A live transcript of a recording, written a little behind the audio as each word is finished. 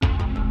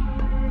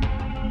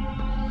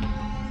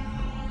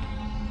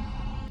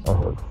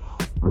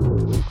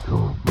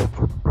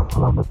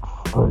on its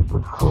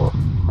Cybertron,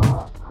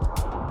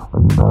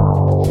 and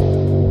now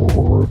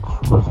its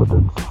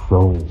residents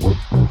shall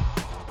witness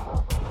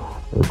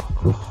its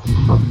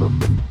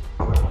dismemberment.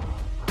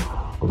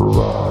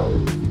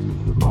 Rise,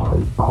 my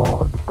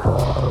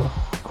podcast.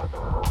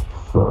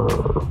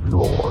 Serve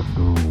your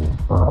new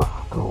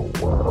master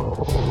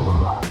well.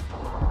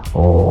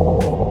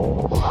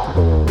 All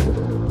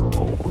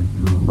hail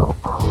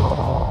Unicron.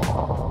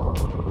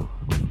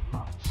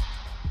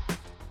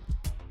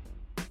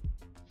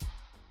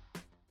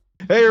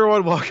 Hey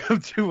everyone, welcome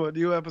to a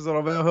new episode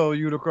of Hell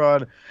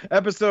Unicron,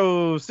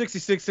 episode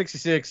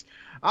 6666.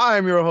 I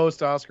am your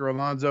host, Oscar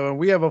Alonso, and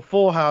we have a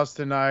full house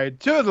tonight.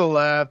 To the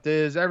left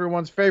is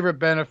everyone's favorite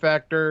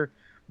benefactor,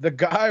 the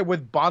guy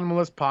with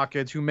bottomless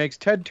pockets who makes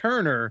Ted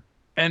Turner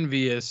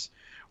envious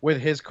with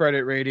his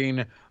credit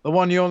rating, the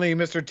one, the only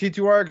Mr.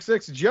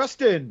 T2RX6,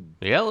 Justin.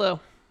 Hello.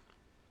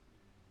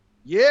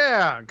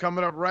 Yeah,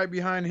 coming up right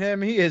behind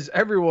him, he is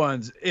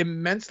everyone's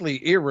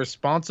immensely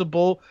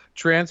irresponsible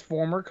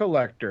Transformer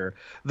collector.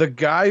 The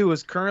guy who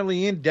is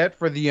currently in debt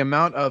for the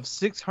amount of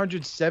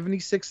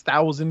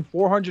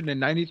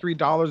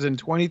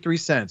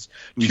 $676,493.23.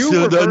 We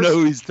still don't know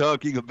who he's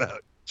talking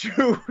about.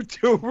 Two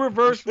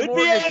reverse Could be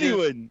mortgages.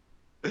 anyone.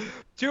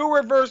 Two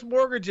reverse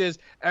mortgages,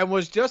 and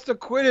was just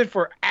acquitted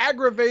for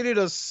aggravated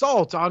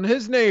assault on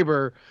his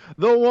neighbor,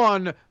 the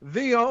one,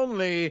 the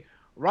only,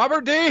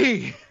 Robert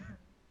D.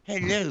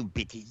 Hello,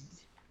 bitches.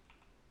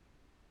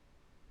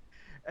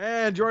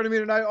 And joining me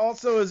tonight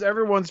also is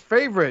everyone's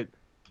favorite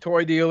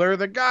toy dealer,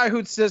 the guy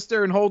who sits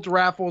there and holds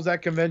raffles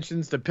at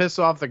conventions to piss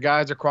off the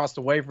guys across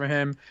the way from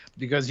him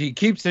because he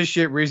keeps his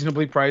shit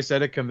reasonably priced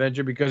at a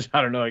convention because,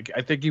 I don't know,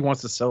 I think he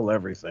wants to sell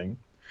everything.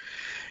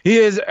 He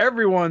is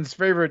everyone's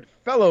favorite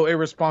fellow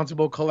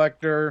irresponsible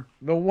collector,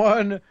 the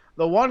one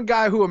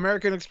guy who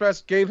American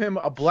Express gave him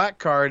a black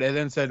card and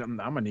then said, I'm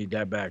going to need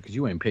that back because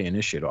you ain't paying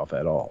this shit off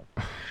at all.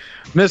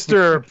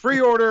 Mr.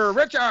 Pre-Order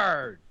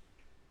Richard.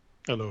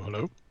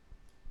 Hello.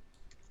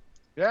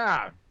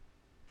 Yeah.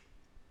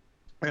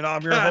 And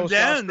I'm your Calm host,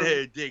 down Oscar.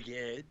 there,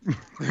 dickhead.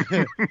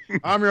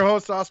 I'm your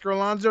host, Oscar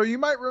Alonso. You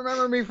might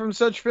remember me from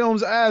such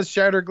films as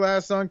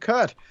Shatterglass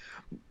Uncut,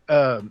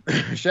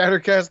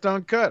 Shattercast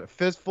Uncut,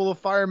 Fistful of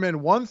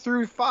Firemen 1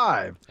 through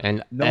 5.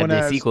 And Known the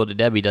as- sequel to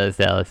Debbie Does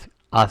Dallas,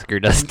 Oscar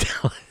Does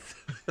Dallas.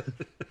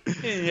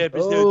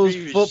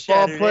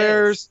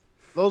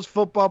 Those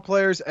football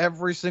players,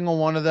 every single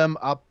one of them,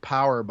 a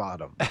power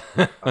bottom.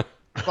 A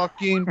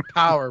fucking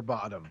power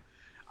bottom.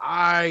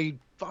 I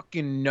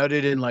fucking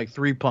nutted in like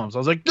 3 pumps. I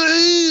was like,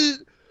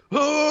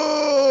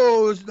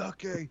 oh, it's not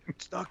gay.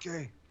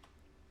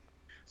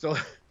 So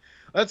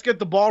let's get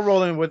the ball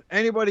rolling with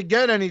anybody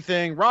get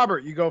anything.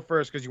 Robert, you go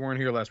first because you weren't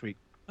here last week.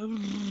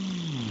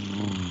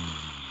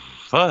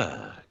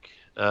 Fuck.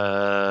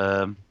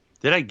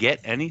 Did I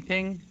get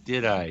anything?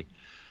 Did I?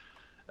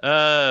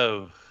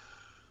 Oh,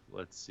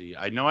 let's see.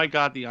 I know I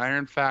got the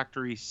Iron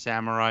Factory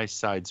Samurai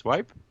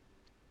Sideswipe.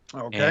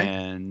 Okay.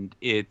 And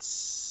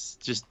it's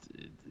just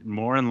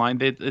more in line.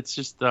 It's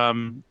just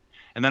and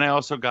then I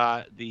also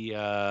got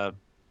the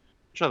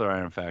which other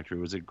Iron Factory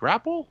was it?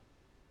 Grapple?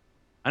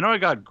 I know I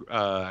got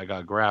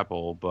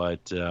Grapple,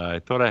 but I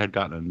thought I had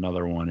gotten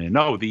another one in.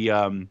 No, the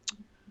one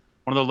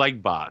of the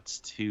leg bots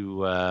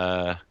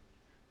to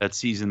that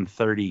season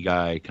 30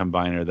 guy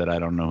combiner that I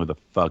don't know who the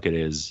fuck it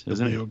is.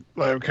 Isn't it?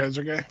 Leo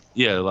Kaiser guy.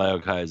 Yeah, Leo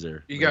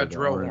Kaiser. You got The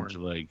Drill orange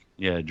Horn. leg.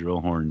 Yeah, Drill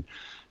Horn.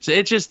 So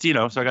it's just, so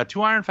I got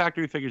 2 Iron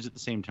Factory figures at the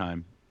same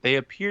time. They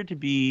appear to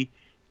be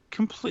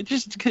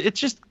it's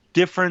just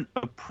different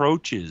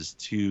approaches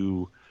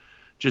to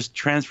just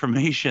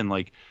transformation.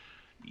 Like,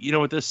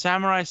 with the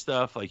samurai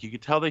stuff, like you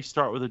could tell they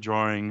start with a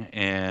drawing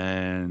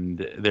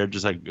and they're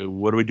just like,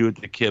 what do we do with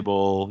the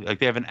kibble? Like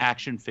they have an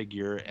action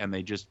figure and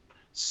they just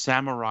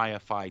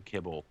samuraiify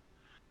kibble.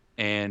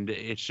 And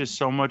it's just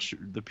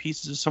the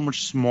pieces are so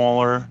much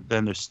smaller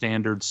than the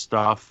standard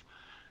stuff.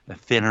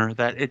 Thinner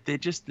that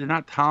they're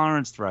not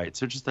toleranced right.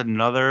 So just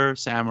another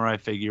samurai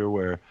figure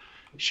where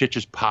shit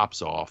just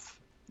pops off,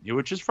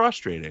 which is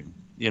frustrating,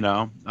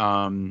 but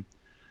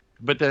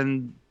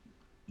then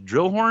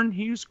Drill Horn,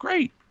 he was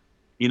great,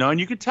 and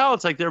you could tell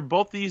it's like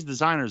both these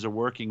designers are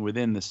working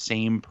within the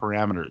same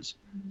parameters.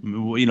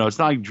 It's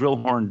not like Drill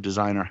Horn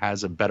designer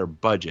has a better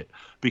budget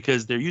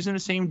because they're using the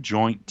same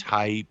joint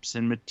types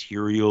and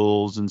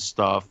materials and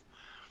stuff.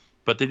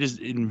 But they just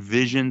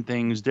envision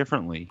things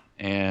differently.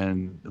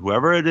 And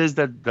whoever it is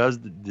that does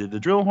the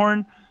Drill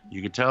Horn,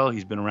 you can tell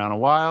he's been around a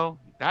while.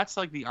 That's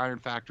like the Iron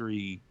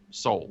Factory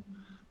soul.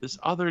 This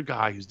other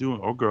guy who's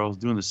doing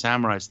the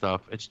samurai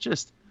stuff, it's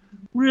just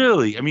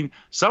really,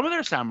 some of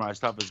their samurai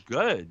stuff is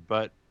good,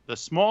 but the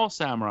small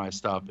samurai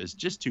stuff is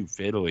just too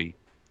fiddly.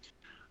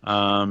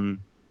 What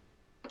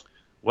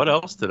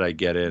else did I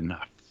get in?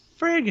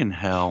 Friggin'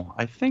 hell.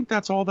 I think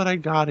that's all that I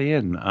got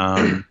in.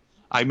 I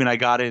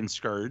got in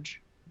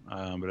Scourge.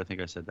 But I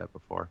think I said that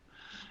before.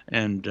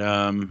 And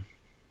damn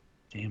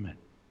it,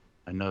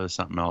 I know there's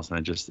something else,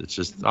 and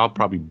I'll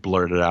probably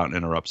blurt it out and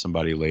interrupt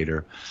somebody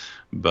later.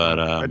 But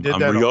I did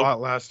that a lot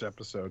last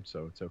episode,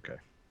 so it's okay.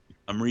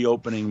 I'm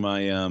reopening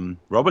my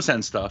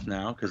Robosen stuff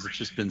now because it's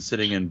just been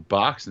sitting in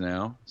box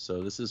now.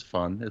 So this is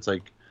fun. It's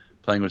like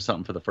playing with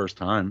something for the first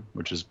time,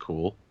 which is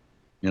cool,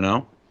 you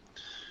know.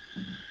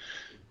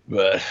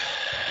 But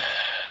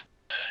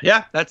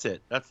yeah, that's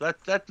it. That's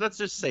that. Let's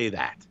just say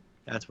that.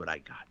 That's what I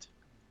got.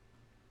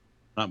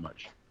 Not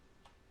much.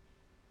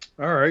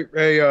 All right.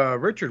 Hey,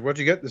 Richard, what'd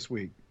you get this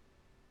week?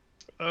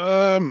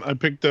 I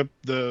picked up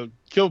the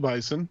Kill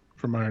Bison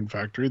from Iron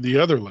Factory, the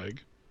other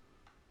leg,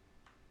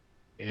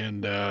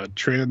 and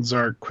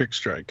Transarc Quick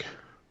Strike.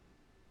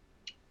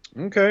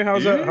 Okay,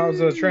 how's that? How's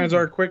the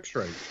Transarc Quick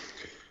Strike?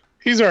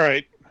 He's all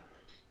right.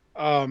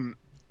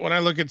 When I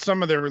look at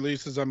some of their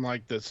releases, I'm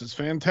like, this is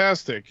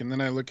fantastic. And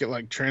then I look at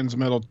like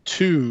Transmetal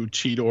 2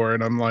 Cheetor,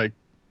 and I'm like,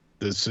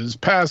 this is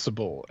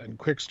passable. And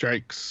Quick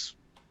Strike's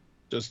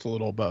just a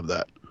little above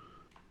that.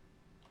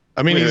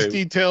 I mean, he's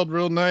detailed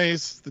real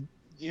nice.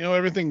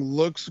 Everything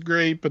looks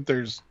great, but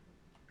there's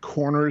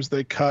corners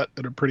they cut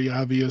that are pretty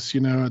obvious.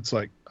 It's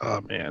like,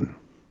 oh man,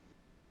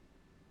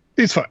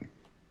 he's fun.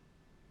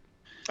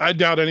 I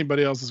doubt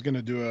anybody else is going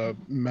to do a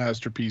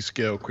masterpiece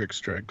scale Quick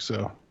Strike,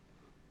 so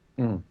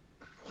he'll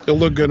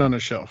look good on a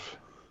shelf.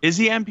 Is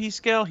he MP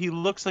scale? He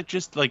looks like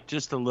just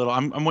a little.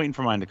 I'm waiting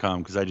for mine to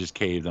come because I just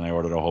caved and I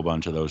ordered a whole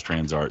bunch of those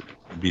Transart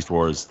Beast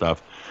Wars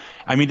stuff.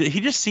 I mean,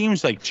 he just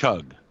seems like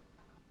Chug.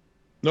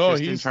 No,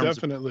 he's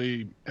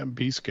definitely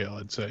MP scale,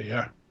 I'd say,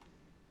 yeah.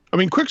 I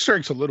mean, Quick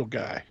Strike's a little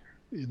guy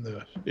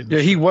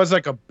he was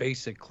like a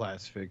basic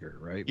class figure,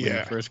 right? When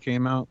he first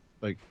came out.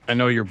 Like, I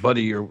know your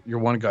buddy, your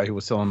one guy who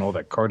was selling all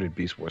that carded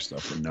Beast War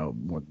stuff would know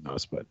more than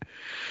us, but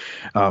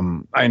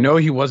I know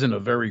he wasn't a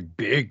very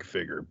big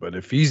figure, but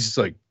if he's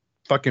like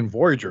fucking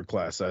Voyager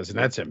class size, and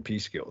that's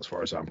MP scale as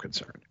far as I'm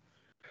concerned.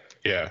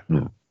 Yeah.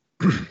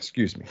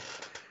 Excuse me.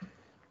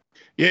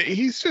 Yeah,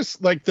 he's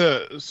just like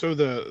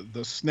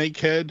the snake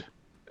head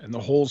and the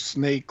whole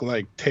snake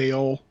like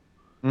tail.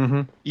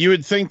 Mm-hmm. You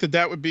would think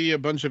that would be a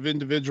bunch of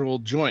individual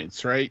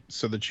joints, right?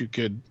 So that you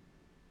could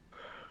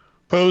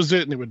pose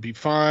it and it would be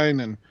fine.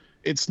 And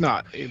it's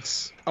not.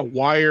 It's a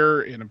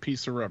wire and a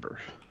piece of rubber.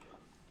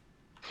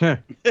 You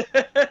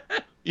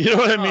know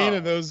what I mean?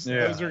 And those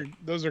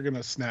are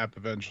gonna snap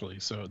eventually.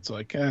 So it's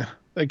like,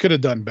 they could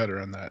have done better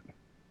on that.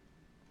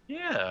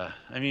 Yeah,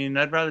 I mean,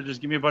 I'd rather just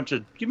give me a bunch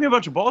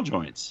of ball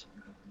joints.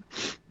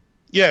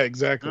 Yeah,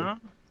 exactly.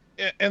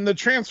 And the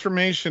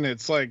transformation,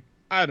 it's like,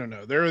 I don't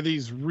know. There are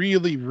these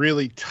really,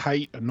 really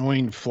tight,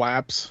 annoying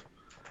flaps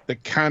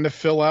that kind of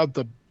fill out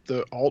the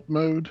alt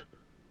mode,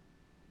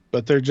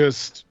 but they're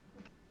just,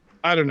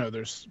 I don't know.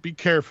 Be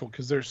careful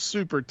because they're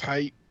super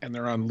tight and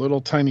they're on little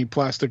tiny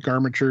plastic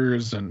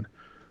armatures, and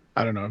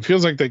I don't know. It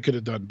feels like they could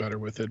have done better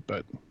with it,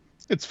 but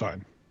it's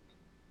fine.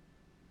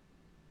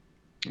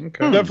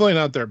 Okay. Definitely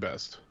not their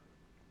best.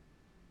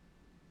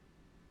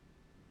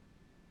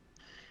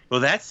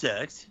 Well, that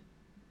sucks.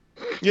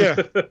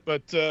 Yeah,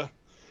 but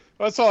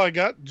that's all I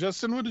got.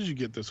 Justin, what did you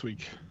get this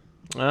week?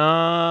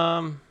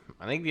 I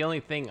think the only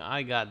thing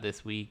I got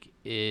this week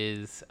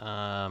is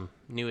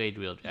New Age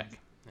Wheeljack,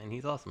 and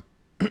he's awesome.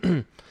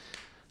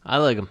 I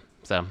like him,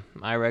 so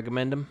I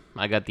recommend him.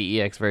 I got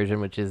the EX version,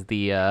 which is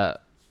the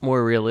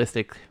more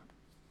realistic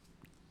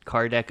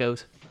car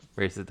decos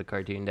versus the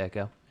cartoon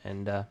deco,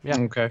 and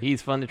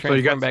he's fun to transform so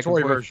you got back the toy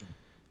and forth. version.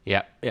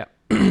 Yeah.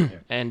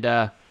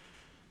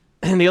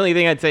 And the only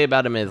thing I'd say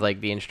about him is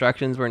like the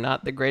instructions were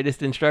not the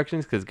greatest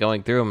instructions, because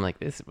going through them like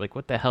this, like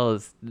what the hell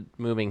is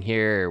moving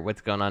here, or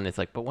what's going on? It's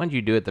like, but once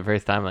you do it the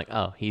first time, like,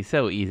 oh, he's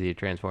so easy to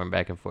transform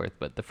back and forth.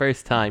 But the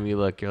first time you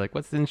look, you're like,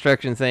 what's the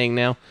instruction saying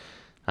now?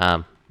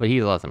 But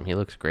he's awesome. He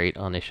looks great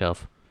on his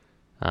shelf.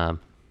 I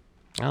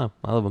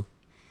love him.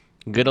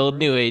 Good old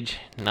New Age,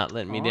 not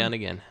letting me down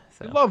again.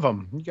 So. I love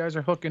them. You guys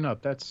are hooking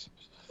up. That's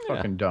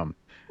fucking dumb.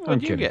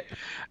 What'd you get?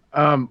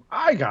 I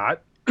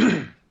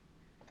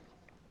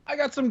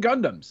got some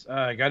Gundams.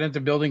 I got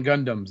into building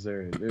Gundams.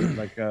 They're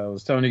like I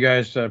was telling you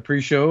guys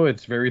pre-show,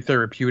 it's very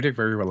therapeutic,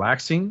 very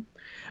relaxing.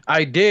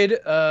 I did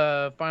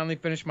finally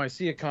finish my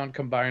Seacon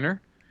combiner.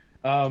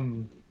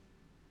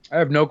 I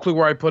have no clue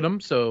where I put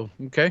them, so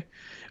okay.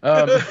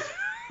 I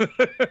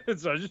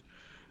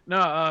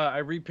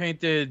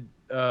repainted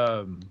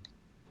Power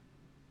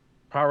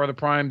of the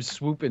Primes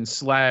Swoop and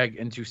Slag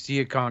into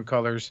Seacon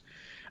colors.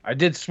 I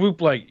did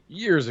Swoop like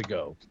years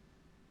ago.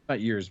 Not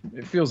years.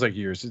 It feels like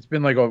years. It's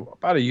been like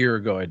about a year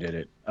ago I did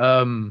it.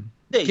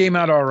 Came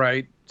out all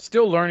right.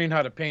 Still learning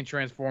how to paint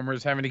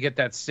Transformers, having to get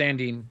that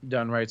sanding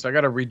done right. So I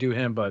got to redo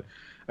him, but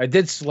I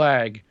did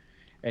Slag,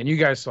 and you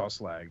guys saw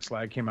Slag.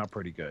 Slag came out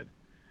pretty good.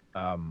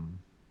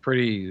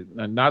 Pretty,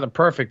 not a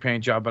perfect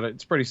paint job, but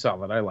it's pretty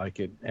solid. I like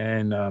it.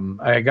 And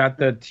I got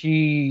the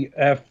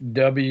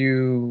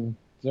TFW, is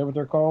that what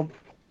they're called?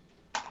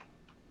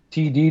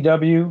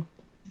 TDW?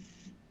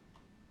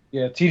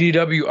 Yeah,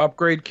 TDW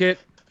upgrade kit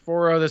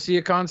for the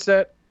Seacon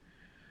set.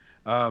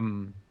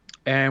 And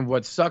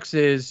what sucks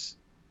is,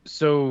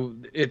 so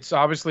it's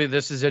obviously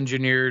this is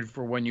engineered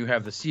for when you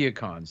have the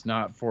Seacons,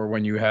 not for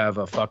when you have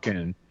a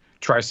fucking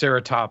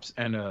Triceratops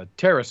and a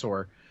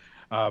Pterosaur,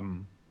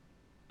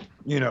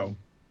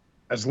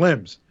 as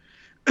limbs.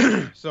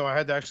 So I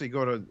had to actually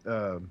go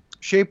to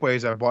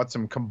Shapeways. I bought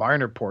some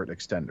combiner port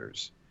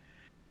extenders.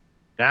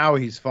 Now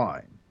he's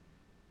fine.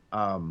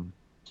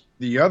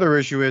 The other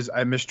issue is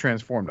I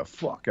mistransformed the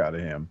fuck out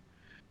of him.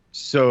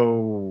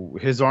 So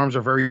his arms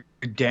are very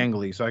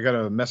dangly. So I got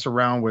to mess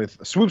around with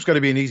Swoop's got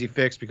to be an easy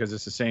fix because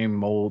it's the same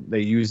mold.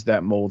 They use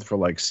that mold for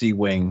like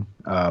C-Wing.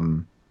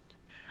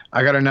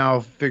 I got to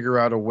now figure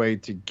out a way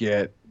to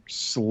get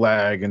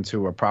Slag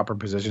into a proper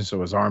position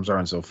so his arms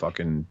aren't so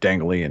fucking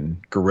dangly and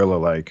gorilla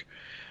like.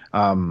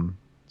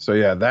 So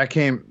yeah,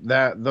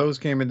 those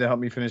came in to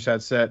help me finish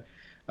that set.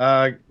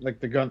 Like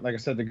I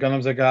said, the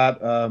Gundams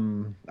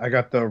I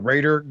got the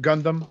Raider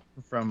Gundam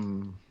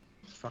from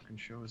fucking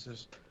show is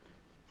this?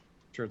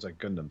 Sure, it's like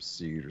Gundam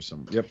Seed or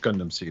something. Yep,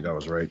 Gundam Seed. I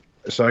was right.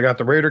 So I got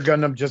the Raider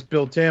Gundam, just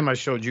built him. I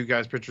showed you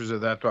guys pictures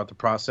of that throughout the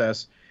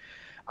process.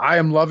 I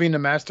am loving the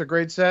Master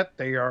Grade set.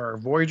 They are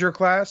Voyager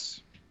class.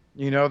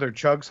 You know, they're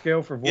chug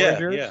scale for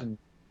Voyagers. Yeah. And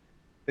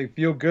they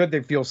feel good.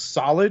 They feel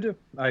solid.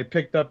 I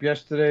picked up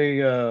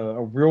yesterday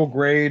a real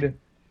grade.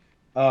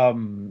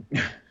 And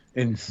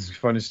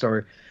funny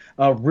story.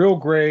 A real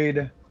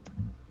grade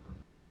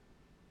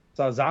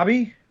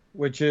Sazabi,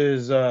 which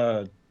is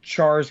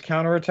Char's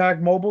counterattack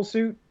mobile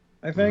suit.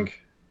 I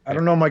think. I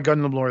don't know my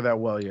Gundam lore that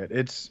well yet.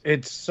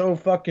 It's so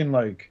fucking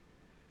like.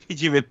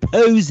 You're a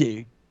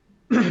poser.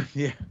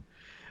 Yeah.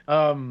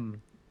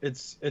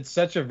 It's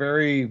such a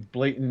very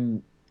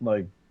blatant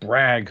like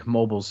brag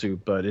mobile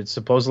suit, but it's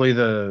supposedly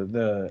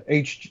the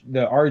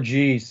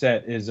RG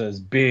set is as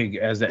big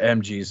as the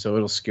MG, so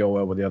it'll scale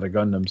well with the other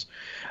Gundams.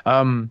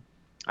 I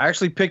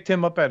actually picked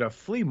him up at a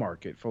flea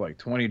market for like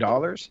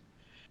 $20.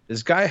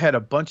 This guy had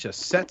a bunch of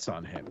sets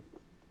on him.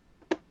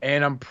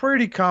 And I'm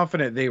pretty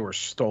confident they were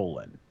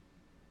stolen.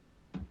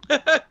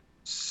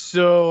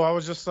 So I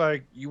was just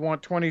like, you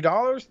want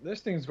 $20? This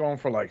thing's going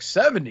for like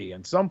 70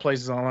 in some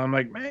places online. I'm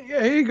like, man,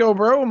 yeah, here you go,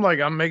 bro.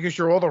 I'm making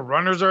sure all the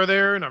runners are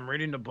there, and I'm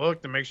reading the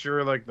book to make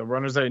sure like the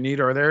runners that I need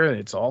are there, and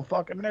it's all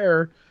fucking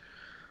there.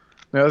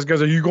 Now this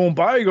guy's like, you gonna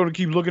buy? You gonna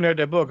keep looking at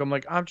that book? I'm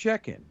like, I'm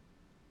checking.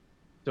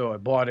 So I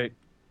bought it.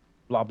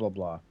 Blah blah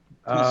blah.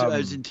 I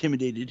was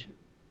intimidated.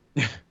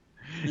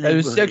 I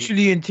was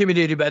sexually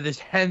intimidated by this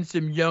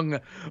handsome young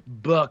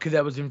buck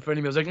that was in front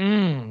of me. I was like,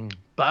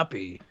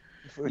 papi,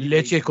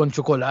 leche con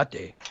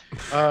chocolate.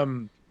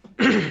 But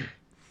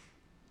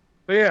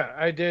yeah,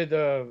 I did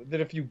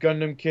a few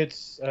Gundam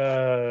kits.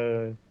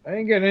 I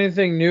didn't get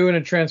anything new in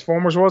the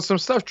Transformers. Well, some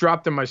stuff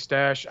dropped in my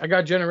stash. I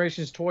got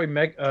Generations Toy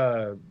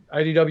IDW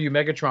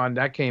Megatron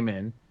that came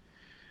in.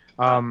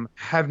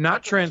 Have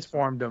not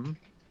transformed them.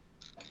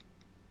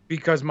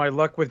 Because my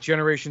luck with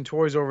Generation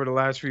Toys over the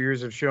last few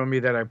years have shown me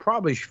that I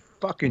probably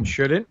fucking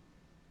shouldn't.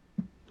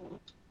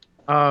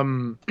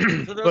 So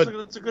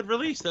that's a good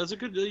release. That's a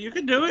good. You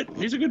can do it.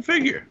 He's a good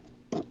figure.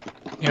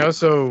 You know,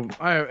 so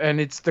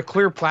and it's the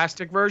clear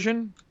plastic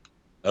version.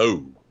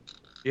 Oh.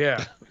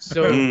 Yeah.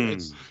 So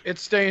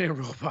it's staying in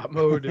robot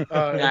mode. It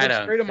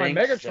looks great on my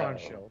Megatron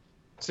shelf.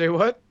 Say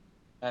what?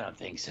 I don't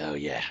think so.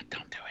 Yeah,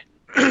 don't do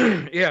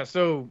it. Yeah.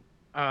 So.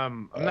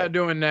 I'm not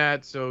doing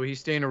that, so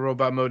he's staying in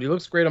robot mode. He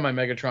looks great on my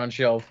Megatron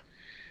shelf.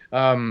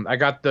 I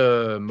got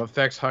the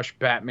Mafex Hush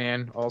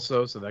Batman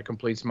also, so that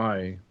completes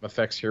my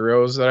Mafex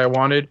Heroes that I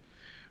wanted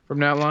from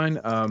that line.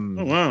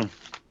 Oh, wow.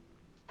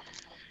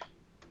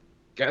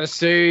 Gotta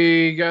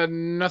say, got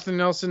nothing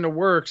else in the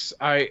works.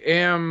 I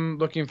am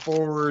looking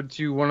forward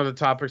to one of the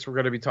topics we're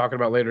going to be talking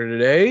about later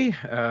today,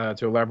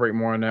 to elaborate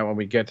more on that when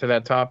we get to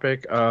that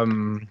topic.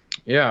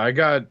 Yeah,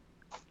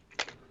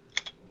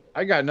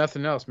 I got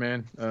nothing else,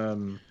 man.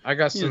 I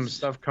got some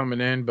stuff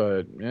coming in,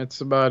 but that's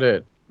about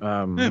it.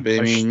 Yeah, but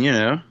I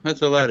mean,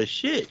 that's a lot of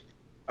shit.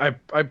 I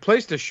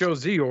placed a Show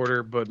Z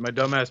order, but my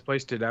dumbass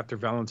placed it after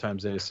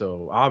Valentine's Day,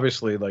 so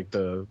obviously, like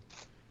the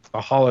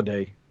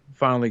holiday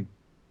finally,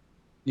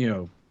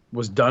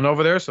 was done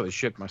over there, so they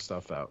shipped my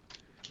stuff out.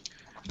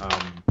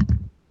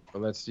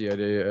 But that's the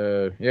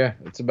idea. Yeah,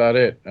 that's about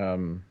it. A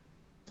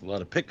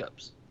lot of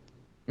pickups.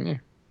 Yeah.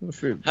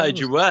 Hide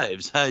your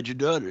wives, hide your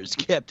daughters.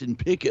 Captain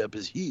Pickup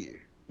is here.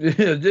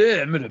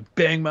 Yeah, I'm gonna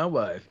bang my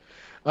wife.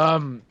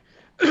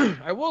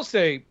 I will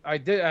say I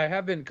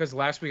haven't, because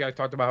last week I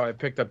talked about how I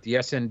picked up the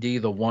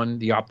SND,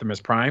 the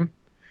Optimus Prime,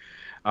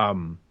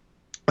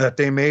 that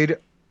they made,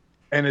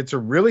 and it's a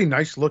really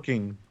nice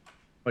looking,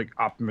 like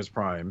Optimus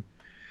Prime.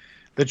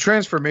 The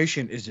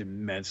transformation is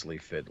immensely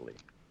fiddly.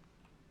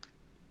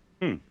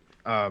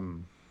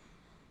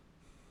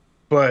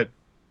 But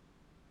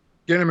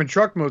getting him in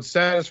truck mode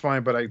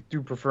satisfying, but I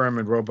do prefer him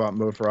in robot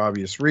mode for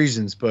obvious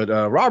reasons. But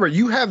Robert,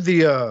 you have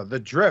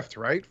the drift,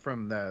 right,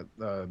 from that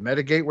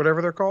Metagate,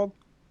 whatever they're called.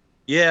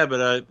 Yeah,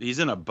 but he's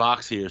in a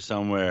box here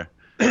somewhere.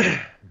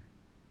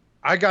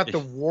 I got the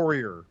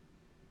Warrior.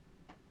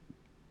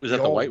 Was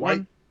that the white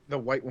one? The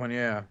white one,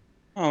 yeah.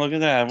 Oh, look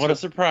at that! What a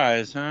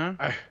surprise, huh?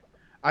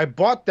 I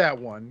bought that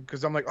one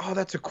because I'm like, oh,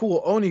 that's a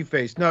cool Oni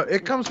face. No,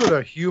 it comes with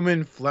a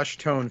human flesh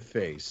tone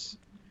face.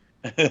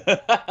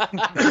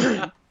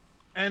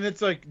 And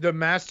it's like the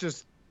mask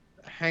just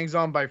hangs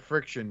on by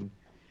friction.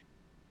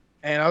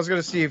 And I was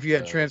gonna see if you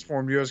had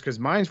transformed yours because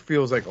mine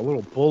feels like a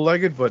little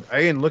bull-legged, but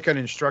I didn't look at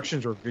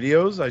instructions or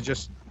videos. I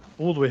just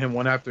fooled with him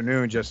one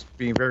afternoon, just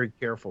being very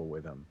careful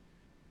with him.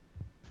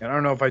 And I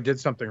don't know if I did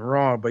something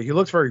wrong, but he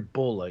looks very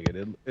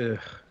bull-legged.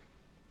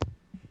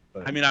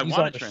 I mean, I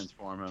want to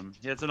transform him.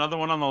 It's another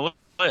one on the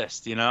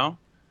list, you know?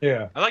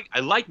 Yeah.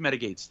 I like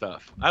Metigate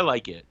stuff. I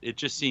like it. It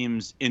just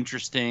seems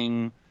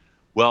interesting,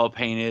 well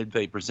painted.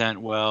 They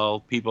present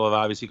well. People have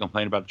obviously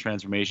complained about the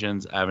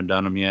transformations. I haven't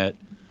done them yet,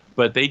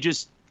 but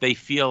they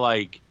feel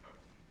like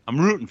I'm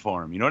rooting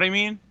for him. You know what I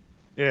mean?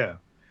 Yeah.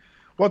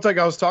 Well, it's like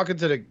I was talking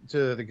to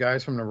the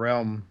guys from the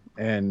realm,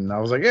 and I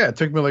was like, yeah, it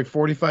took me like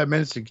 45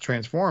 minutes to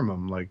transform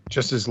him, like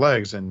just his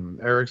legs.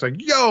 And Eric's like,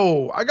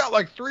 yo, I got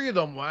like 3 of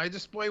them. I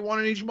display one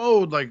in each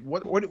mode. Like,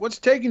 what's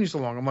taking you so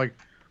long? I'm like,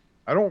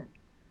 I don't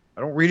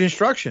read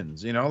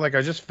instructions, you know, like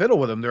I just fiddle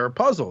with them. They're a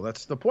puzzle.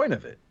 That's the point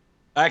of it.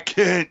 I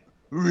can't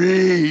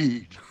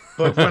read.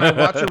 But when I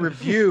watch a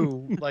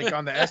review, like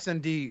on the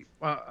S&D,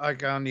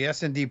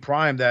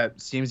 Prime,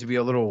 that seems to be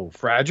a little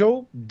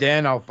fragile,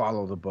 then I'll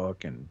follow the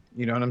book, and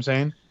you know what I'm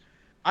saying?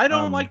 I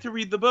don't like to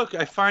read the book.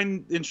 I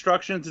find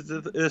instructions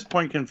at this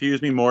point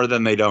confuse me more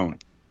than they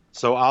don't.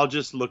 So I'll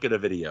just look at a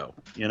video,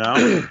 you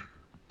know?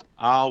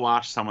 I'll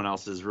watch someone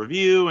else's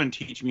review and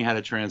teach me how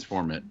to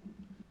transform it.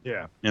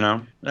 Yeah. You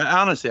know?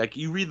 Honestly, like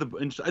you read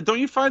don't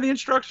you find the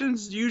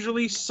instructions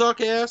usually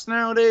suck ass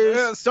nowadays?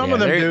 Yeah, some of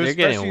them do, they're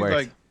getting especially worse.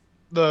 like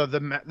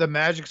the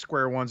Magic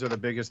Square ones are the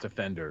biggest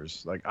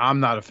offenders. Like I'm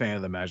not a fan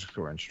of the Magic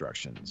Square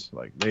instructions.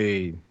 Like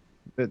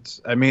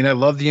I mean, I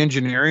love the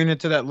engineering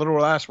into that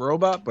little ass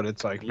robot, but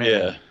it's like,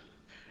 man,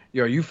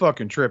 yo, you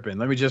fucking tripping.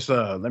 Let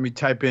me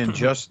type in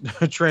just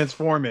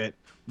transform it,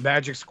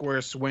 Magic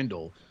Square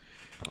swindle.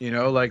 You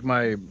know, like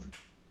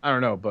I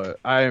don't know, but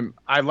I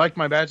like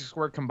my Magic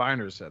Square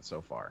combiner set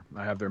so far.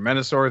 I have their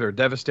Menasor, their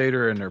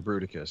Devastator, and their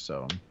Bruticus.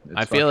 So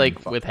I feel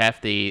like with half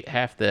the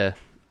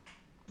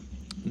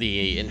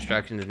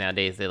instructions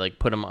nowadays, they like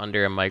put them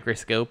under a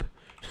microscope.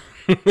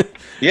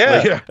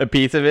 Yeah. A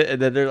piece of it,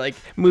 and then they're like,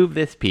 move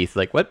this piece.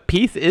 Like, what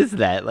piece is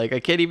that? Like,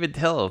 I can't even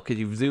tell because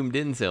you've zoomed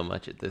in so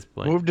much at this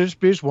point. Move this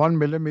piece 1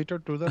 millimeter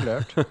to the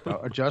left.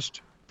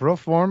 Adjust.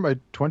 Perform a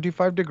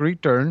 25-degree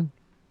turn.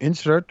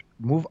 Insert.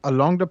 Move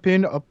along the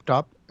pin up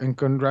top. And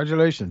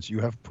congratulations, you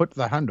have put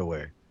the hand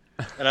away.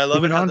 And I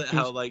love Moving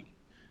how like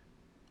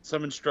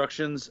some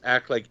instructions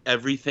act like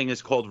everything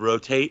is called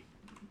rotate.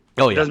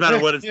 Oh It yeah. doesn't matter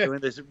what it's doing.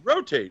 They say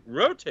rotate.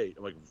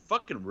 I'm like,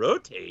 fucking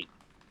rotate.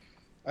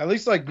 At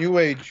least like New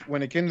Age,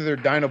 when it came to their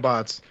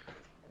Dinobots,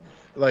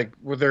 like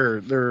with their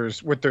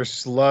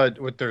sludge,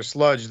 their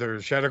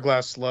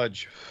Shatterglass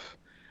sludge.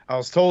 I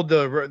was told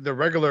the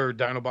regular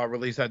Dinobot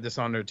release had this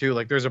on there too.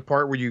 Like there's a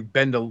part where you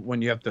bend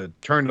when you have to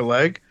turn the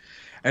leg,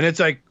 and it's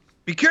like,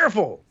 be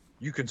careful,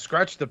 you can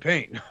scratch the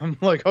paint. I'm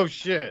like, oh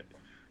shit,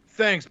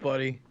 thanks,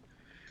 buddy.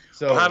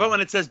 So How about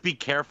when it says be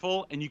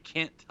careful and you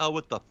can't tell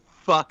what the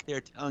fuck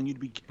they're telling you to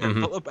be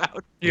careful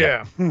about?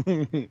 Yeah.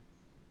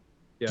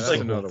 Yeah, It's that's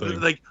like, another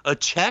one. like a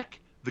check,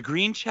 the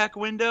green check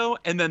window,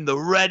 and then the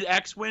red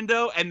X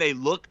window, and they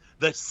look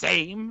the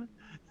same.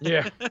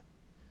 Yeah.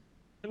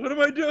 What am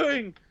I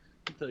doing?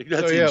 It's like,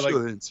 that's So, yeah,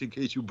 insurance in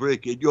case you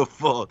break it. Your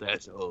fault,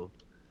 asshole.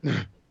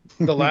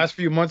 The last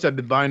few months I've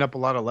been buying up a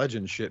lot of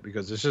Legend shit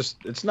because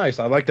it's nice.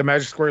 I like the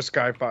Magic Square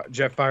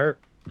Jetfire,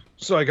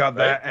 so I got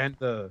that and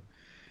the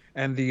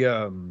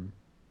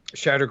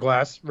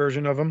Shatterglass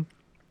version of them.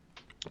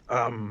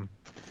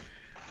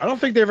 I don't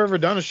think they've ever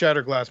done a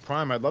Shatterglass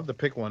Prime. I'd love to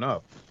pick one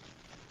up,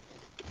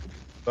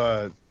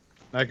 but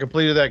I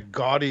completed that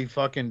gaudy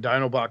fucking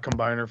Dinobot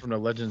combiner from the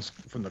Legends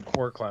from the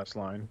core class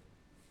line.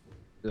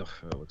 Ugh,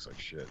 that looks like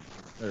shit.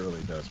 It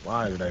really does.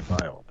 Why did I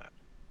buy all that?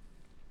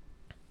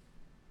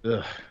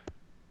 Ugh.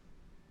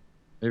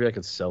 Maybe I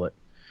could sell it.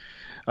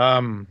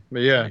 But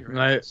yeah,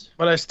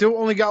 but I still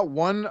only got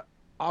one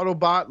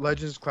Autobot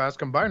Legends class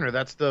combiner.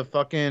 That's the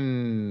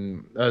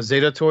fucking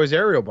Zeta Toys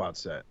Aerialbot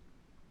set.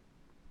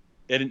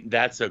 And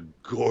that's a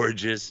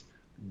gorgeous,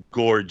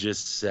 gorgeous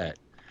set.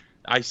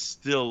 I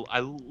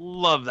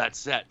love that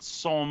set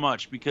so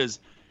much because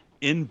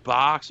in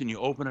box and you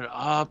open it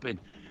up and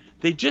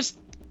they just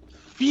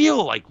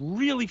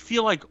really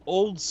feel like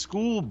old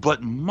school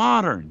but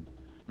modern.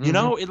 You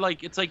know, it's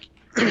like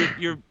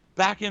you're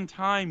back in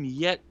time,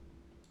 yet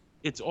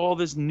it's all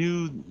this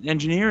new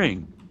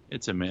engineering.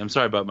 It's amazing. I'm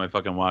sorry about my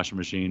fucking washing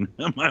machine.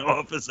 My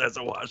office has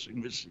a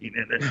washing machine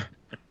in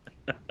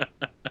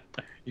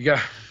it.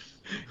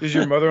 Is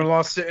your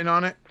mother-in-law sitting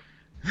on it?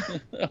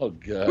 Oh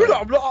god.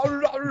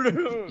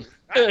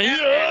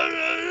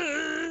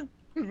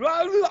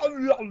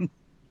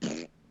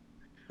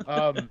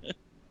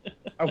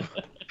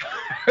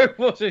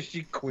 Well,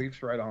 she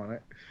queeps right on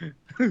it.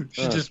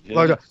 She just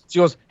plugged up. She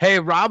goes, "Hey,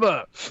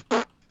 Robert."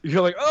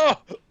 You're like, "Oh,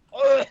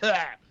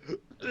 I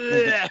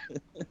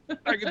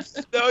can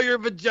smell your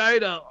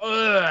vagina."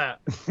 Oh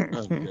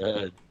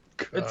god.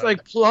 It's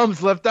like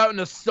plums left out in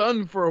the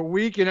sun for a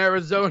week in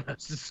Arizona.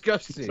 It's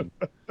disgusting.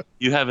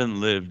 You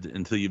haven't lived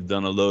until you've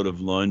done a load of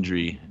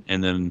laundry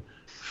and then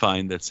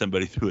find that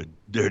somebody threw a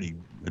dirty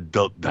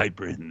adult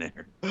diaper in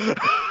there.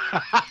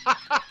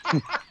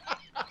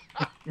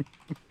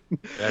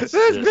 This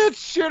bitch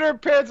shit her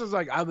pants. I was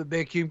like, I'm gonna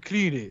make him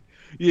clean it.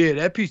 Yeah,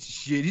 that piece of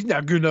shit. He's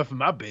not good enough for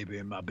my baby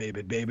and my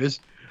babies.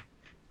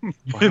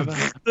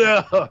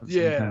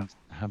 Yeah.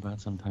 How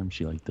about sometimes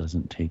she like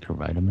doesn't take her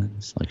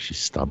vitamins? Like she's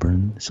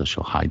stubborn, so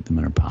she'll hide them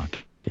in her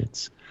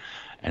pockets.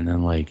 And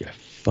then like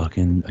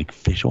fucking like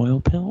fish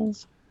oil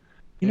pills.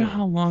 You know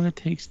how long it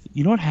takes?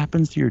 You know what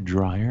happens to your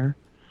dryer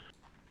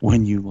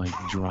when you like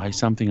dry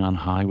something on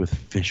high with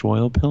fish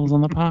oil pills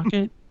on the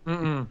pocket?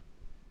 Mm-mm.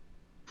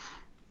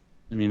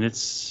 I mean,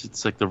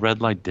 it's like the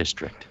red light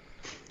district.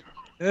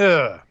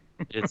 Yeah.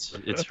 It's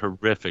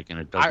horrific, and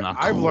it does not.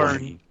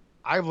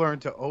 I've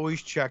learned to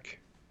always check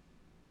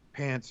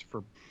pants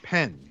for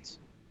pens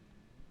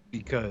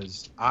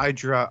because I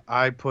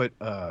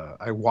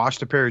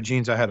washed a pair of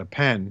jeans. I had a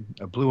pen,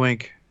 a blue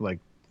ink like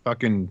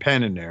fucking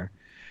pen in there.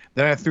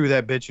 Then I threw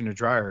that bitch in the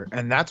dryer,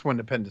 and that's when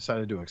the pen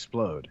decided to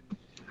explode.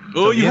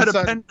 Oh, So you had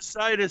inside,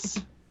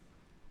 appendicitis.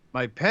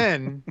 My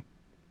pen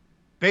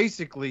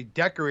basically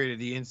decorated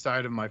the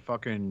inside of my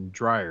fucking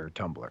dryer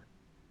tumbler.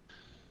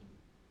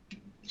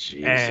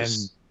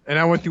 Jesus. And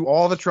I went through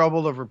all the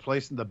trouble of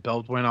replacing the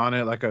belt went on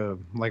it like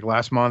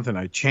last month, and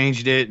I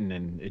changed it, and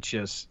then it's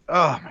just,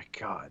 oh my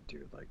god,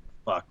 dude, like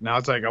fuck. Now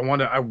it's like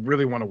I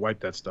really want to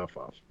wipe that stuff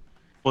off.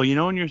 Well, you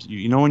know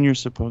when you're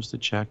supposed to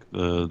check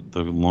the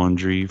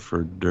laundry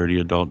for dirty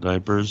adult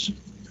diapers?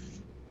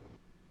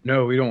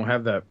 No, we don't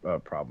have that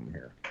problem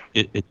here.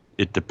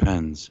 It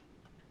depends.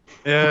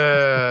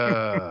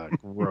 Yeah,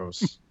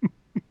 gross.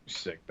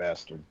 Sick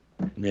bastard.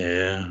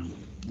 Yeah.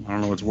 I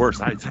don't know what's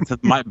worse. It's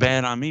my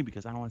bad on me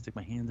because I don't want to stick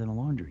my hands in the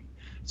laundry.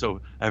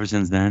 So ever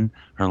since then,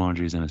 her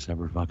laundry is in a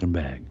separate fucking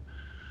bag.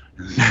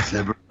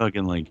 Separate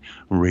fucking like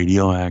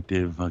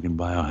radioactive fucking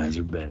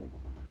biohazard bag.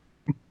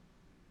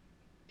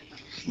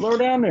 Slow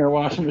down there,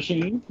 washing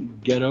machine.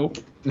 Ghetto.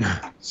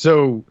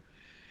 So,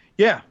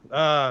 yeah,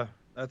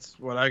 that's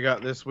what I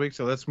got this week.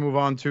 So let's move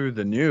on to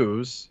the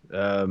news.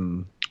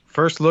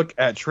 First look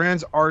at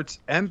Trans Arts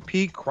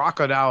MP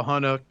Crocodile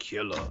Hunter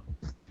Killer.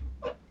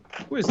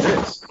 Who is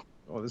this?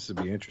 Oh, this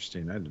would be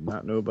interesting. I did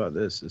not know about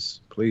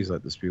this. Please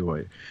let this be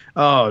white.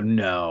 Oh,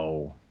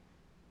 no.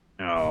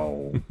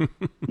 No.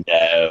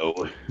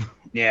 No.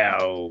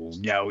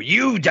 No,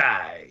 you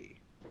die.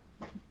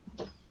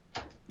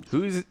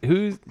 Who's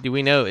do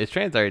we know? Is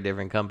Trans Art a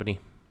different company?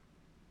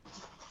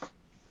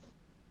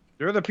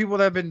 They're the people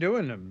that have been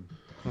doing them.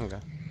 Okay.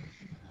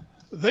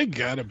 They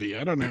gotta be.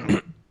 I don't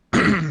know.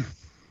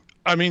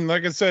 I mean,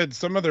 like I said,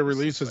 some of their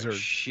releases are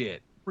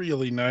shit,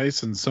 really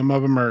nice, and some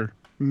of them are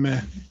meh.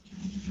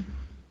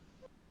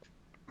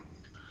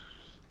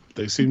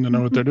 They seem to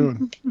know what they're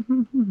doing.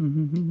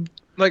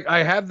 Like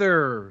I have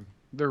their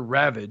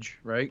Ravage,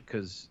 right?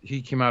 Because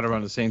he came out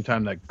around the same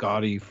time that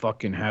gaudy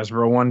fucking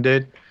Hasbro one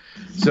did.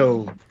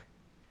 So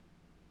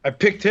I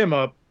picked him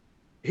up.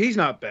 He's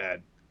not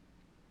bad.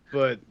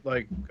 But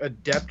like a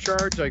depth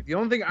charge, like the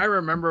only thing I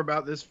remember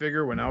about this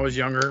figure when I was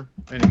younger,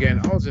 and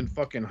again, I was in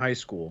fucking high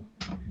school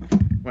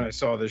when I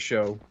saw this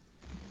show,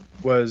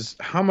 was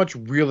how much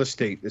real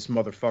estate this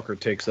motherfucker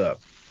takes up.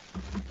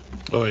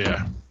 Oh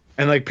yeah.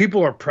 And like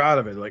people are proud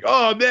of it, like,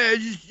 oh man,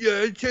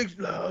 it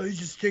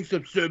just takes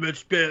up so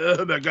much space.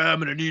 Oh my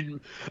god, I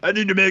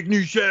need to make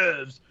new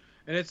shelves.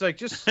 And it's like,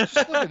 just look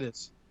at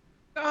this.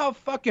 You know how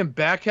fucking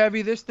back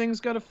heavy this thing's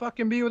got to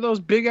fucking be with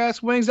those big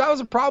ass wings? That was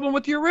a problem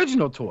with the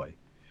original toy.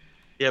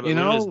 Yeah, but look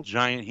at his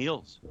giant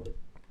heels.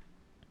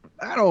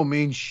 That don't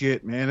mean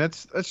shit, man.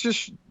 That's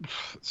just,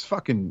 it's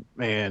fucking,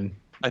 man.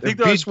 I think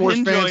the those Beast Wars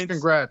pin fans, joints.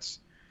 Congrats.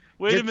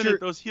 Wait a minute,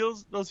 those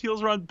heels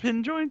are on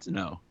pin joints?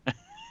 No.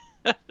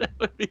 That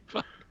would be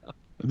fun.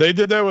 They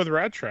did that with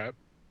Rat Trap.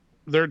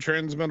 Their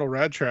Transmetal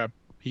Rat Trap.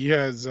 He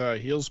has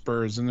heel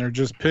spurs, and they're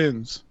just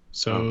pins,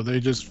 so they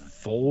just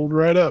fold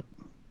right up.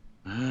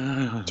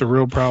 It's a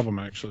real problem,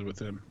 actually, with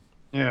him.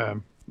 Yeah,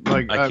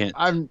 like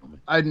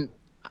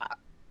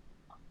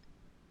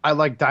I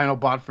like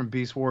Dinobot from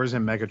Beast Wars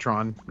and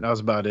Megatron. That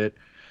was about it.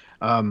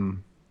 What?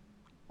 And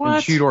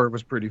Cheetor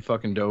was pretty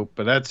fucking dope,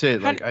 but that's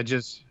it. Like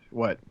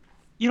what?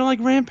 You don't like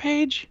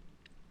Rampage?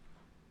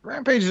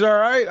 Rampage is all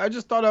right. I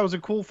just thought that was a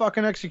cool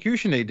fucking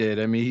execution they did.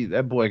 I mean,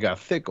 that boy got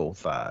thick old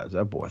thighs.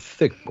 That boy,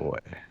 thick boy.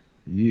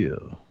 Yeah.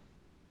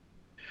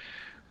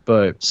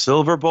 But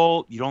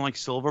Silverbolt? You don't like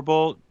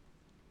Silverbolt?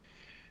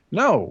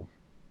 no.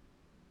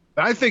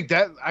 I think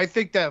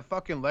that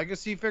fucking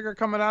legacy figure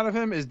coming out of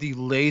him is the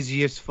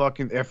laziest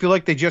fucking. I feel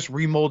like they just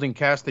remold and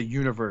cast the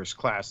Universe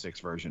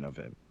Classics version of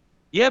him.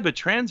 Yeah, but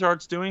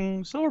Transart's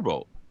doing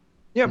Silverbolt.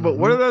 Yeah, but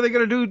what are they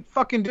gonna do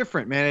fucking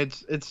different, man?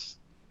 It's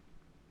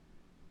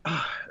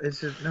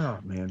just no,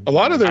 man. A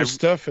lot of their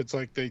stuff, it's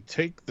like they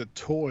take the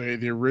toy,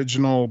 the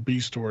original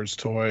Beast Wars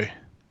toy,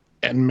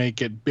 and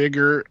make it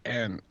bigger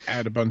and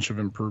add a bunch of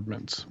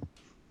improvements.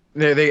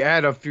 They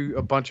add a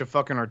bunch of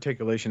fucking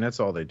articulation. That's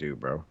all they do,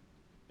 bro.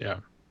 Yeah,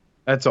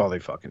 that's all they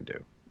fucking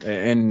do.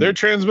 And their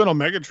Transmetal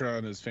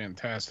Megatron is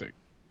fantastic.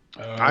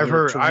 I've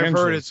heard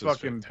it's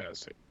fucking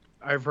fantastic.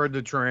 I've heard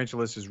the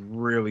Tarantulas is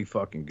really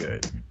fucking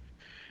good.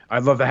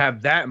 I'd love to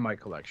have that in my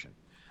collection.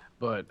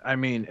 But I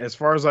mean, as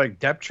far as like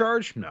depth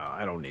charge, no,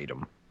 I don't need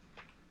them.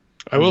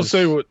 I will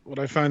say what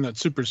I find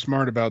that's super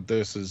smart about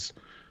this is,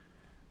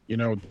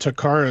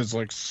 Takara is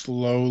like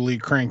slowly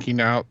cranking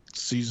out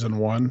season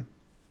 1,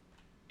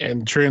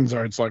 and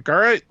Transart's like, all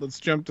right, let's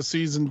jump to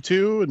season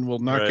 2, and we'll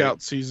knock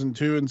out season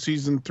 2 and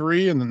season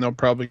 3, and then they'll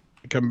probably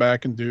come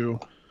back and do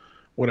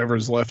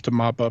whatever's left to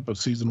mop up of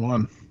season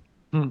 1.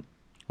 And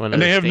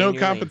they have no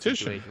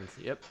competition.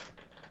 Yep.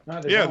 No,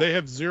 they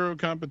have zero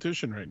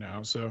competition right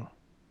now, so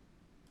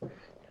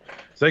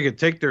they could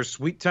take their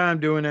sweet time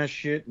doing that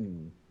shit,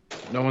 and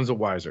no one's a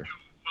wiser.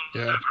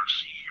 Yeah.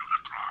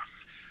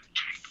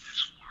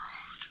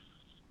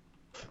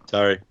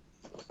 Sorry.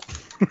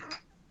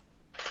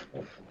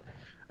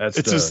 That's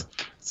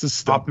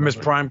it's a Optimus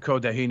Prime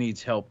code that he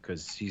needs help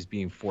because he's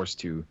being forced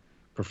to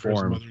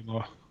perform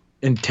mother-in-law.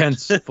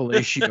 intense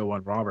fellatio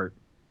on Robert.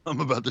 I'm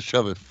about to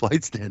shove a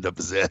flight stand up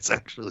his ass,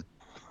 actually.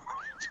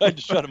 Tried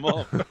to shut him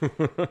off.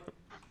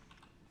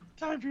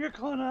 Time for your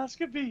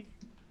colonoscopy.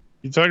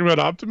 You talking about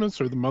Optimus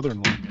or the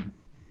mother-in-law?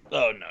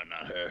 Oh, no,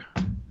 not her.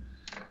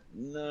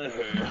 Not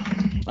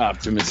her.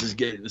 Optimus is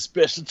getting the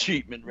special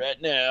treatment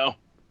right now.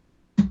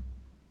 I'm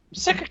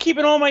sick of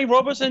keeping all my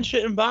robots and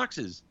shit in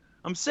boxes.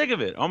 I'm sick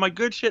of it. All my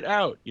good shit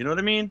out. You know what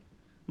I mean?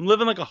 I'm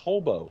living like a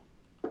hobo.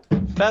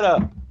 Fed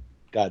up.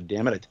 God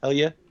damn it, I tell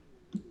you.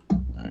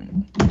 All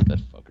right. Put that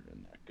fucker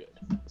in there.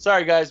 Good.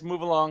 Sorry, guys.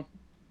 Move along.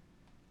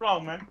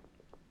 Wrong, man.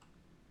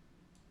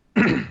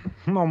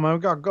 Come on, man. We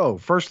gotta go.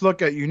 First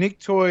look at Unique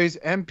Toys,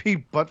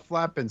 MP butt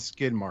flap, and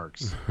skid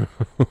marks.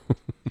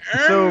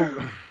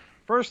 So,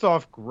 first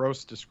off,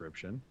 gross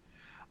description.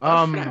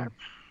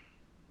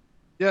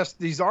 Yes,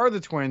 these are the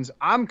twins.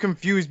 I'm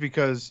confused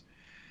because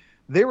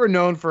they were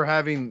known for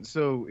having.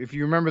 So, if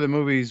you remember the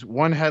movies,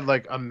 one had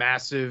like a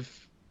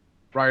massive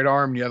right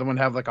arm, the other one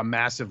had like a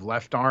massive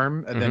left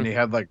arm, and then they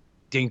had like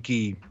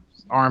dinky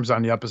arms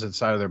on the opposite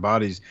side of their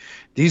bodies.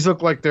 These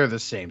look like they're the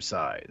same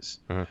size.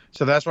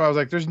 So that's why I was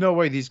like, there's no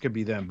way these could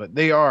be them, but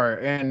they are.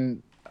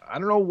 And I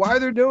don't know why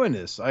they're doing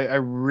this. I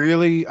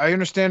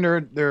understand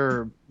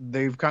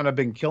they've kind of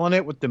been killing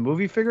it with the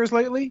movie figures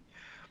lately.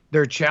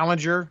 Their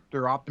Challenger,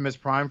 their Optimus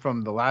Prime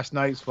from the last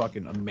night is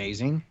fucking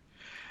amazing.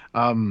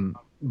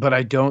 But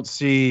I don't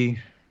see,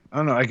 I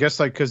don't know, I guess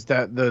like because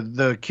that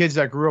the kids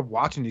that grew up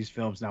watching these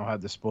films now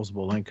have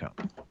disposable income.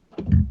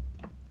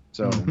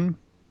 So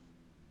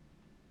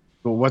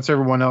but what's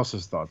everyone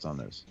else's thoughts on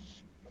this?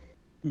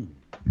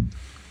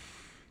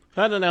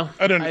 I don't know.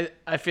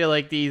 I feel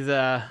like these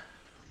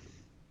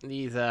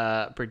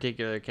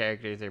particular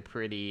characters are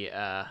pretty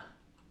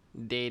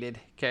dated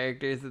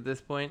characters at this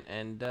point,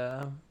 and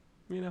I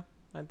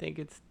think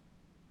it's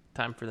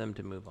time for them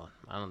to move on.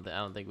 I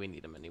don't think we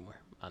need them anymore,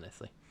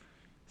 honestly.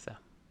 So.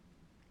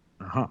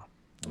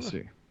 Let's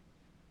see.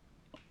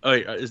 Oh,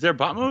 wait, is there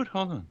bot mode?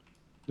 Hold on.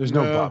 There's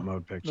no bot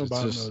mode pictures. No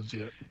bot modes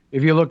yet.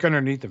 If you look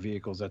underneath the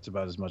vehicles, that's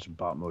about as much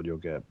bot mode you'll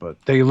get.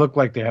 But they look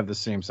like they have the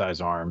same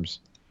size arms.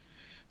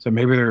 So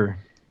maybe they're...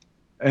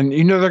 And,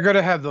 they're going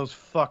to have those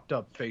fucked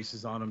up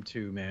faces on them,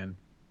 too, man.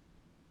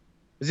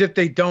 As if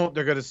they don't,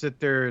 they're going to sit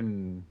there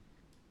and...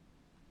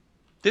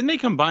 Didn't they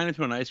combine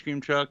into an ice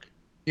cream truck?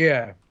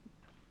 Yeah.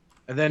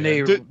 And then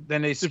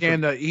they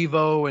scan the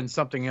Evo and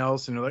something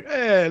else, and they're like,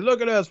 hey,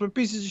 look at us. We're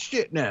pieces of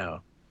shit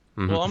now.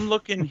 Well, I'm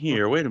looking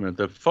here. Wait a minute.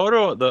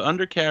 The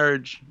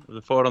undercarriage of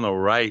the photo on the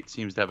right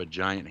seems to have a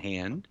giant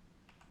hand.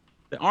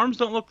 The arms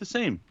don't look the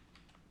same.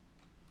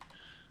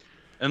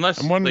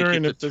 Unless I'm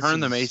wondering if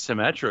turn them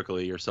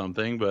asymmetrically or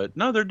something, but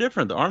no, they're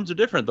different. The arms are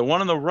different. The one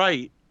on the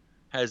right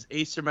has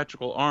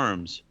asymmetrical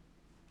arms,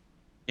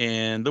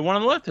 and the one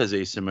on the left has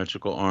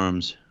asymmetrical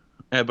arms.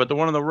 But the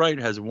one on the right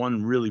has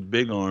one really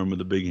big arm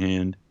with a big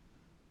hand.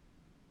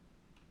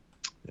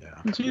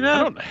 Yeah. See that?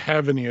 I don't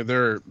have any of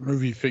their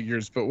movie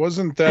figures, but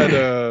wasn't that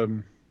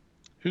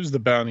who's the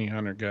bounty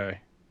hunter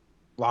guy?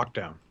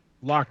 Lockdown.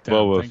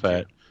 Boba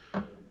Fett.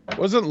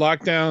 Wasn't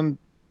Lockdown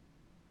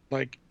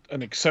like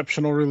an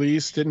exceptional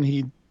release? Didn't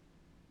he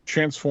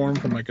transform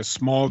from like a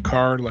small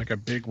car to like a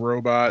big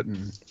robot,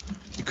 and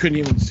you couldn't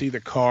even see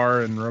the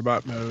car in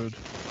robot mode?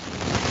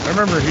 I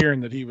remember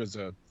hearing that he was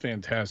a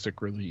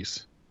fantastic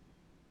release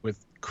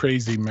with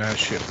crazy mass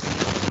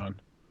shifting going on.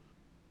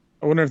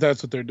 I wonder if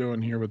that's what they're doing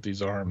here with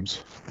these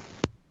arms.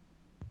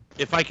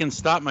 If I can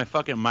stop my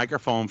fucking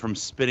microphone from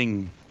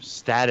spitting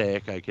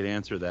static, I could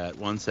answer that.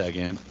 1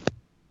 second.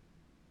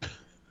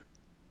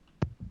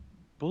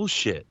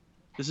 Bullshit.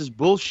 This is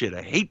bullshit.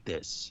 I hate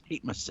this.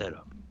 Hate my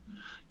setup.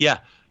 Yeah,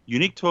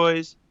 Unique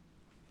Toys.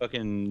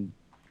 Fucking,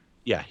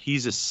 yeah,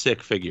 he's a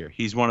sick figure.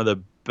 He's one of the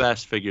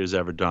best figures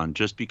ever done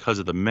just because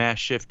of the mass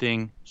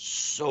shifting.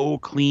 So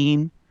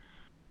clean.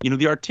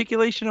 The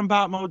articulation in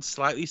bot mode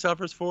slightly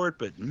suffers for it,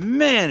 but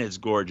man, it's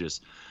gorgeous.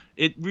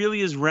 It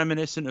really is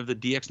reminiscent of the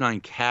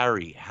DX9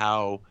 Carry,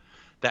 how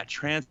that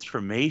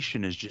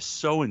transformation is just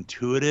so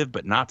intuitive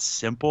but not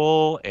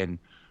simple, and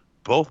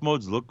both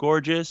modes look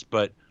gorgeous.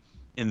 But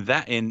in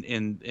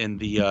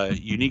the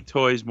Unique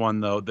Toys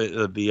one though,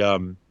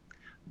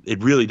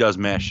 it really does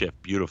mass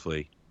shift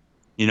beautifully.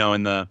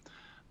 And the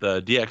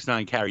the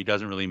DX9 carry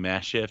doesn't really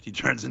mass shift. He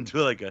turns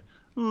into like a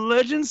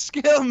legend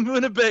scale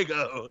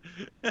Winnebago.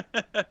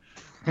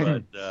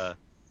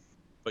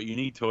 But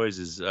Unique Toys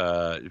is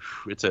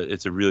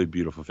it's a really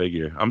beautiful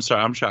figure. I'm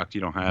sorry, I'm shocked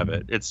you don't have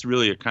it. It's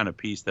really a kind of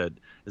piece that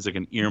is like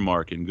an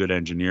earmark in good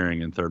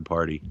engineering and third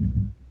party.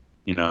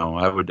 You know,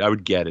 I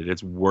would get it.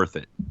 It's worth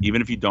it,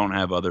 even if you don't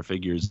have other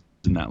figures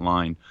in that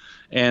line.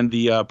 And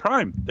the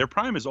Prime, their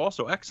Prime is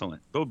also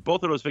excellent.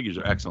 Both of those figures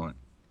are excellent.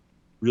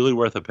 Really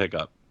worth a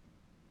pickup.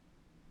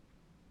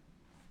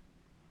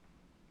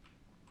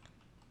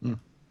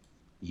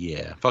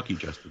 Yeah, fuck you,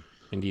 Justin.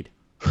 Indeed.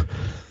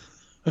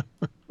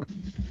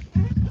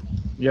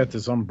 You got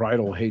this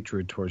unbridled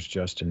hatred towards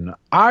Justin.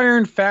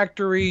 Iron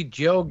Factory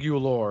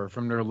Gelgulor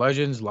from their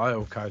Legends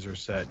Lyle Kaiser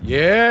set.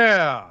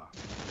 Yeah!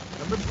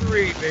 Number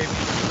 3, baby.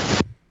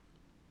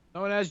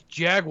 Known as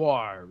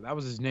Jaguar. That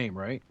was his name,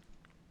 right?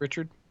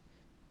 Richard?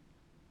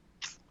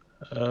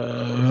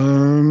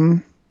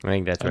 I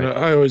think that's right.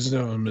 I always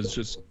know him as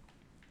just,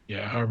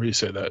 however you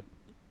say that.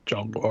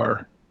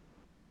 Jaguar.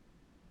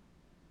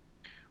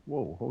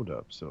 Whoa, hold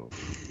up. So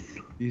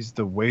he's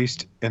the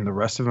waist and the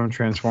rest of him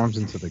transforms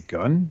into the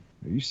gun?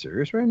 Are you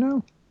serious right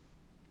now?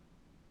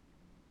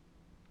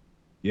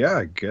 Yeah,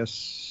 I guess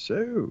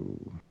so.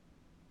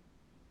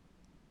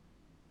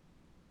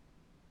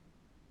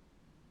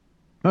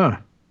 Huh.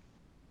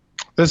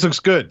 This looks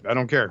good. I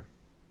don't care.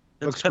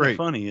 That's Looks kind of great.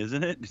 funny,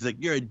 isn't it? He's like,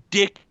 you're a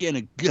dick and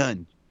a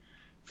gun.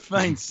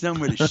 Find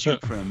somewhere to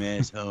shoot from,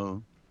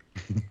 asshole.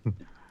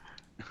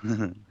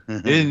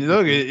 And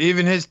look,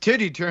 even his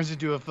titty turns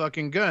into a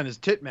fucking gun. His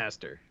tit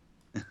master.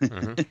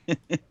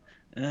 Mm-hmm.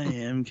 I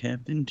am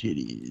Captain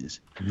Titties.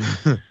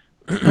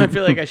 I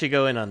feel like I should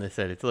go in on this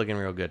set. It's looking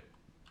real good.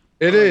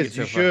 It I like is. it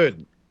so You far.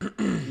 should.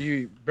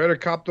 You better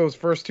cop those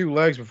first 2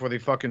 legs before they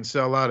fucking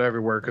sell out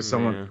everywhere.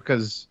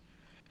 Because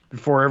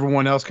before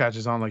everyone else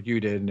catches on like you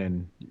did,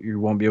 and you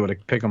won't be able to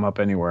pick them up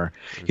anywhere.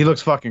 He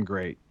looks fucking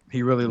great.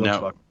 He really looks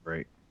fucking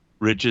great.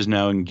 Rich is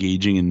now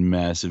engaging in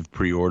massive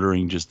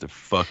pre-ordering just to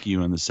fuck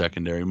you in the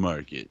secondary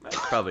market. That's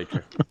probably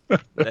true.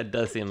 That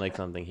does seem like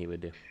something he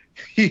would do.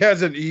 He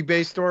has an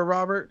eBay store,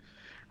 Robert,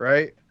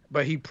 right?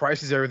 But he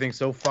prices everything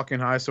so fucking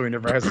high, so he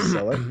never has to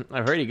sell it.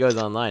 I've heard he goes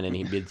online and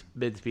he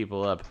bids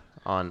people up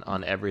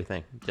on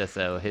everything just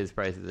so his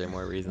prices are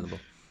more reasonable.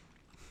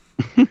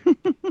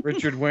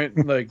 Richard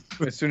went, like,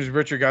 as soon as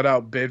Richard got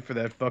outbid for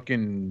that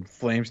fucking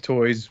Flames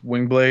Toys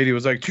wing blade, he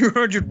was like,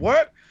 200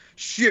 what?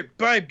 Shit,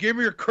 babe, give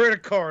me your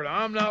credit card.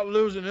 I'm not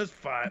losing this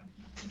fight.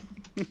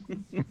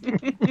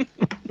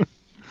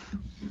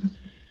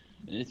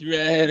 That's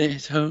right,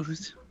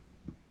 assholes.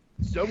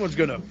 Someone's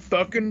gonna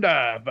fucking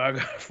die if I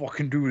gotta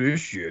fucking do this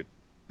shit.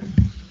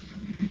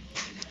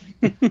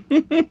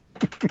 Yep,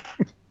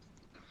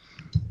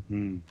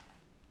 I'm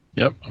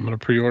gonna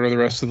pre-order the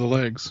rest of the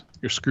legs.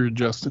 You're screwed,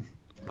 Justin.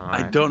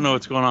 I don't know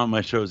what's going on with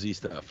my Show Z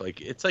stuff.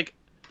 Like, it's like,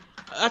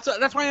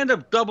 that's why I end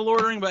up double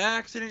ordering by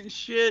accident and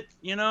shit.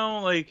 You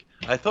know, like,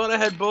 I thought I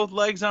had both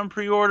legs on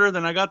pre-order,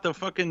 then I got the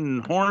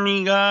fucking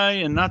horny guy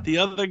and not the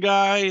other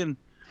guy, and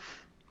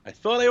I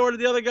thought I ordered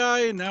the other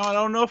guy, and now I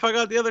don't know if I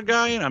got the other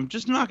guy, and I'm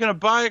just not gonna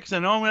buy it because I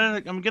know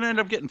I'm gonna end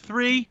up getting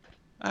 3.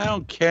 I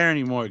don't care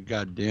anymore.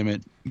 God damn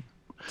it.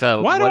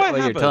 So Why do I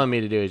what have you're telling me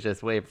to do is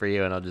just wait for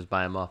you, and I'll just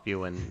buy them off you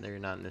when they're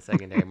not in the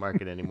secondary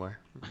market anymore.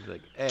 It's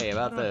like, hey,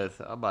 about this,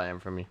 I'll buy them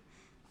from you.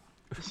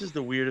 This is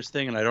the weirdest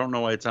thing, and I don't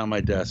know why it's on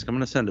my desk. I'm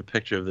gonna send a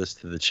picture of this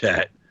to the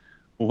chat.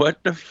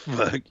 What the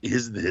fuck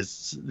is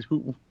this?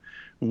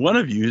 One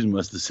of you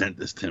must have sent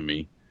this to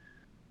me.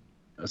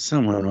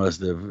 Someone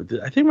must have.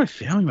 I think my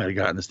family might have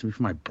gotten this to me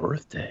for my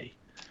birthday.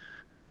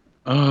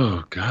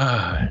 Oh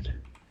God.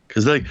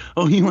 Because like,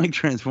 oh, you like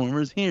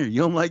Transformers? Here,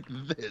 you'll like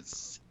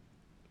this.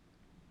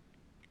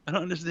 I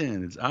don't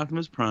understand. It's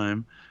Optimus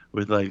Prime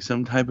with like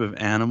some type of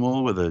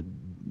animal with a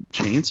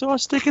chainsaw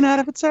sticking out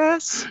of its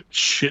ass.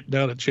 Shit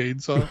down a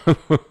chainsaw.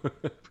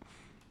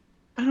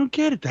 I don't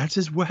get it. That's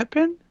his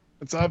weapon?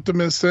 It's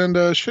Optimus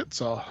and shit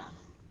saw.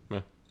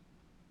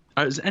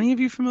 Is any of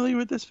you familiar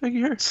with this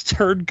figure? It's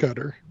turd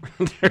cutter.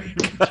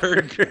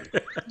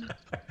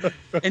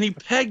 And he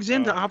pegs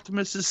into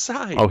Optimus's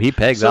side. Oh, he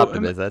pegs So,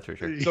 Optimus, that's for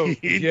sure. So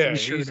yeah,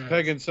 Sure he's does.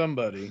 pegging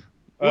somebody.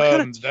 What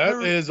kind of That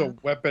terror- is a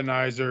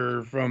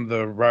weaponizer from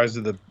the Rise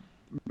of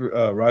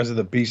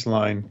the Beast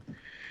line.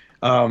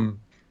 From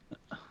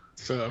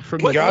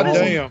What-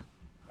 Goddamn.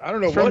 I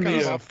don't know From what the,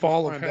 kind of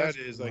Fall of line that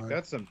Hasbro is. Like line.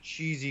 that's some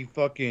cheesy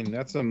fucking.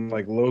 That's some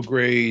like low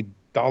grade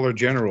Dollar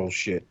General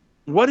shit.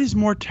 What is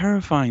more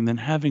terrifying than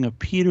having a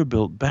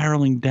Peterbilt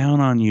barreling down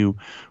on you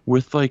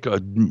with like a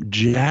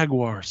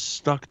Jaguar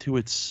stuck to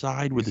its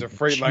side with He's a a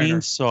Freightliner.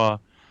 chainsaw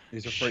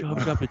He's a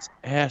shoved up its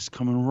ass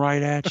coming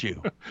right at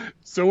you?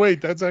 So wait,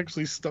 that's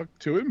actually stuck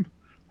to him?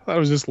 I thought it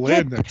was just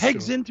laying Yeah, next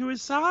pegs to him. into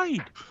his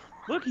side.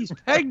 Look, he's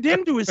pegged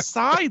into his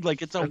side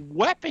like it's a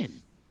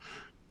weapon.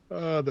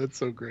 Oh, that's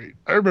so great.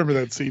 I remember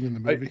that scene in the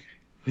movie.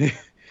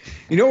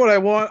 You know what I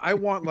want? I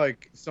want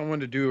like someone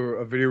to do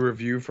a video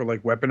review for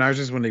like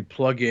weaponizers when they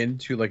plug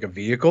into like a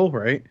vehicle,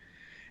 right?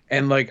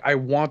 And like, I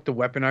want the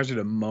weaponizer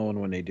to moan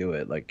when they do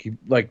it. Like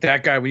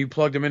that guy when you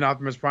plugged him in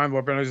Optimus Prime,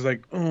 the weaponizer's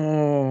like,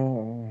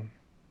 oh.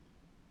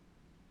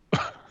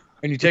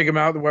 And you take him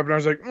out, the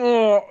weaponizer's like,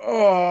 oh.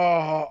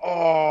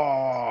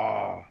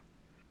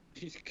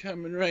 He's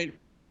coming right.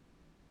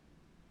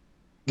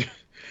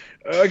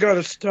 I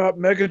gotta stop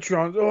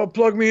Megatron. Oh,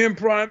 plug me in,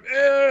 Prime.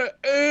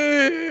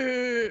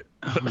 Oh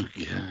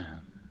god.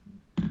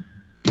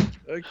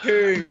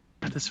 Okay.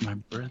 This is my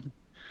brother.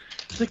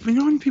 It's like, you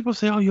know when people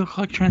say, "Oh, you'll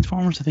collect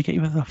Transformers," so they get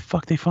you whatever the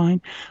fuck they find.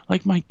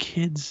 Like my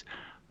kids,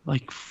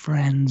 like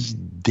friend's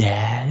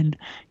dad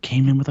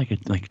came in with like a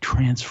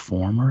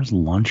Transformers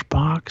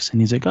lunchbox, and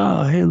he's like,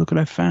 "Oh, hey, look what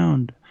I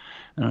found."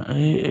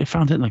 I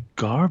found it in like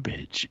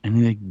garbage, and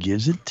he like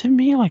gives it to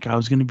me like I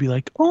was gonna be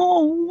like,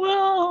 "Oh,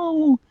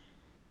 wow."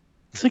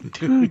 It's like,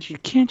 dude, you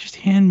can't just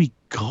hand me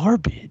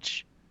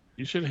garbage.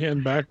 You should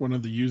hand back one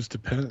of the used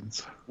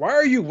Depends. Why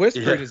are you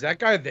whispering? Yeah. Is that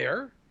guy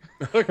there?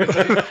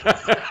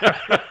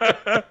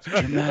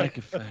 Dramatic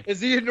effect. Is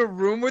he in the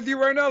room with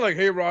you right now? Like,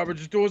 hey, Robert,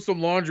 just doing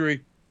some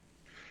laundry.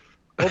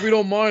 Hope you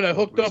don't mind. I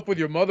hooked up with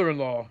your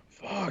mother-in-law.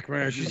 Fuck,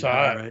 man, she's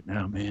hot. right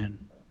now, man.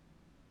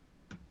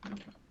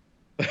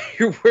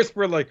 You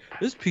whisper like,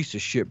 this piece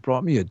of shit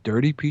brought me a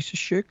dirty piece of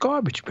shit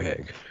garbage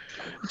bag.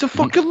 It's a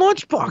fucking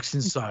lunchbox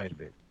inside of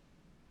it.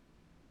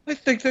 I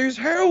think there's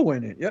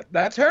heroin in it. Yep,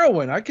 that's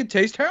heroin. I can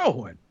taste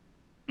heroin.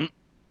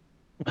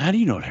 How do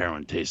you know what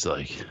heroin tastes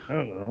like? I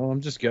don't know.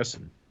 I'm just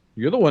guessing.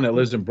 You're the one that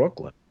lives in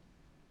Brooklyn.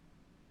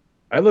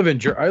 I lived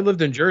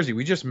in Jersey.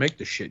 We just make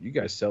the shit. You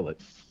guys sell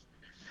it.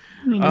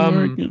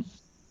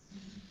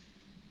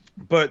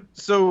 But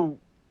so,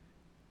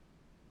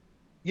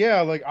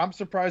 yeah, like I'm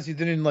surprised he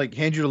didn't like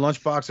hand you the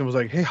lunchbox and was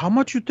like, "Hey, how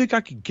much you think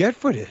I could get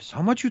for this?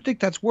 How much you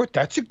think that's worth?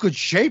 That's a good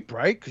shape,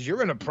 right? Because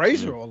you're an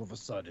appraiser all of a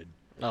sudden.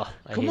 Oh,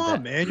 I Come hate on,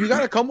 that. man. You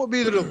gotta come with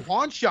me to the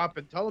pawn shop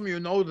and tell them you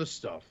know this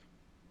stuff."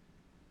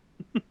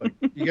 Like,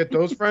 you get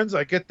those friends?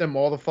 I get them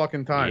all the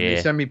fucking time. Yeah.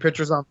 They send me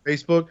pictures on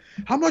Facebook.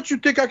 How much you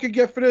think I could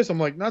get for this? I'm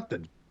like,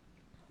 nothing.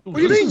 What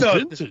do you This mean is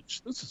nothing?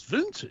 vintage. This is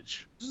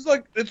vintage. This is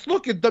like, it's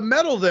look at the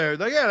metal there.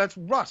 Like, yeah, that's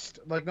rust.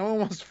 Like, no one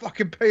wants to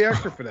fucking pay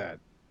extra for that.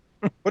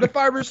 What if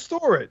I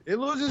restore it? It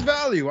loses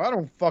value. I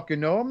don't fucking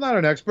know. I'm not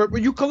an expert,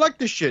 but you collect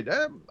the shit.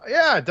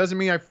 Yeah, it doesn't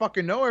mean I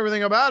fucking know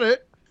everything about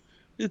it.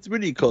 It's,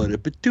 what do you call it? A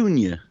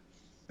petunia.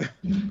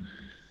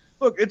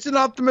 Look, it's an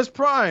Optimus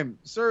Prime.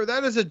 Sir,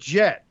 that is a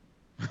jet,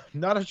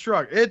 not a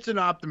truck. It's an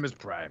Optimus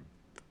Prime.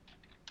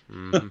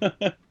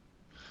 Mhm.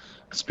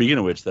 Speaking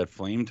of which, that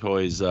Flame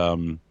Toys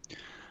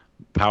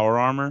power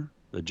armor,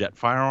 the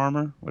Jetfire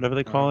armor, whatever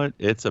they call it,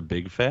 it's a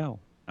big fail,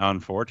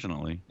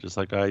 unfortunately. Just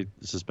like I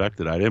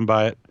suspected. I didn't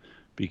buy it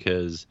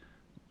because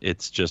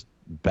it's just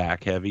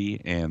back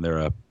heavy and there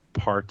are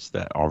parts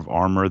that are of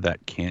armor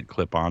that can't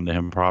clip onto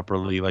him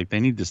properly. Like, they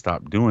need to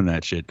stop doing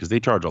that shit because they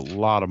charge a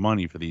lot of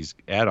money for these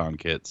add-on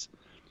kits.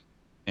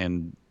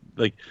 And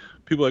like,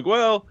 people are like,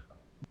 well,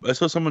 I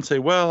saw someone say,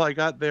 well, I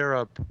got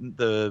their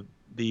the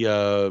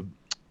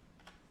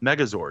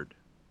Megazord,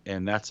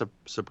 and that's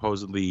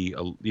supposedly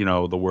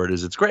the word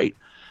is it's great.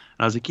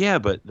 And I was like, yeah,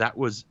 but that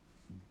was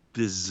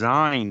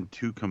designed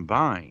to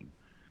combine.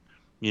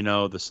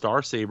 The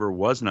Star Saber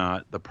was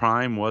not, the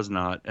Prime was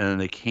not, and then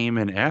they came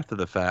in after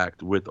the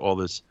fact with all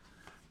this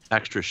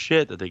extra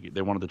shit that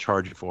they wanted to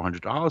charge you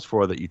 $400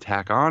 for that you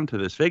tack on to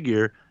this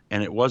figure,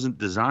 and it wasn't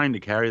designed to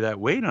carry that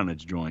weight on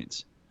its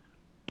joints,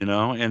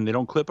 and they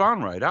don't clip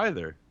on right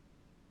either.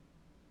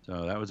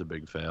 So that was a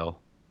big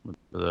fail with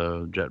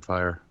the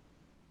Jetfire.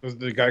 Does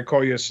the guy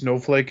call you a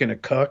snowflake and a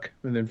cuck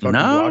and then fucking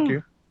No. block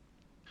you?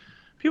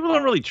 People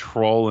don't really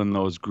troll in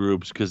those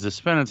groups because they're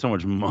spending so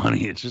much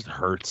money. It just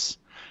hurts.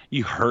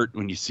 You hurt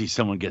when you see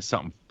someone get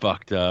something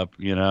fucked up,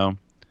 Yeah.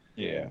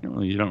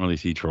 You don't really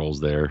see trolls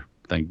there,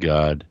 thank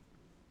God.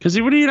 Because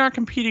you're not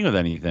competing with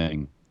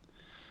anything.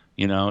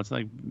 It's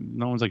like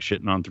no one's like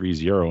shitting on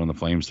 3-0 on the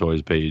Flames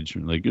Toys page.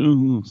 Like,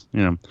 ooh,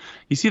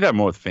 you see that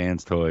more with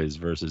Fans Toys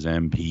versus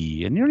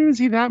MP, and you don't even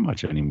see that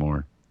much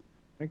anymore.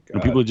 Thank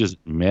And God. people are just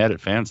mad at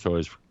Fans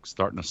Toys for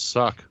starting to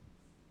suck.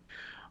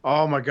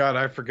 Oh my God,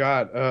 I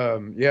forgot.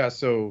 Yeah,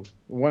 so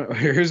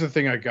here's the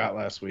thing I got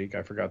last week.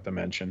 I forgot to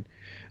mention.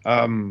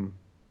 I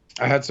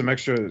had some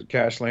extra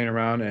cash laying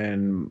around,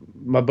 and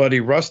my buddy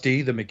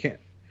Rusty the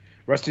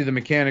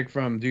mechanic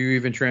from Do You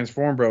Even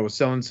Transform Bro was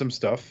selling some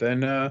stuff,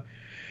 and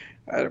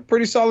at a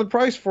pretty solid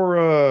price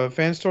for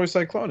Fans Toy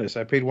Cyclonus.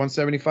 I paid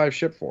 $175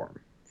 ship for him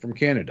from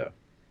Canada.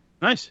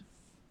 Nice.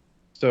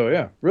 So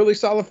yeah, really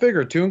solid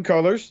figure, tuned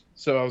colors.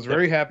 So I was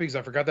very happy because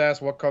I forgot to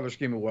ask what color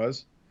scheme it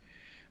was.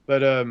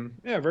 But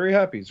yeah, very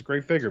happy. It's a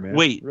great figure, man.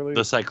 Wait, really.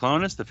 the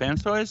Cyclonus, the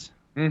Fans Toys?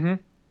 Mm-hmm.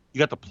 You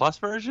got the Plus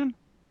version?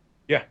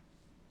 Yeah.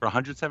 For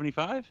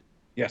 175?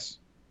 Yes.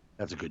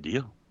 That's a good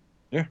deal.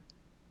 Yeah.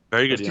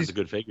 Very good That's deal. It's a decent.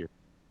 good figure.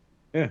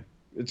 Yeah,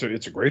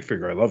 it's a great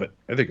figure. I love it.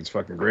 I think it's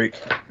fucking great.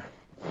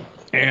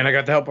 And I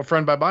got to help a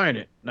friend by buying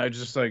it. And I was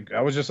just like,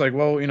 well, he's like,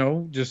 oh, you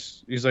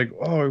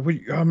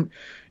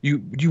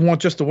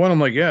want just the one? I'm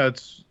like, yeah,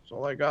 it's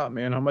all I got,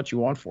 man. How much you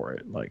want for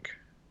it? Like,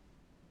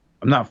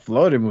 I'm not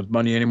flooded with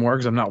money anymore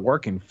because I'm not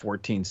working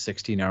 14,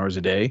 16 hours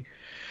a day.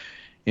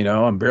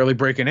 I'm barely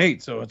breaking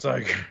 8. So it's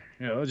like,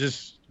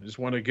 just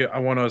want to I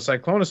want a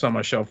Cyclonus on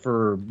my shelf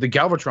for the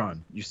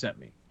Galvatron you sent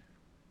me.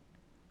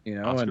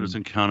 Oscar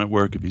doesn't count at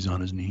work if he's on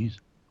his knees.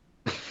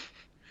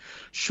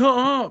 Shut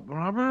up,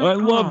 Robert. I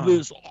love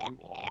this.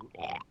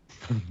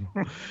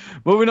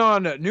 Moving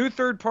on. New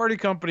third-party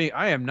company.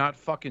 I am not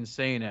fucking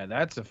saying that.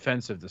 That's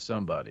offensive to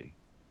somebody.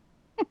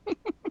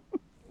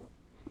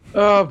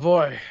 Oh,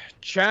 boy.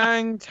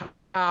 Chang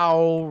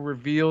Tao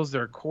reveals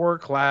their core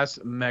class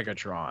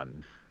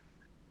Megatron.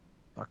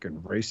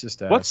 Fucking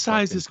racist ass. What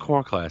size is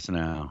core class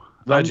now?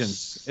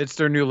 Legends. It's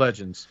their new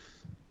Legends.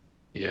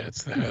 Yeah,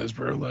 it's the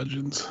Hasbro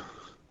Legends.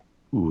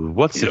 Ooh,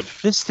 what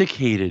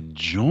sophisticated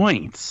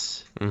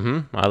joints.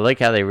 Mm-hmm. I like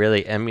how they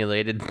really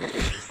emulated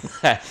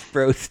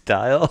Hasbro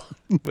style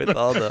with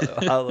all the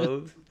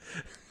hollows.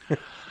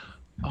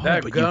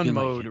 That gun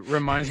mode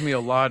reminds me a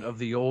lot of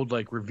the old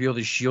Reveal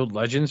the Shield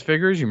Legends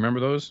figures. You remember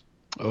those?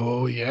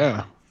 Oh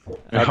yeah.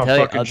 And how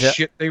fucking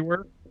shit they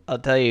were. I'll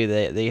tell you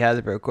that the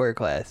Hasbro core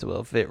class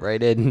will fit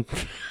right in.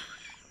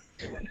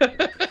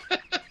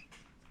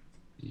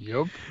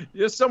 Yep.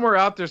 Yeah, somewhere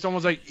out there,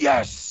 someone's like,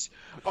 yes!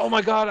 Oh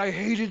my god, I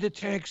hated the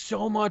tank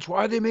so much.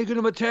 Why are they making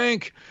him a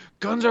tank?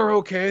 Guns are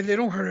okay. They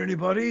don't hurt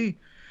anybody.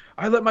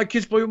 I let my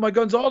kids play with my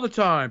guns all the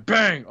time.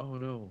 Bang! Oh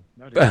no.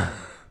 Not anymore.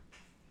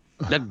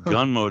 That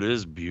gun mode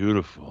is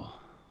beautiful.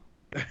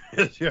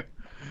 Yeah.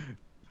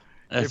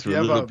 That's If for you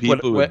have little a-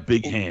 people with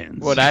big hands.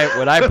 What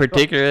I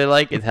particularly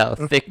like is how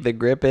thick the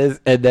grip is,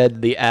 and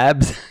then the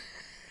abs.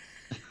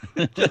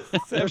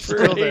 They're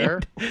still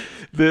there.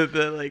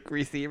 The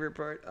receiver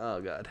part.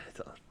 Oh god.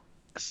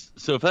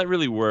 So if that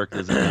really worked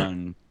as a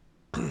gun,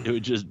 it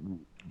would just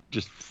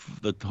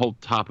the whole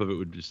top of it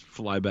would just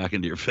fly back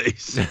into your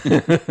face.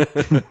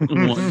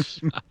 One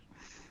shot.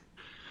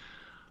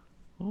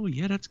 Oh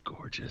yeah, that's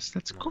gorgeous.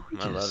 That's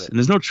gorgeous. I love it. And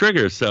there's no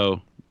trigger,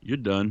 so you're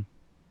done.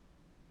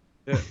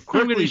 Yeah. I'm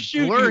Quickly gonna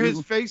shoot blur you.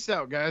 his face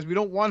out, guys. We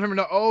don't want him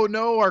to. Oh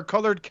no, our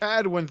colored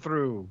CAD went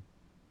through.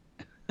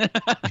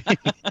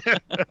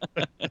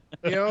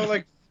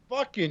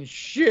 Fucking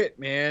shit,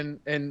 man.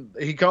 And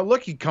he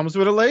comes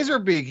with a laser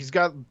beak. He's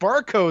got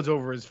barcodes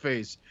over his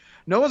face.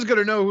 No one's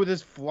gonna know who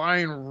this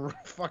flying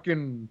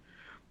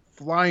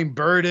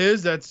bird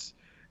is. That's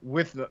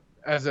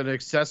as an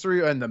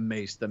accessory, and the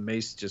mace. The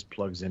mace just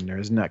plugs in there.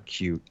 Isn't that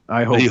cute?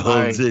 I hope He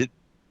holds it.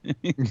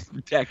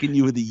 Attacking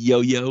you with a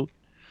yo-yo.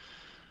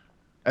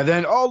 And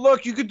then, oh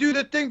look, you could do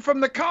the thing from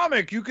the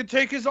comic. You could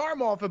take his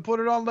arm off and put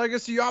it on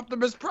Legacy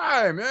Optimus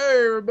Prime.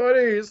 Hey,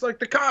 everybody, it's like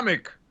the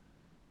comic.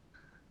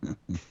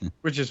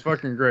 Which is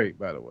fucking great,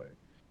 by the way.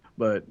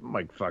 But,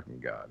 my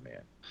fucking God,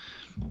 man.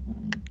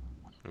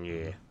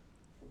 Yeah.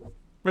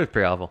 It's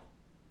pretty awful.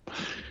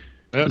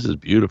 This is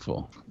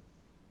beautiful.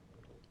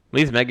 At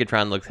least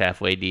Megatron looks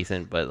halfway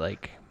decent, but I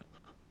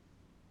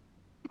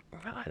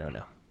don't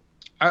know.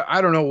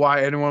 I don't know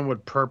why anyone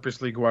would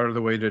purposely go out of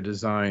the way to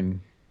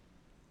design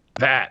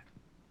that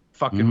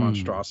fucking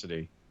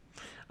monstrosity.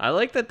 I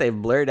like that they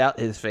blurred out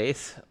his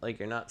face. Like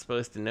you're not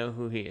supposed to know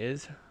who he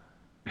is.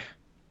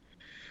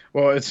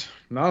 Well, it's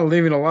not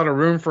leaving a lot of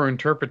room for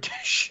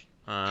interpretation.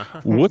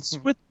 What's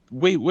with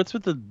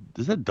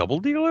is that Double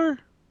Dealer?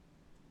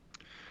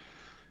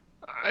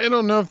 I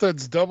don't know if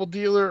that's Double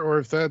Dealer or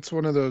if that's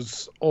one of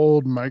those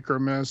old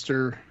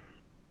MicroMaster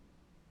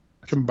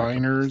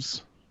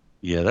combiners.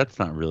 Yeah, that's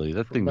not really.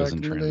 That thing back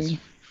doesn't in the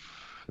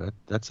day.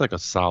 That's like a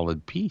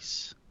solid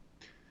piece.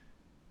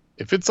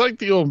 If it's like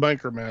the old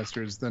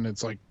MicroMasters, then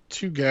it's like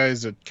two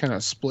guys that kind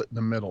of split in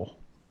the middle.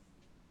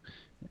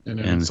 And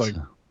then it's like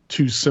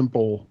two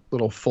simple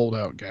little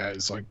fold-out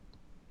guys,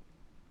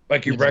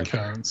 Like you wreck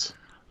cons.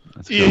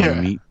 That's Yeah,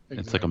 meat.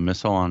 It's like a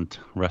missile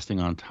resting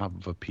on top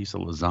of a piece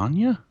of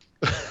lasagna.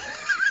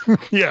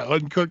 Yeah,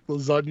 uncooked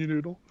lasagna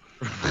noodle.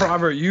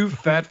 Robert, you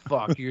fat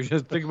fuck. You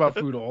just think about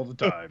food all the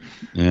time.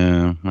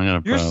 Yeah, I got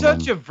a You're problem.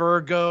 such a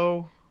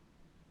Virgo.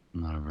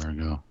 I'm not a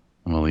Virgo.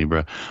 I'm a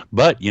Libra.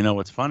 But you know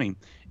what's funny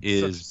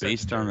is Such a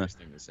based on Sagittarius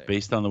thing to say.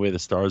 based on the way the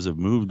stars have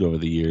moved over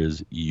the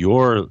years,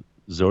 your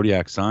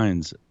zodiac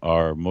signs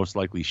are most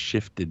likely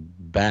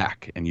shifted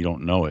back, and you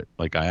don't know it.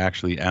 Like I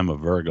actually am a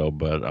Virgo,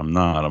 but I'm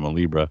not. I'm a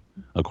Libra,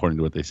 according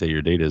to what they say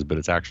your date is. But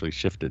it's actually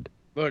shifted.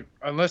 Look,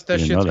 unless that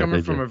You know shit's that, coming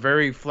did from you? a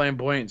very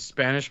flamboyant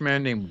Spanish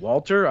man named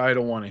Walter, I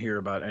don't want to hear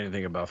about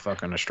anything about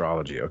fucking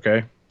astrology,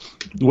 okay?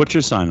 What's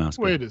your sign,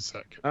 Oscar? Wait a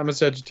second. I'm a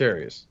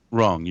Sagittarius.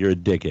 Wrong. You're a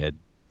dickhead.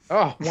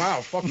 Oh,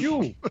 wow, fuck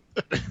you.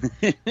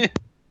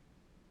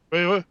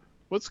 Wait,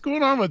 what's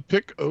going on with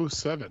Pick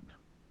 07?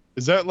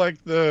 Is that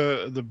like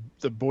the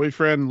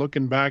boyfriend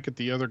looking back at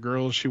the other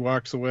girl as she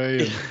walks away?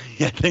 And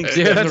Yeah, I think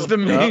so. Yeah, that's the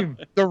meme.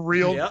 the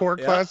real Yeah, core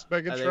yeah. class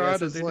I think Megatron that's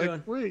what is they're like,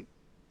 doing. wait.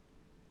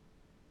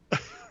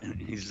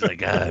 He's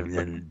like, I'm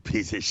a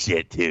piece of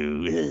shit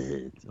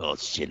too. It's all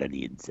shit on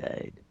the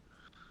inside.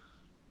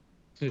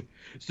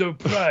 So,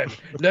 Prime,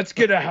 let's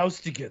get a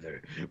house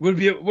together. What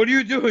are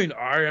you doing?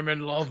 I am in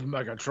love,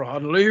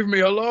 Megatron. Leave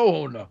me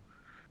alone.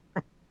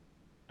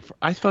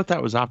 I thought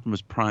that was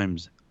Optimus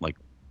Prime's like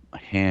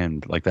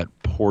hand, like that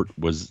port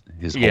was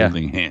his Yeah.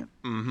 holding hand.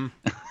 Mm-hmm.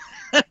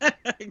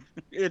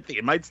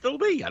 It might still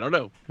be. I don't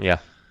know. Yeah.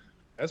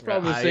 That's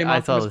probably the I- same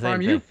I saw Optimus the same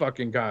Prime you thing.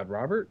 fucking got,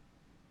 Robert.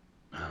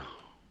 Oh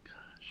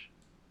gosh.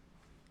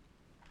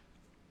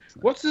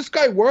 What's this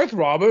guy worth,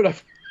 Robert?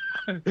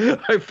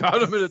 I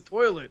found him in a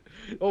toilet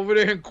over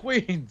there in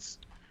Queens.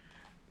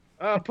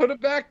 Put it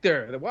back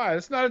there. Why?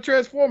 It's not a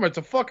transformer. It's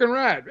a fucking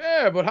rat.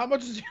 Yeah, but how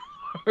much is he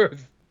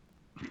worth?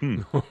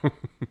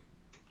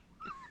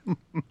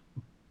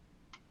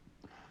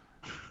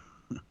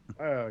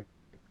 Oh,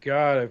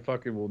 God, I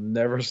fucking will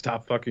never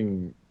stop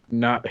fucking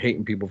not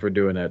hating people for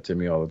doing that to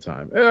me all the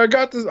time. Hey, I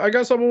got this. I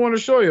got something I want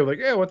to show you. Like,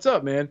 yeah, what's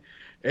up, man?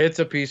 It's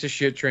a piece of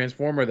shit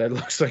transformer that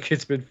looks like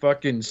it's been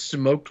fucking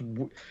smoked.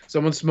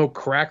 Someone smoked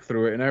crack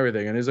through it and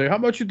everything. And he's like, how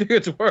much you think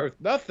it's worth?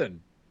 Nothing.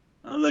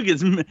 Oh, look,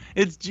 it's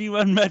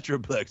G1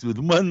 Metroplex with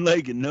one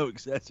leg and no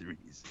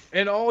accessories.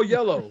 And all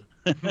yellow.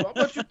 How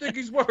much you think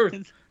he's worth?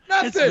 It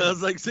Nothing.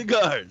 smells like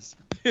cigars.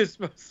 Is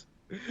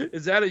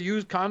that a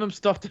used condom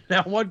stuffed in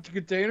that one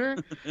container?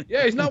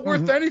 Yeah, he's not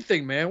worth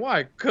anything, man.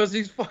 Why? Because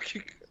he's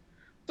fucking.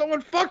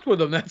 Someone fucked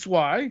with him. That's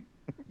why.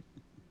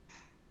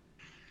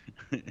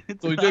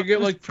 It's So you gonna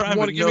get like Prime you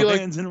want to with give no me like,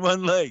 hands and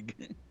one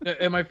leg.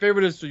 and my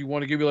favorite is, so you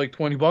want to give me like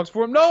 $20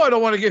 for him? No, I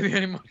don't want to give you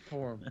any money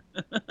for him.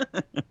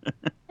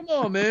 Come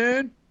on,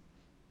 man.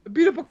 I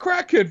beat up a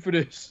crackhead for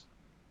this.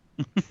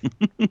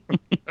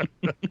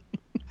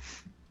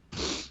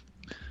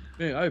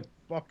 Man, I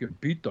fucking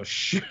beat the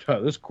shit out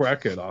of this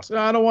crackhead, Austin.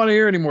 I don't want to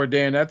hear anymore,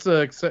 Dan. That's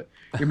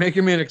you're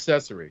making me an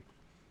accessory.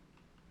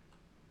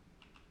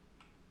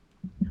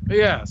 But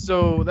yeah,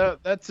 so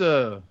that's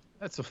a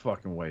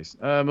fucking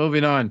waste.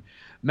 Moving on.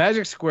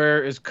 Magic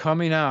Square is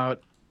coming in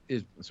hot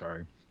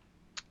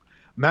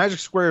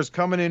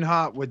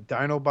with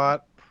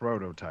Dinobot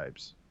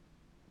prototypes.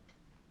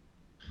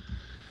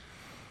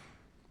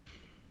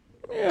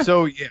 Yeah.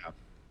 So yeah,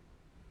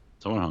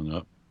 Someone hung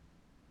up.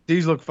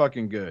 these look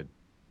fucking good.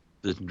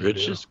 Did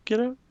Rich just get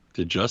up?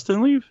 Did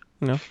Justin leave?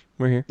 No,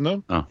 we're here.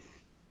 No.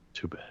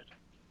 Too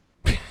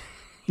bad.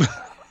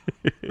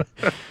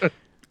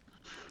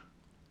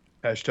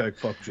 Hashtag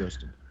fuck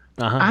Justin.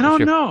 Uh-huh, I don't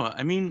sure. know.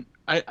 I mean,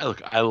 I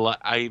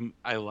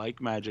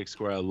like Magic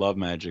Square. I love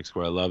Magic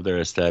Square. I love their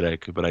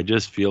aesthetic, but I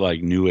just feel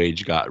like New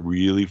Age got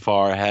really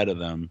far ahead of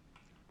them.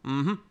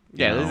 Mm-hmm.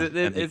 Yeah, You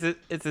know,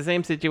 it's the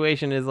same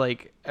situation as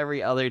like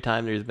every other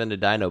time there's been a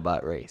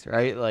Dinobot race,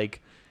 right?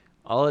 Like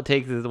all it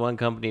takes is one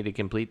company to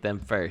complete them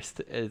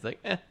first. It's like,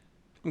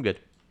 I'm good.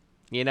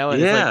 You know,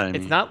 and Yeah,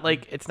 it's not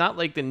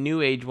like the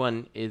New Age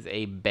one is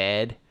a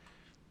bad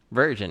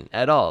version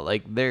at all.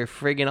 Like they're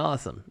friggin'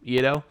 awesome,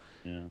 you know?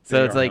 Yeah.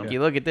 So it's like you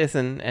look at this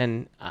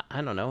and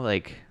I don't know,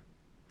 like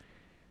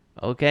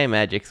okay,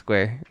 Magic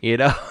Square, you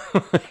know?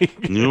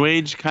 New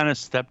Age kind of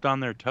stepped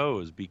on their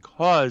toes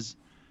because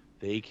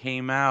they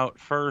came out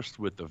first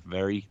with a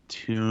very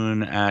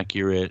tune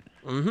accurate,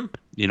 Mm-hmm.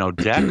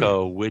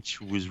 deco,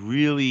 which was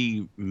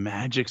really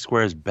Magic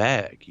Square's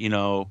bag.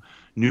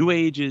 New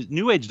Age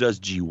does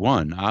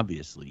G1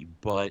 obviously,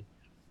 but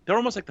they're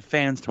almost like the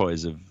fans'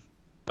 toys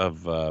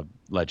of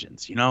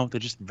Legends. They're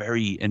just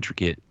very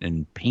intricate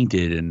and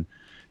painted and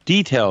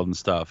detailed and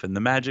stuff. And the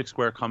Magic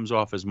Square comes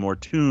off as more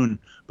tune,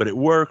 but it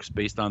works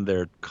based on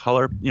their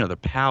color, their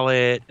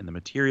palette and the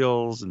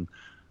materials and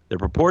their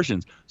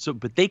proportions.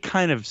 But they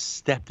kind of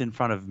stepped in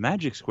front of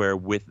Magic Square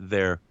with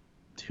their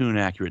tune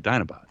accurate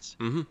Dinobots.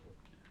 Mm-hmm.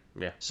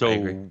 Yeah. So, I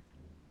agree.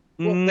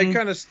 Well, they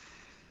kind of,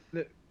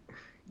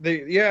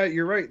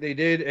 you're right. They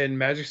did, and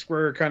Magic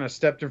Square kind of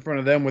stepped in front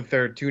of them with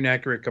their tune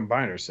accurate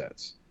combiner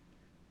sets.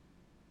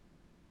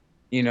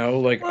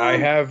 I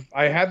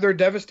have their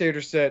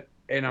Devastator set,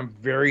 and I'm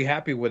very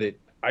happy with it.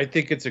 I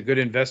think it's a good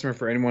investment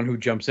for anyone who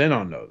jumps in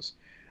on those.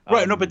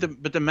 right? No, but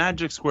the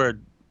Magic Square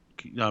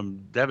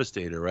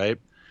Devastator, right?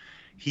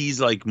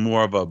 He's like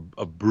more of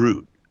a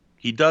brute.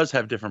 He does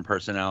have different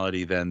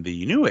personality than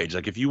the New Age.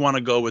 Like if you want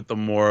to go with the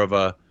more of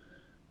a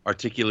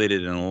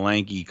articulated and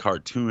lanky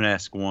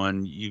cartoon-esque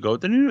one, you go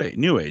with the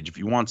New Age. If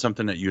you want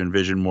something that you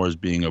envision more as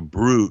being a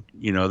brute,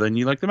 then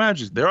you like the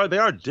Magic. They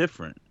are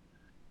different.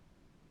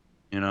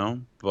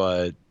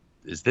 But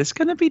is this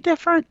going to be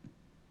different?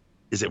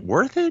 Is it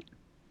worth it?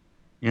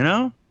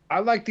 I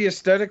like the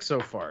aesthetic so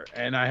far,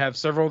 and I have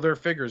several of their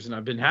figures, and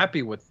I've been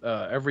happy with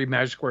every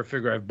Magic Square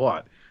figure I've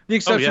bought. The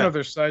exception of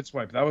their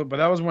Sideswipe.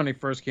 That was when they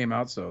first came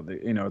out, so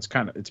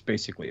it's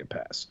basically a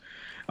pass.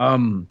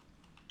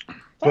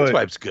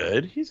 Sideswipe's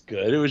good. He's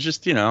good. It was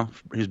just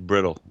he's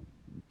brittle.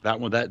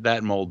 That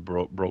mold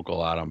broke a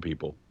lot on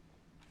people.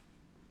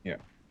 Yeah.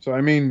 So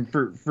I mean,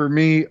 for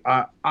me,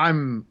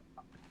 I'm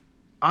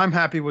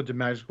happy with the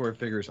Magic Square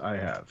figures I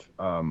have.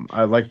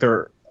 I like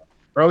their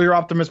earlier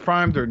Optimus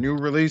Prime. Their new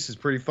release is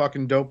pretty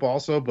fucking dope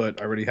also,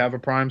 but I already have a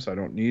Prime, so I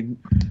don't need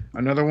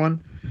another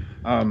one.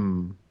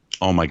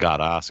 Oh my God,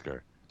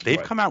 Oscar. They've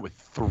What? come out with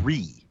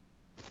 3.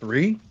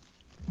 3?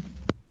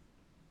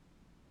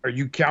 Are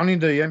you counting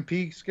the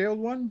MP scaled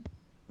one?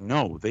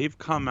 No, they've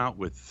come out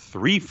with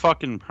 3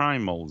 fucking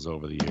Prime molds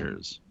over the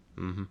years.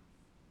 Mm-hmm.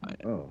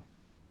 Oh.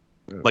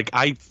 Like,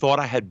 I thought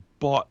I had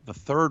bought the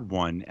third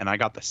one, and I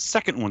got the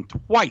second one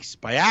twice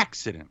by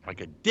accident,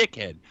 like a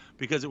dickhead,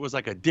 because it was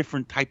like a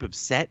different type of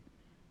set,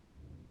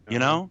 you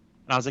know?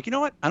 And I was like, you know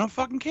what? I don't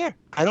fucking care.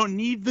 I don't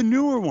need the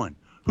newer one.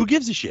 Who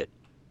gives a shit?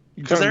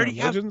 You Because I talking already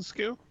about have. Legends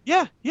scale?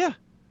 Yeah, yeah.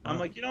 I'm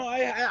like, you know,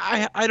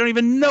 I don't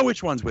even know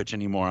which one's which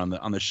anymore on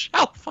the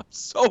shelf. I'm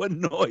so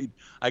annoyed.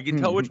 I can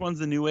tell which one's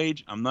the new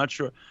age. I'm not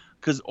sure,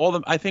 because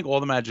I think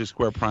all the Magic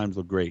Square Primes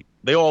look great.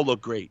 They all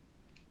look great.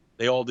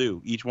 They all do,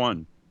 each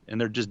one,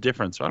 and they're just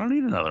different. So I don't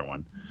need another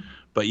one.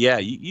 But yeah,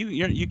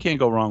 you can't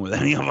go wrong with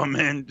any of them,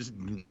 man. Just,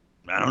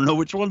 I don't know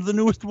which one's the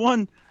newest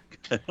one.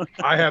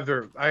 I have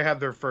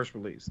their first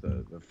release,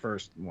 the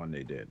first one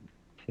they did.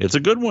 It's a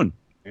good one.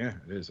 Yeah,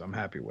 it is. I'm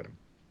happy with them.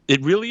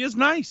 It really is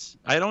nice.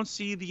 I don't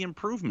see the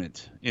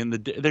improvement in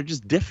they're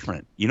just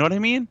different. You know what I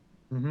mean?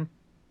 Mm-hmm.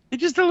 They're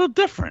just a little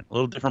different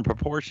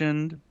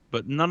proportioned,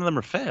 but none of them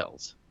are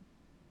fails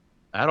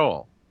at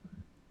all.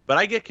 But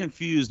I get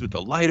confused with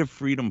the light of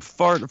freedom,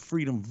 fart of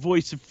freedom,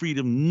 voice of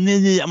freedom.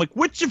 I'm like,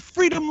 which of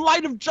freedom,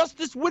 light of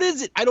justice? What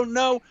is it? I don't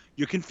know.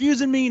 You're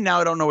confusing me.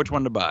 Now I don't know which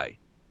one to buy.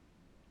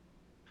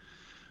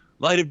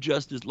 Light of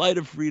justice, light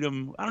of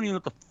freedom. I don't even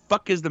know what the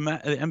fuck is the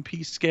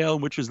MP scale,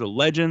 which is the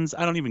legends.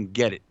 I don't even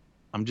get it.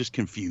 I'm just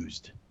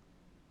confused.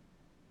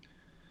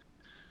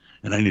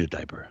 And I need a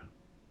diaper.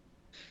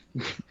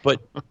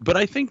 But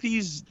I think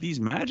these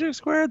Magic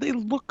Square, they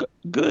look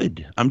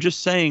good. I'm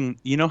just saying,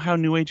 you know how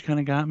New Age kind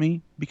of got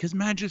me? Because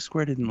Magic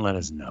Square didn't let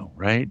us know,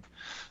 right?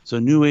 So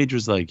New Age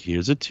was like,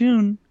 here's a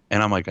tune.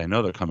 And I'm like, I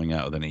know they're coming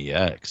out with an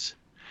EX.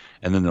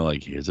 And then they're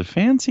like, here's a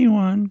fancy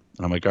one.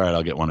 And I'm like, all right,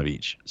 I'll get one of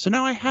each. So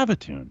now I have a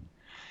tune.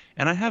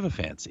 And I have a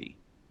fancy.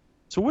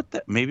 So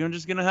maybe I'm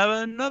just going to have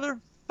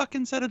another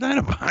fucking set of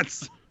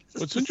Dinobots.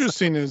 What's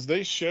interesting is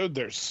they showed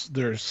their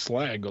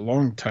slag a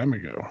long time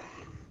ago.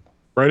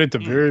 Right at the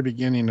very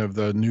beginning of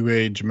the New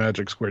Age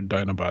Magic Square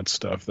Dinobot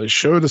stuff. They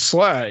showed a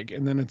slag,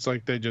 and then it's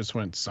like they just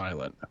went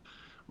silent.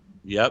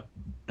 Yep.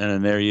 And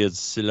then there he is,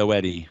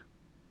 silhouette.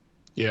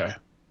 Yeah.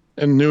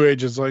 And New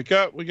Age is like,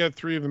 oh, we got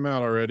 3 of them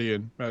out already.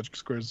 And Magic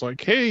Square is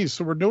like, hey,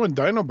 so we're doing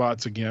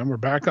Dinobots again. We're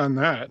back on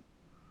that.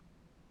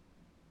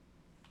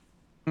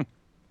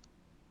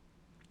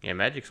 Yeah,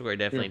 Magic Square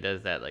definitely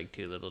does that like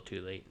too little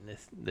too late in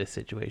this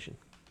situation.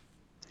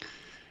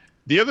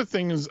 The other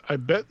thing is, I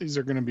bet these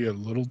are going to be a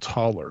little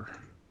taller.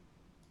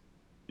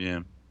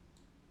 Yeah.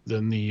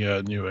 Than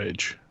the New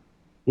Age,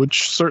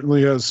 which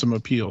certainly has some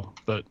appeal.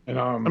 But and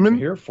I'm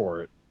here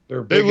for it.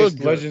 Their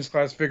biggest Legends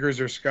class figures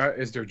is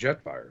their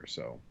Jetfire.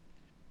 So,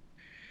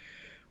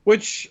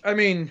 which I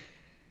mean,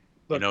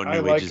 look, New I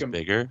Age like is them.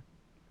 bigger.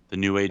 The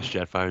New Age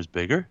Jetfire is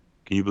bigger.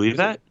 Can you believe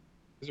that?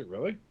 Is it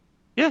really?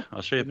 Yeah,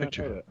 I'll show you a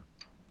picture.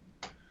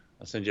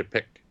 I'll send you a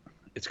pic.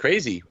 It's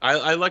crazy.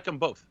 I like them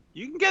both.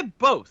 You can get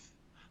both.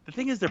 The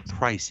thing is, they're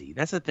pricey.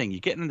 That's the thing. You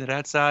get into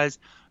that size.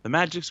 The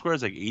Magic Square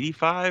is like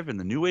 85, and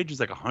the New Age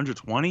is like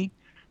 120.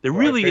 There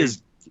really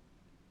is.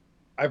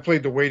 I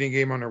played the waiting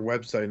game on their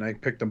website, and I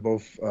picked them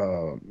both,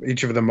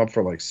 each of them up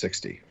for like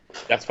 60.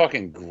 That's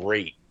fucking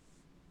great.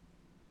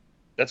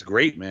 That's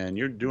great, man.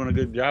 You're doing a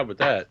good job with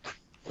that.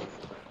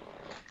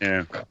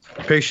 Yeah.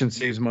 Patience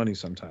saves money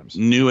sometimes.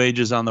 New Age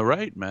is on the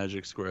right.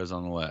 Magic Square is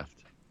on the left.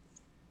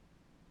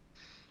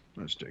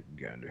 Let's take a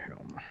gander here.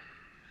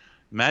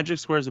 Magic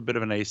Square is a bit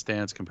of an A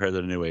stance compared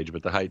to the New Age,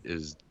 but the height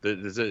is it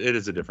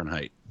is a different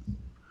height.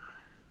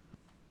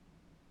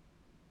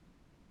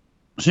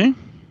 See?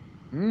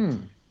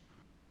 Mm.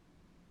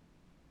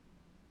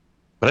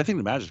 But I think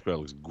the Magic Square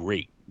looks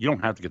great. You don't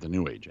have to get the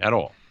New Age at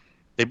all.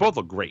 They both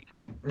look great.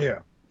 Yeah.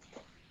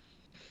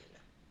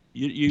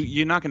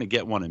 You're not going to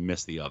get one and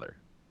miss the other.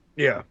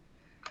 Yeah.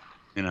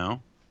 You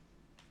know?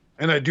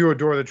 And I do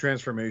adore the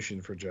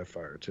transformation for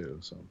Jetfire too.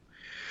 So,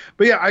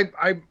 but yeah,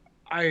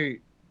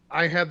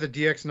 I had the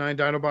DX9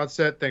 Dinobot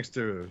set thanks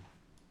to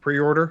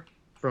pre-order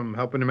from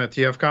helping him at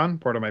TFCon,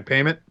 part of my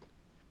payment.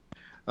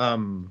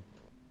 That's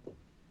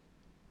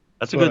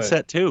a good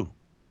set too.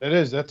 It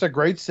is. That's a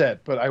great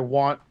set, but I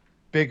want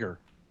bigger.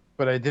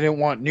 But I didn't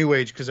want New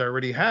Age because I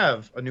already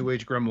have a New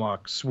Age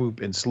Grimlock,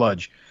 Swoop, and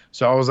Sludge.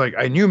 So I was like,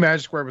 I knew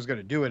Magic Square was going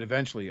to do it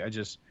eventually.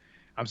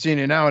 I'm seeing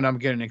it now, and I'm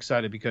getting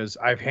excited because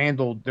I've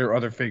handled their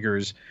other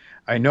figures.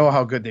 I know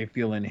how good they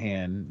feel in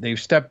hand. They've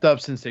stepped up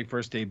since they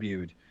first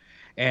debuted,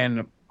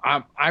 and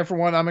I for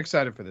one, I'm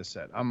excited for this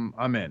set.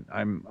 I'm in.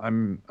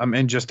 I'm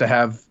in just to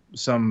have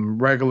some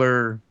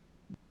regular.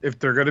 If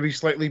they're going to be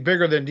slightly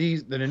bigger than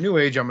a New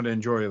Age, I'm going to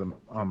enjoy them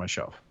on my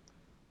shelf.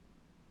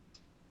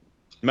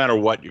 No matter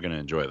what, you're going to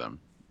enjoy them.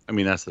 I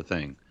mean, that's the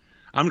thing.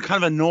 I'm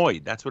kind of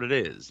annoyed. That's what it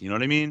is. You know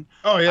what I mean?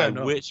 Oh yeah.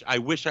 I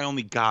wish I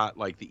only got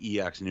like the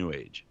EX New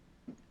Age.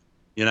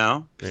 You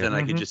know, because then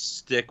I could just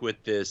stick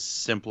with this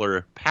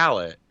simpler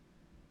palette.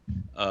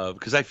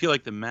 Because I feel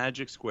like the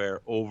Magic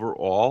Square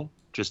overall,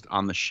 just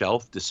on the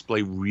shelf,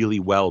 display really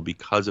well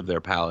because of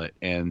their palette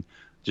and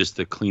just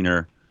the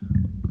cleaner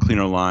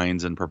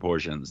lines and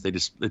proportions.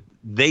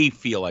 They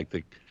feel like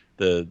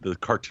the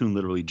cartoon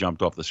literally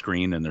jumped off the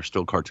screen and they're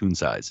still cartoon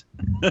size.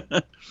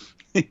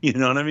 You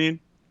know what I mean?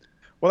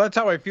 Well, that's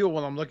how I feel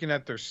when I'm looking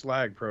at their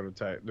slag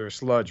prototype, their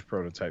sludge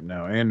prototype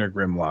now, and their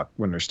Grimlock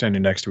when they're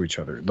standing next to each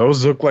other.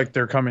 Those look like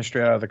they're coming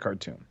straight out of the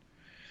cartoon.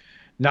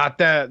 Not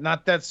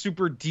that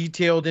super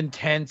detailed,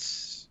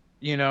 intense,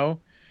 you know.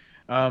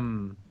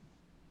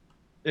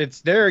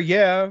 It's there,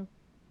 yeah,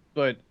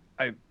 but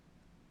I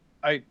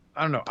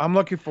don't know. I'm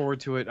looking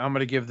forward to it. I'm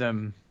gonna give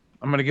them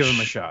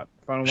a shot.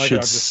 If I don't like it,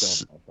 I'll just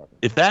sell them.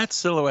 If that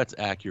silhouette's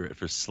accurate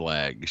for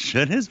Slag,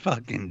 should his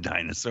fucking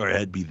dinosaur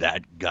head be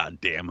that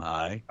goddamn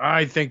high?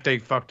 I think they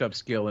fucked up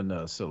scale in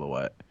the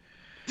silhouette.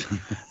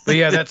 But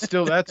yeah, that's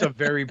a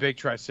very big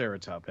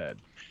Triceratop head.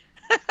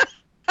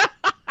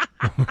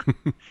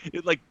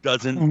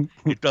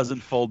 It doesn't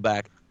fold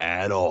back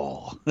at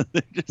all.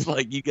 Just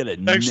like you get a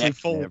neck Actually and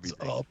folds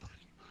everything. up.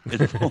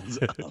 It folds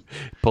up.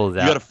 Pulls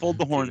out. You got to fold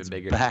the It's even horns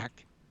bigger.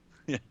 back.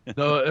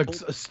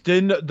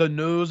 Extend the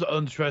nose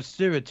on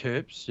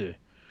Triceratops,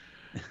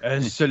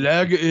 and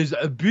Slag is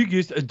the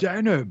biggest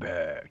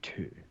Dinobat.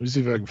 Let me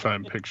see if I can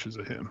find pictures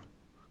of him.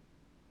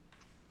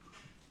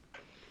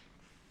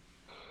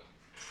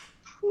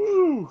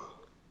 Woo.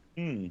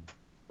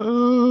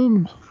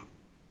 Um.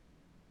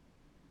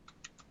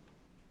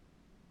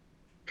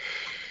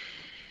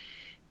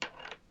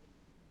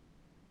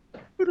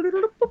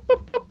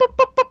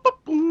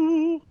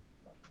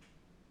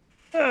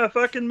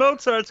 Fucking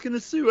Mozart's gonna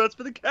sue us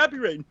for the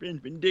copyright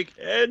infringement,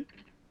 dickhead.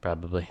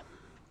 Probably.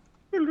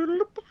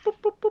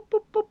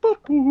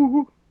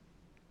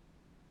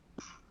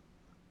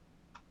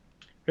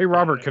 Hey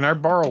Robert, can I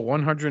borrow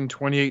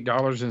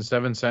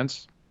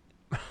 $128.07?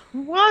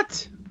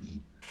 What?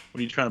 What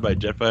are you trying to buy,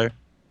 Jetfire?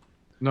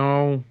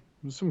 No,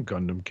 some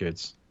Gundam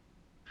kits.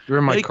 They're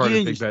in my Like, cart yeah,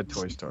 at Big you- Bad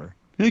Toy Store.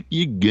 Heck,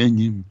 you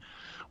Gundam.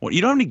 What?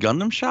 You don't have any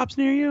Gundam shops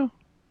near you?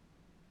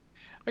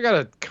 I got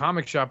a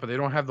comic shop, but they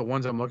don't have the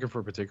ones I'm looking for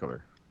in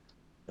particular.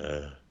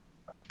 And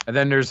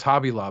then there's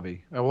Hobby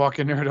Lobby. I walk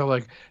in there, they're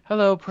like,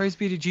 "Hello, praise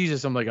be to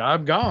Jesus." I'm like,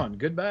 "I'm gone.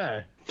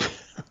 Goodbye."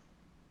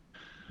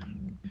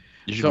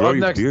 You should So grow up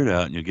your next- beard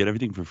out and you'll get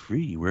everything for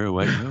free. Wear a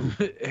white robe.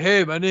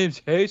 Hey, my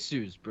name's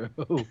Jesus, bro.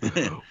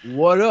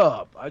 What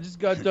up? I just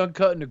got done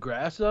cutting the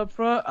grass up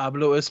front.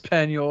 Hablo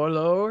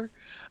español.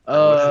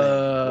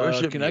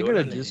 Worship Can me, I get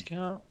a orale.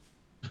 discount?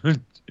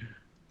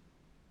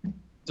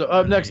 So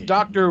up next,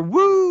 Dr.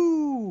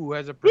 Wu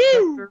has a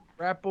Protector,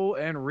 grapple,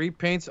 and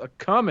repaints a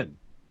coming.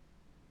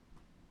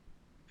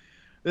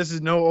 This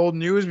is no old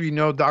news. We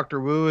know Dr.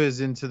 Wu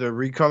is into the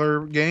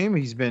recolor game.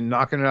 He's been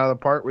knocking it out of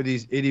the park with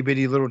these itty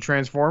bitty little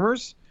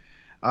Transformers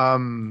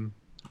that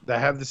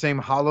have the same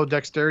hollow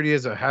dexterity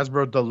as a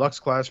Hasbro Deluxe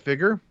class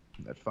figure.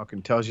 That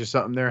fucking tells you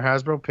something there,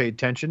 Hasbro. Pay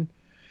attention.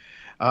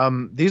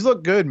 These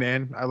look good,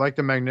 man. I like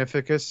the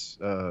Magnificus.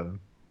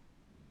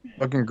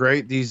 Looking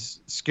great. These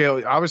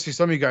scale. Obviously,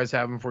 some of you guys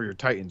have them for your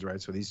Titans,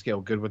 right? So these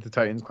scale good with the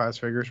Titans class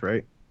figures,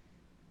 right?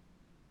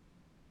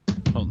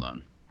 Hold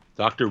on.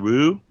 Dr.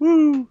 Wu?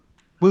 Woo!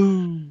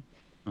 Woo!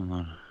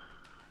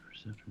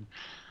 It's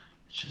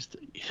just,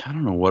 I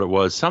don't know what it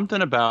was.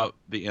 Something about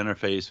the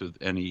interface with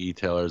any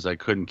e-tailers. I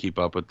couldn't keep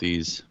up with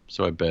these,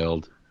 so I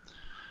bailed.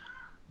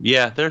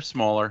 Yeah, they're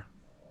smaller,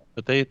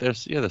 but they're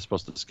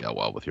supposed to scale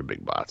well with your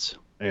big bots.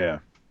 Yeah,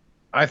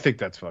 I think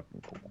that's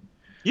fucking cool.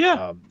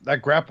 Yeah.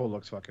 That grapple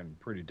looks fucking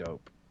pretty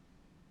dope.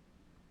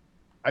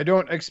 I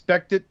don't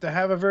expect it to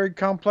have a very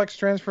complex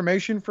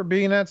transformation for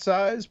being that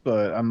size,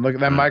 but I'm looking.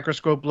 That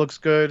microscope looks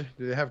good.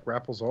 Do they have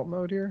grapple's alt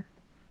mode here?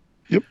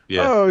 Yep.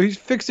 Yeah. Oh, he's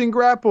fixing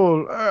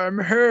grapple. I'm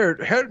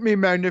hurt. Help me,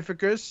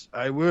 Magnificus.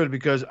 I will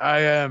because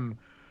I am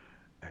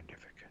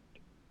magnificent.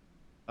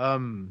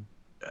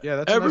 Yeah,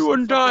 that's a nice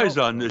Everyone little dies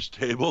fucking on this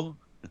table.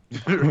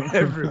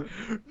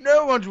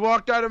 No one's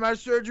walked out of my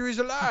surgeries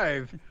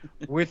alive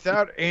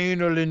without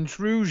anal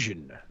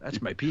intrusion.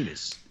 That's my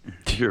penis.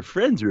 If your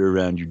friends were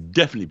around, you'd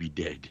definitely be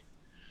dead.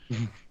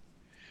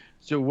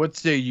 So what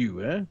say you,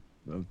 huh?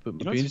 I'll put my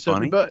You know what's penis up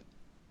funny? your butt.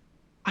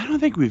 I don't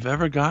think we've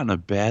ever gotten a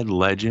bad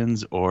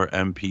Legends or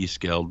MP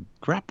scaled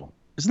grapple.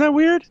 Isn't that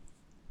weird?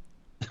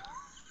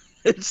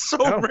 It's so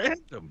No.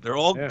 random. They're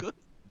all Yeah. good.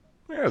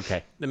 We're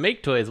okay. The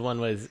Make Toys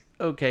one was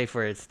okay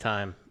for its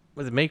time.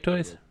 Was it Make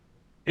Toys?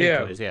 Make Yeah.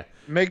 Toys, yeah.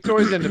 Make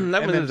toys and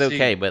That one was MMC.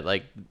 okay, but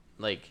like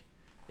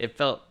it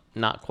felt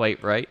not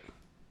quite right.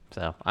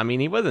 So I mean,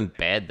 he wasn't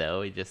bad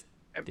though. He just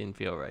didn't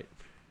feel right.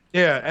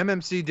 Yeah,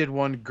 MMC did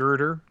one.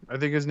 Girder, I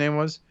think his name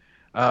was.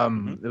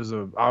 It was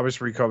a obvious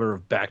recolor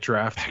of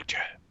Backdraft.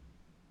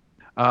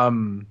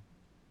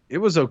 It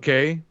was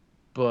okay,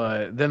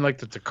 but then like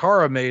the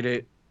Takara made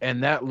it,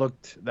 and that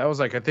was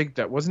like, I think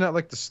that wasn't that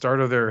like the start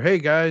of their, hey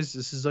guys,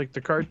 this is like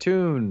the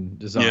cartoon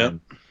design. Yep.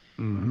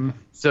 Mm-hmm.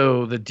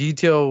 So the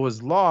detail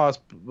was lost,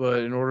 but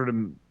in order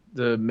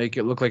to make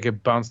it look like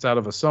it bounced out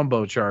of a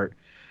Sumbo chart,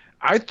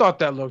 I thought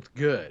that looked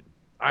good.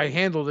 I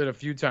handled it a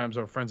few times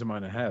with friends of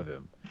mine that have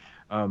him.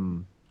 I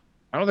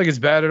don't think it's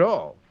bad at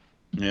all.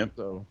 Yep.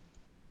 So,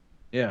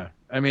 yeah.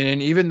 I mean,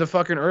 and even the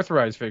fucking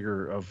Earthrise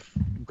figure of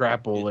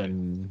Grapple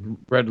and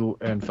Red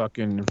and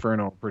fucking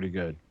Inferno are pretty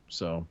good.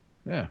 So,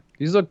 yeah.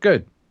 These look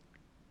good.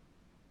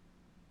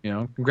 You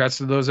know, congrats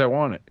to those that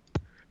want it.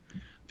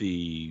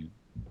 The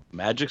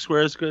Magic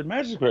Square is good.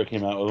 Magic Square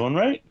came out with one,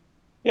 right?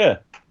 Yeah.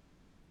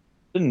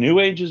 The New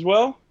Age as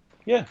well.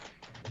 Yeah.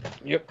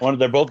 Yep.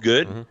 They're both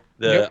good. Mhm.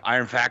 The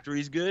Iron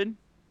Factory's good.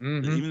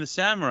 Mm-hmm. Even the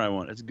Samurai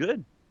one, it's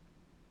good.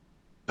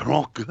 They're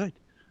all good.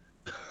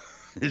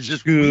 It's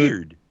just Good.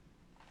 weird.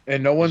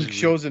 And no one This is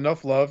shows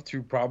enough love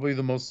to probably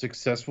the most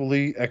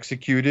successfully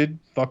executed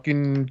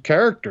fucking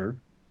character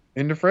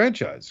in the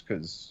franchise,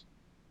 because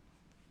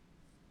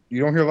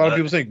you don't hear a lot of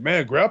people saying,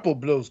 "Man, Grapple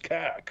blows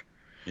cack."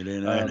 It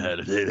ain't Ironhide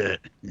to say that.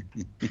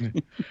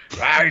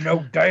 I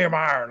know, damn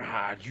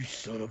Ironhide, you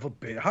son of a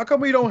bitch. How come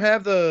we don't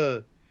have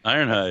the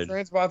Ironhide.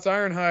 Transbots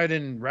Ironhide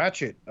and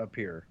Ratchet up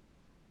here?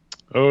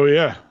 Oh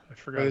yeah, I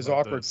forgot. With his about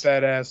awkward those.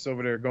 fat ass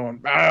over there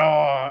going, "Oh,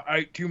 I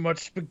ate too much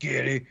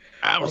spaghetti.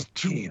 I was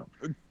Damn.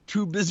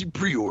 too busy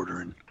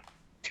pre-ordering.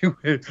 Too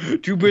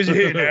busy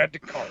hitting add to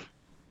cart."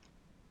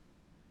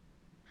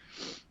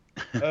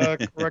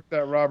 Correct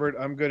that, Robert.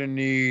 I'm gonna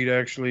need,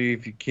 actually,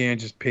 if you can,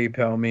 just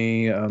PayPal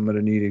me. I'm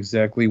gonna need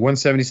exactly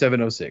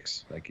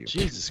 177.06. Thank you.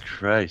 Jesus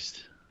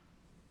Christ.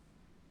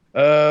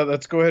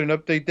 Let's go ahead and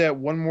update that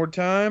one more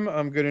time.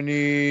 I'm gonna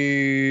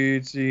need,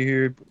 let's see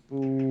here,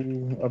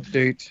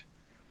 update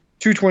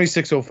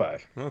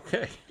 226.05.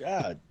 Okay.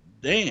 God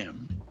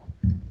damn.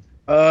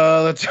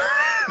 Let's.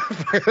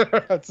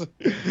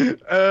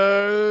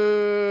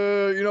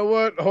 You know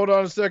what? Hold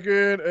on a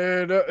second,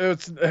 and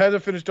it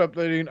hasn't finished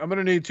updating. I'm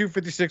gonna need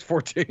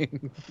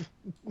 256.14.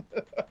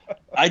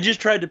 I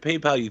just tried to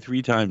PayPal you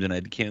 3 times and I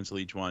had to cancel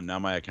each one. Now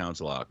my account's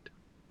locked.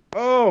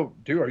 Oh,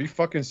 dude, are you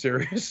fucking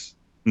serious?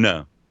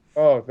 No.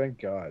 Oh, thank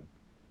God. It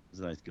was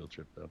a nice guilt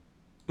trip, though.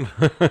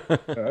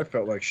 I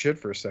felt like shit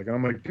for a second.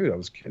 I'm like, dude, I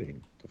was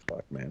kidding. The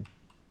fuck, man.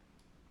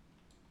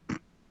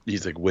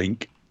 He's like,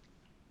 wink.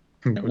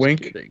 I was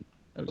Wink. kidding.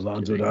 I was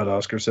Alonzo kidding.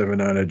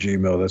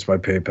 Alonzo.oscar79@gmail. That's my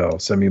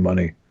PayPal. Send me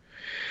money.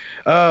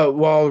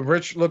 While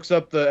Rich looks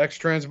up the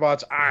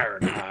X-Transbots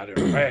Ironhide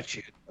and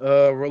Ratchet,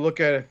 we're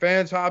looking at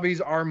Fans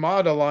Hobbies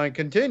Armada line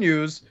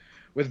continues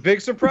with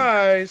big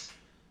surprise,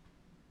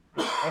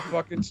 a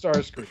fucking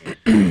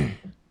Starscream.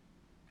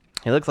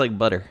 He looks like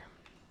butter.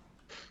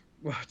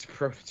 What?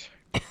 Perfect.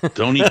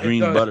 Don't eat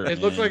green does. butter. It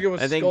looks like it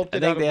was I think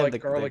sculpted out they of have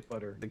like garlic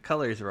butter. The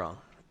color's wrong.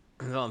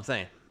 That's all I'm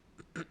saying.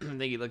 I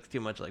think he looks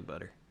too much like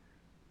butter.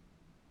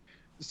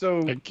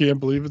 So I can't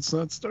believe it's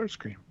not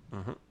Starscream.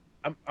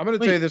 I'm going to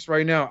tell you this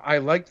right now. I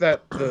like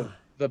that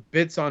the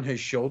bits on his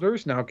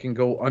shoulders now can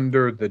go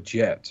under the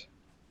jet.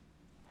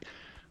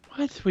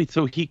 What? Wait,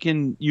 so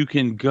you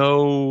can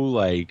go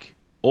like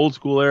old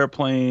school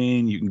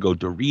airplane, you can go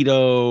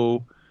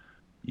Dorito,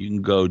 you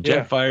can go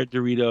Jetfire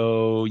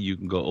Dorito, you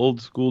can go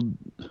old school.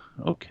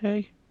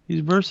 Okay.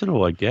 He's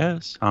versatile, I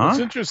guess. What's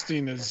Huh?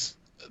 interesting is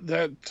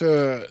that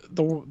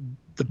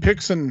the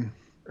pics and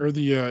or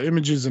the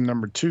images in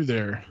number 2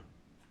 there,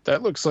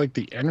 that looks like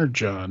the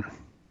Energon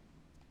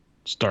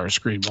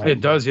Starscream. line.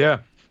 It does, yeah.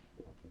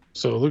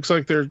 So it looks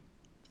like they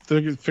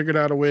figured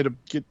out a way to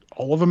get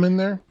all of them in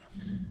there.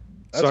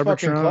 That's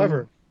fucking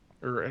clever.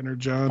 Or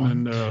Energon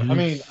and I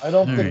mean, I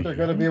don't think Very they're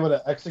going to be able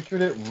to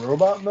execute it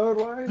robot mode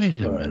wise. Wait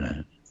a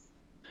minute.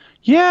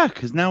 Yeah,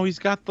 because now he's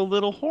got the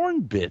little horn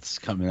bits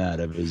coming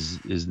out of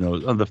his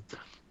nose.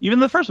 Even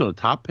the first one, the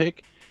top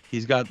pick,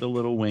 he's got the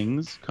little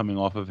wings coming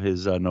off of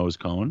his nose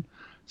cone.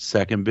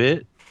 Second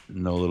bit,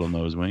 no little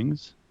nose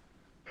wings.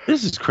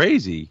 This is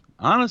crazy.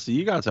 Honestly,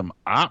 you got some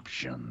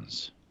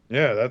options.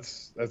 Yeah,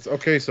 that's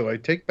okay. So I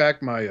take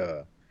back my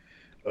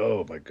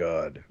oh my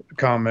God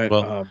comment.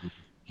 Well,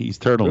 he's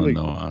turtling really-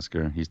 though,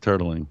 Oscar. He's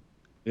turtling.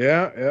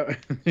 Yeah.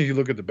 You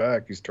look at the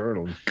back, he's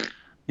turtling.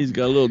 He's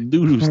got a little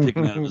doo-doo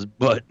sticking out of his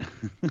butt.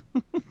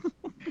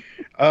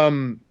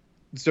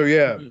 So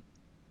yeah,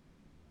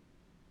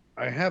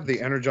 I have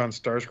the Energon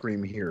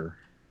Starscream here.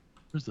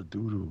 Where's the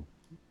doo-doo?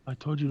 I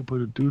told you to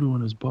put a doo-doo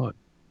in his butt.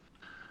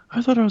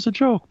 I thought it was a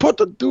joke. Put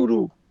the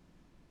doo-doo.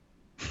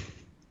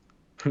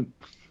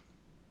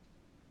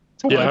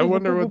 Yeah, I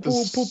wonder what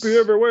this. Poopy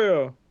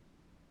everywhere.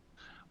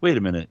 Wait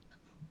a minute.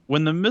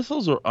 When the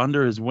missiles were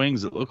under his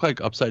wings, it looked like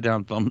upside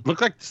down thumbs.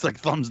 Looked like it's like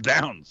thumbs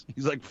downs.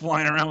 He's like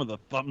flying around with a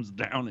thumbs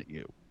down at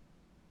you.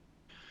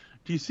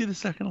 Do you see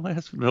the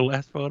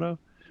last photo?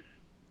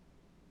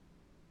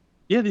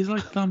 Yeah, these are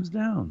like thumbs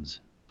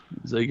downs.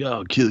 He's like,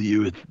 I'll kill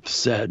you with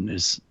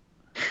sadness,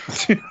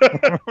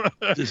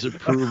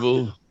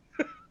 disapproval.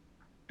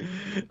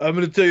 I'm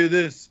gonna tell you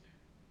this: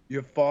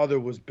 your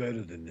father was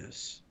better than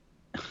this.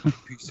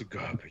 Piece of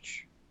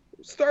garbage.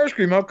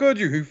 Starscream, how could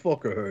you? He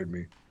fucking heard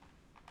me.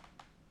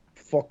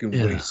 Fucking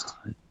Yeah, waste.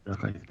 they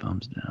look like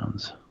thumbs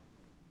downs.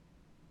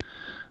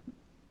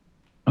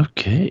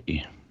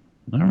 Okay.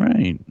 All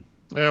right.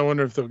 Yeah, I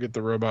wonder if they'll get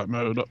the robot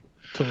mode up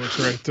to look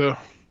right though.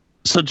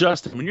 So,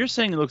 Justin, when you're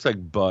saying it looks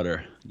like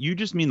butter, you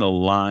just mean the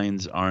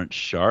lines aren't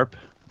sharp?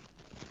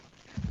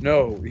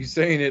 No, he's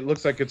saying it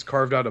looks like it's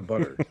carved out of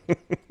butter.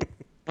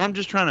 I'm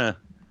just trying to...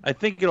 I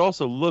think it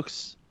also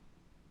looks...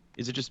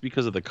 Is it just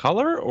because of the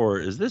color, or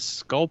is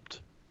this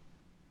sculpt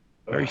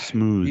very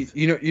smooth?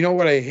 You know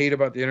what I hate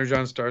about the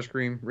Energon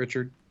Starscream,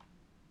 Richard?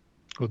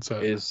 What's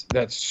that? is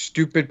that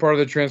stupid part of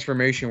the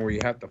transformation where you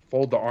have to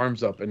fold the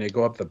arms up and they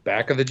go up the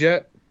back of the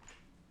jet.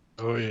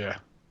 Oh yeah.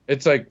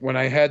 It's like when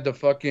I had the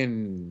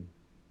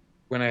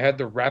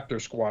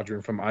Raptor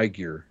Squadron from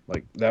iGear.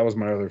 Like that was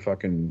my other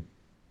fucking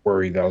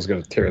worry that I was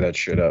gonna tear that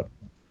shit up.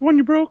 The one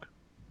you broke?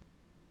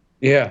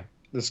 Yeah,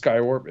 the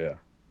Skywarp. Yeah,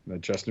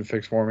 that Justin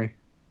fixed for me.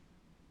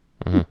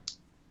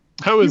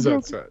 How is You that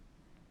broke set?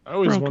 I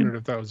always broken. wondered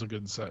if that was a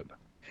good set.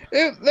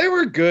 They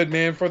were good,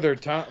 man, for their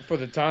time. For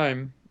the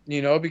time,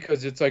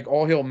 because it's like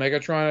All Hail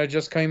Megatron had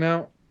just came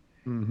out.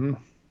 Mm-hmm.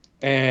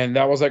 And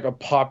that was like a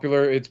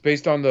popular. It's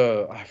based on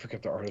I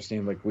forget the artist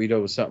name, like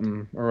Guido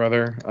something or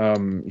other.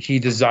 He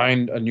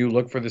designed a new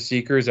look for the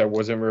Seekers that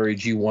wasn't very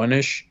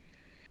G1-ish,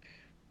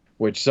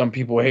 which some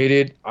people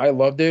hated. I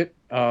loved it.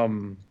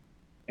 And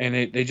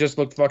they just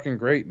looked fucking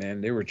great,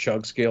 man. They were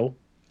chug scale,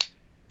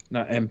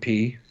 not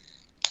MP.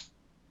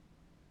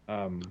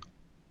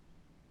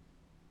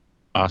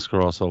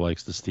 Oscar also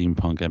likes the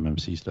steampunk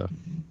MMC stuff.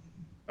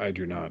 I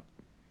do not.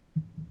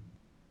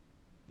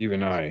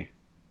 Even I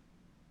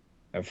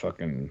have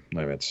fucking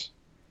limits.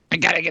 I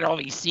gotta get all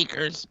these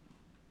Seekers.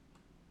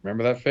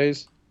 Remember that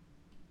phase?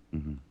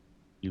 Mm-hmm.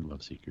 You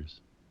love Seekers.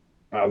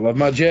 I love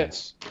my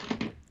jets.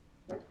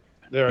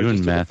 There, I You just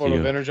and took a photo of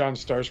Matthew. Energon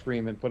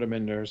Starscream and put them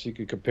in there so you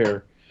could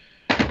compare.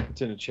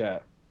 It's in the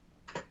chat.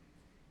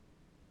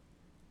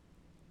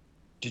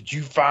 Did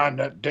you find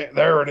that?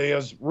 There it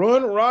is.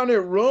 Run, Ronnie,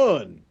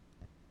 run.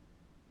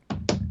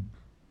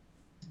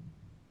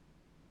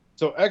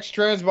 So X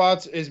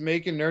Transbots is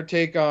making their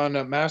take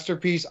on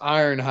Masterpiece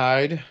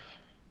Ironhide.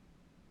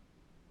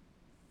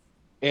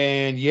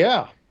 And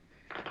yeah.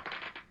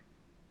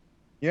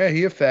 Yeah,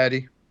 he a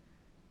fatty.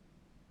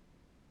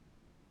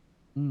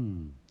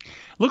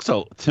 Looks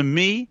to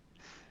me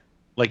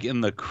like in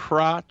the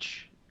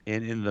crotch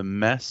and in the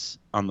mess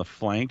on the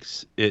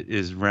flanks, it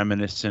is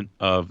reminiscent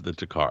of the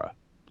Takara.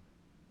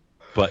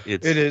 But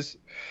it is.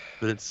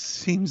 But it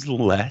seems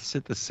less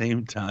at the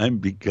same time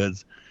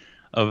because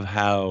of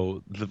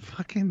how the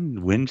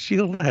fucking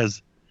windshield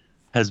has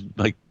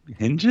like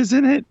hinges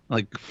in it,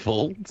 like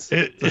folds.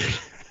 It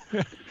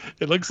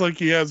looks like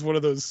he has one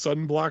of those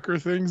sun blocker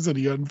things that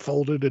he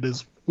unfolded in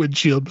his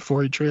windshield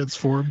before he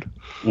transformed.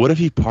 What if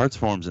he parts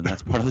forms and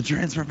that's part of the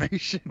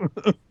transformation?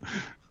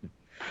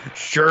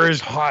 Sure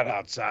is hot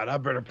outside. I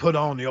better put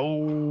on the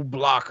old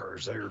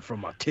blockers there for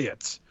my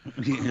tits.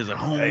 He's like,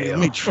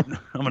 I'm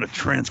gonna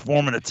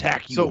transform and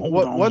attack you. So Hold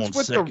on what's one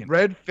with second. the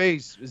red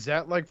face? Is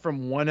that like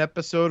from one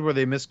episode where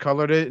they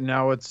miscolored it and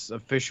now it's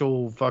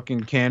official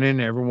fucking canon?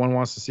 Everyone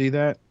wants to see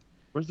that.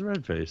 Where's the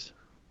red face?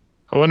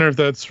 I wonder if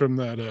that's from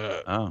that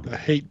the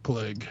hate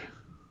plague.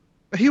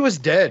 He was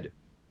dead.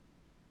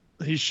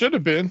 He should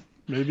have been.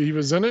 Maybe he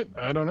was in it.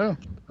 I don't know.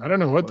 I don't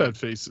know what that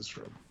face is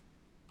from.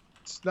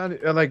 It's not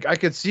like I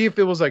could see if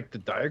it was like the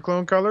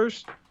Diaclone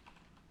colors.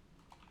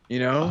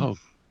 Oh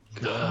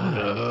God.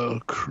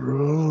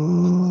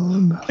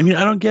 Diaclone. I mean,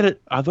 I don't get it.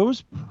 Are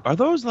those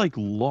like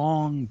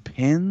long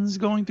pins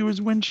going through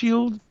his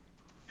windshield?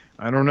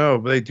 I don't know,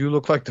 but they do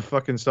look like the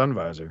fucking sun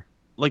visor.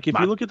 Like if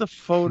you look at the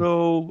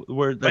photo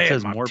where that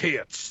says more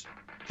tits.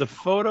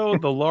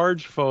 the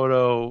large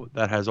photo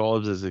that has all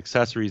of his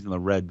accessories and the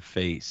red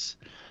face,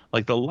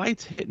 like the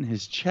light's hitting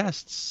his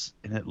chests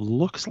and it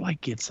looks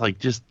like it's like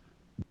just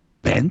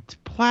bent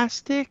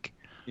plastic,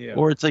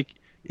 or it's like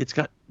it's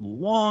got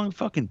long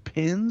fucking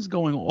pins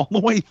going all the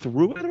way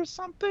through it or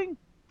something.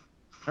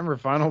 Remember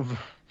Final?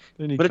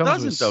 But it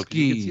doesn't though, 'cause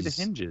you can see the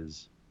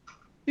hinges.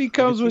 He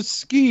comes with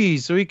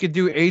skis, so he could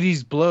do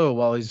 80s blow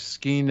while he's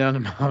skiing down the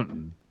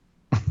mountain.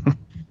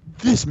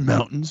 This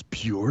mountain's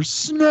pure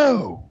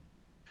snow.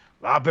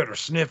 I better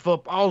sniff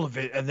up all of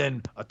it and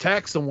then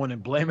attack someone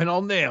and blame it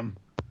on them.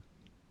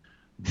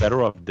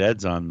 Better Off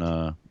Dead's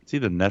on it's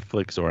either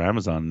Netflix or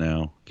Amazon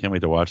now. Can't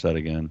wait to watch that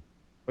again.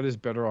 What is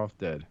Better Off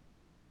Dead?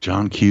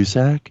 John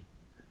Cusack?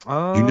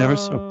 You never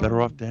saw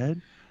Better Off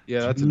Dead?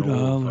 Yeah, that's an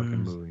old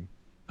fucking movie.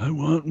 I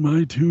want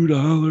my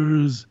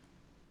 $2.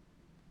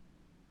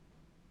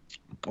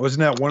 Wasn't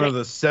that one of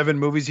the 7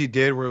 movies he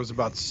did where it was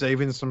about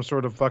saving some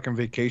sort of fucking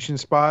vacation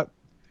spot?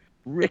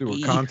 Through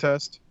a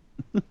contest?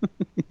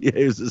 Yeah,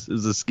 it was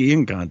a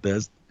skiing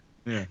contest.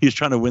 Yeah. He was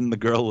trying to win the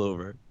girl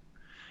over.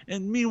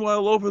 And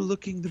meanwhile,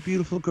 overlooking the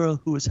beautiful girl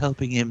who was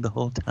helping him the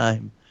whole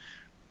time.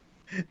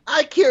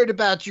 I cared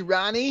about you,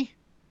 Ronnie.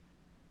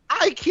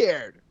 I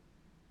cared.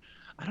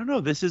 I don't know.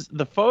 This is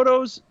the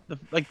photos,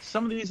 like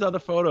some of these other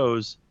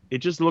photos, it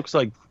just looks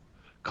like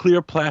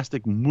clear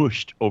plastic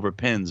mushed over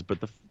pins. But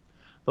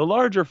the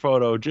larger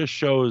photo just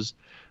shows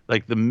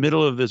like the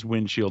middle of this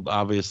windshield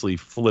obviously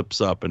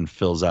flips up and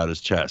fills out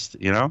his chest,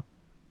 you know?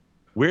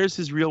 Where's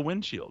his real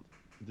windshield?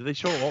 Did they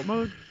show alt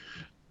mode?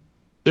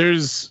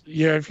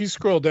 If you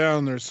scroll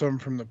down, there's some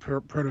from the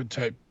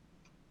prototype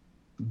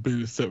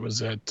booth that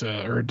was at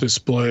or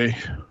display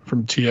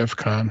from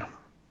TFCon.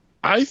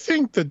 I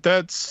think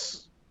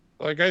that's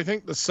like, I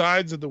think the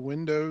sides of the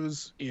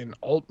windows in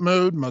alt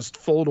mode must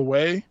fold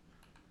away.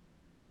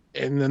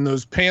 And then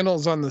those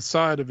panels on the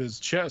side of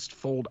his chest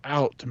fold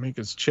out to make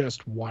his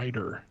chest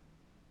wider.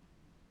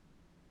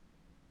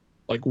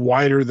 like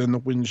wider than the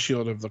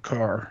windshield of the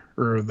car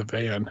or the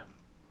van.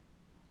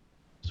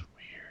 It's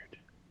weird.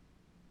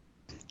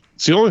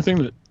 It's the only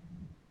thing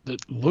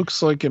that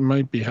looks like it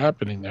might be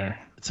happening there.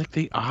 It's like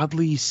they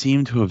oddly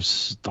seem to have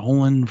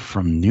stolen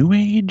from New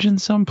Age in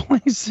some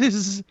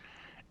places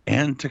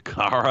and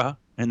Takara,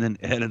 and then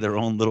added their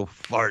own little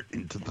fart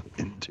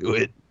into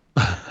it.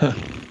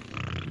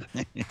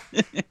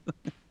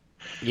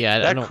 Yeah, I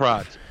That don't,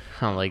 crotch.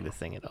 I don't like this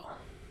thing at all.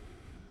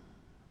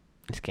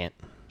 Just can't.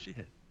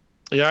 Shit.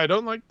 Yeah, I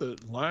don't like the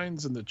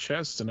lines in the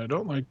chest, and I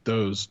don't like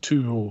those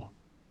two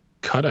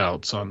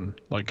cutouts on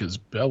like his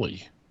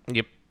belly.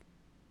 Yep.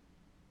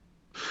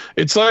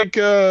 It's like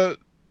the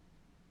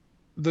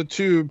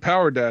two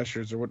Power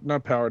Dashers, or what?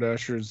 Not Power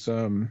Dashers.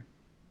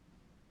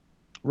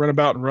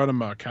 Runabout and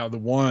Runamuck. How the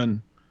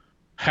one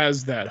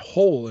has that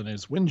hole in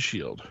his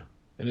windshield,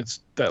 and it's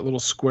that little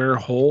square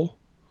hole.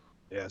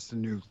 Yeah, it's the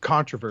new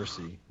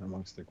controversy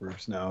amongst the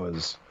groups now.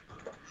 Is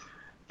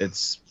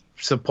it's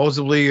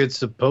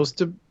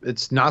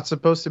not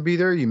supposed to be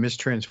there. You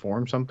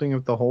mistransform something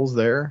if the hole's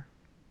there.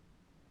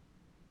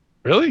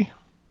 Really?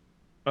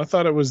 I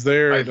thought it was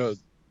there. It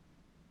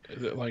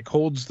like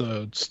holds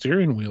the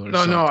steering wheel or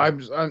something. No,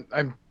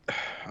 I'm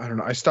I don't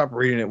know. I stopped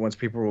reading it once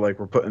people were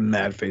putting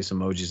mad face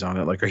emojis on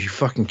it. Like, are you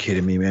fucking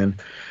kidding me, man?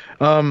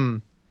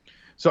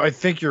 So I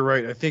think you're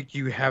right. I think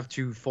you have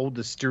to fold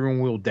the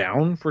steering wheel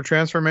down for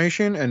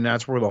transformation, and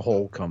that's where the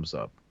hole comes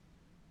up.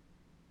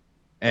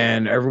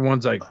 And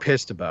everyone's like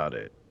pissed about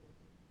it.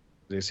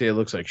 They say it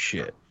looks like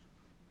shit.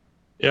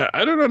 Yeah,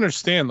 I don't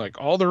understand. Like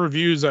all the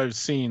reviews I've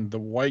seen, the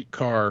white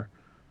car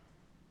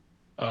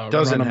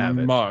Doesn't Run have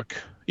it. Amok.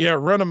 Yeah,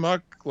 Run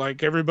Amok,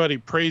 like everybody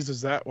praises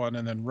that one,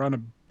 and then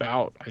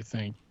Runabout, I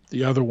think.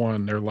 The other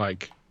one, they're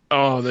like,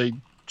 oh, they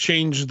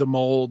changed the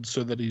mold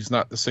so that he's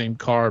not the same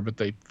car, but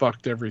they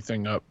fucked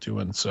everything up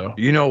doing so.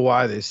 You know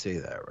why they say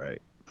that,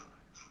 right?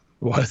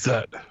 What's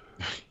that?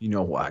 You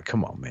know why?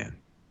 Come on, man.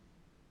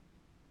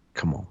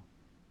 Come on.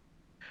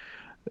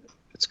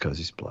 It's because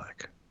he's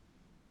black.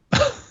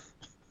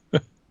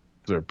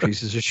 They're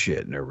pieces of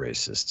shit and they're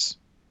racists.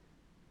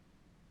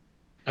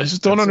 I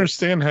just don't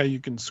understand how you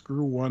can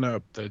screw one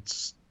up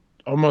that's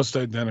almost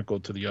identical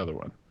to the other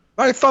one.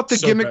 I thought the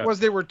So gimmick bad. was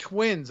they were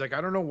twins. Like, I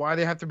don't know why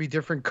they have to be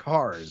different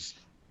cars.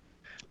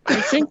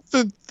 I think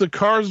the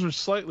cars were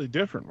slightly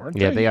different, weren't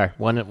Yeah, they? they are.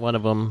 One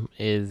of them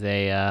is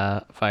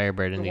a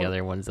Firebird, and the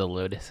other one's a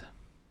Lotus.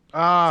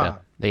 Ah,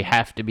 So they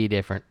have to be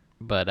different.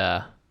 But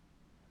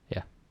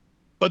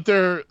But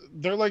they're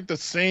like the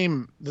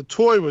same. The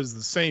toy was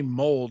the same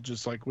mold,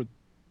 just like with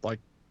like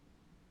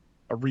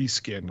a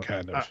reskin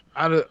kind of.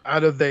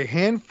 out of the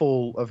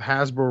handful of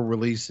Hasbro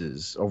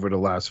releases over the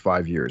last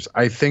 5 years,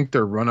 I think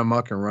their Run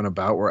Amok and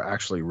Runabout were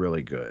actually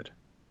really good.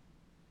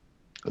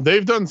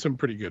 They've done some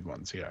pretty good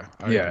ones, yeah.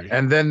 I agree.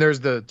 And then there's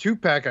the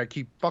 2-pack I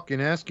keep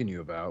fucking asking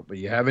you about, but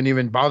you haven't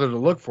even bothered to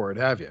look for it,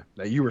 have you?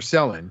 That you were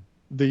selling.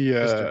 The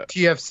Mr.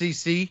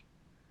 TFCC.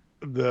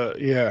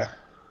 yeah.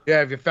 Yeah,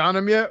 have you found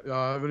him yet?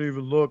 I haven't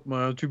even looked,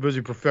 man. I'm too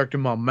busy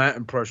perfecting my Matt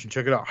impression.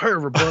 Check it out. Hey,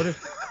 everybody.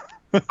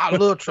 I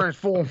love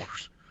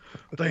Transformers.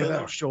 Think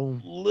that'll show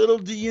 'em. Little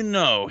do you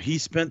know, he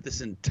spent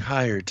this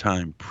entire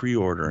time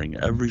pre-ordering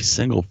every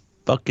single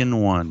fucking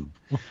one.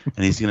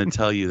 And he's going to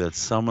tell you that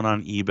someone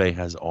on eBay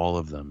has all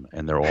of them,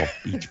 and they're all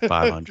each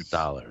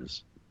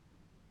 $500.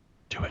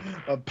 Do it.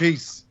 A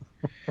piece.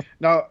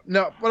 No,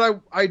 but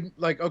I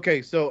like,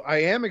 okay, so I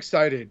am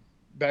excited.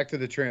 Back to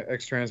the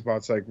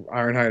X-Transbots like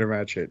Ironhide and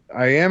Ratchet.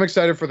 I am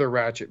excited for the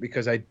Ratchet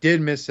because I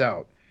did miss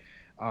out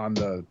on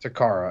the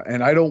Takara,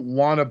 and I don't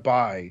want to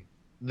buy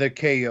the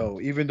KO,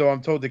 even though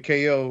I'm told the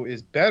KO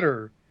is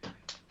better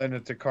than the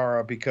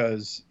Takara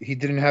because he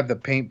didn't have the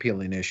paint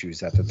peeling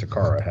issues that the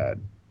Takara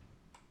had.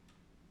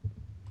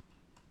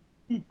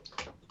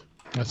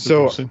 That's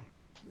So- interesting.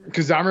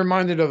 Because I'm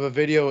reminded of a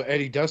video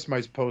Eddie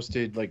Dustmites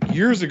posted like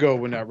years ago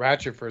when that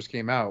Ratchet first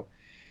came out,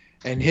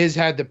 and his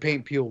had the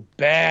paint peel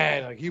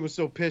bad. Like he was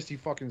so pissed he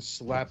fucking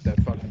slapped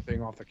that fucking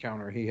thing off the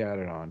counter he had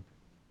it on.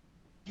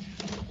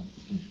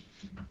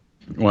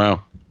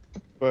 Wow.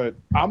 But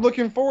I'm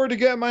looking forward to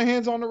getting my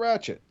hands on the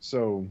Ratchet.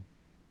 So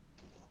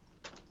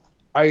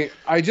I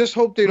just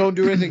hope they don't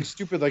do anything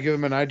stupid like give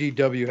him an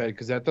IDW head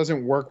because that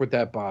doesn't work with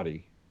that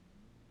body.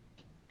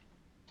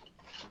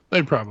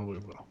 They probably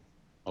will.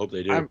 Hope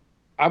they do.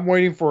 I'm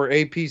waiting for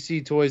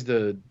APC Toys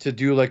to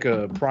do like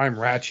a Prime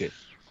Ratchet.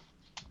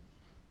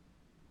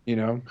 You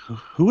know?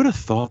 Who would have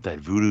thought that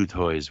Voodoo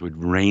Toys would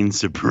reign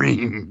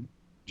supreme?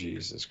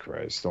 Jesus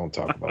Christ. Don't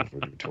talk about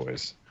Voodoo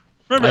Toys.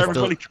 Remember I still-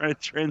 everybody trying to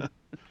trend?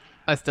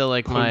 I still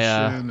like my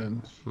Potion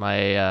and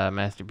my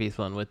Masterpiece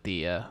one with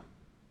the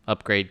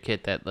upgrade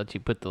kit that lets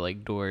you put the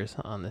like doors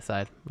on the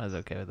side. I was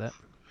okay with that.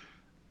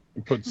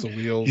 puts the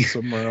wheels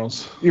somewhere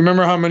else. You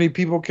remember how many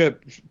people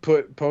kept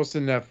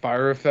posting that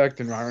fire effect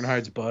in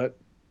Ironhide's butt?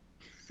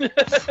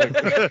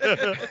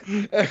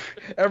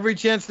 Every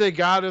chance they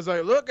got is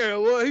like, look at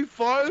what he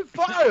fired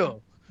fire.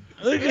 Look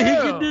what he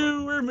can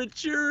do. We're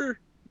mature.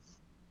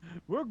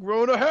 We're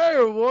growing a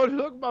hair. What?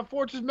 Look, my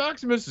Fortress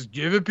Maximus is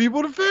giving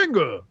people the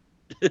finger.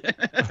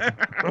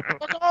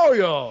 Fuck all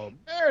y'all.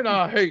 Man,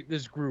 I hate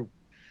this group.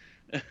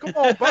 Come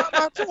on, buy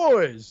my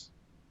toys.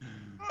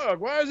 Look,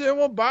 why is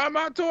anyone buying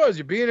my toys?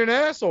 You're being an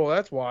asshole.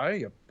 That's why,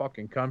 you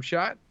fucking cum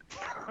shot.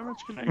 How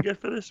much can I get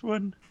for this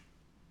one?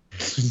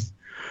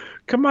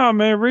 Come on,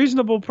 man.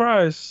 Reasonable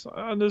price.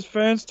 This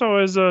fans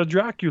toy is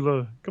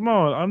Dracula. Come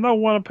on. I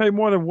don't want to pay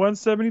more than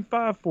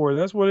 $175 for it.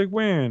 That's what it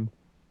win.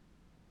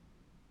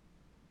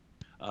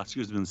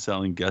 Oscar's been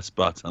selling guest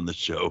spots on the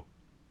show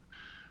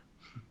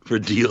for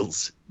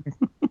deals.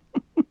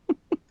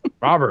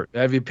 Robert,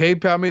 have you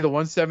PayPal me the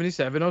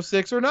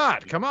 177.06 or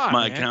not? Come on,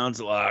 My man.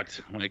 account's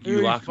locked. Like, You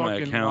you locked my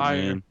fucking account, liar.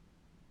 man.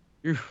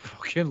 You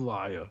fucking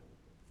liar.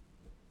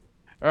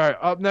 All right,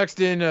 up next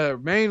in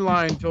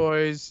mainline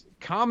toys,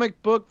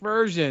 comic book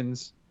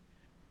versions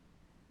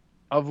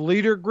of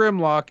Leader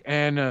Grimlock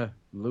and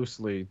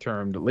loosely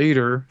termed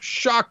Leader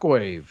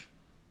Shockwave.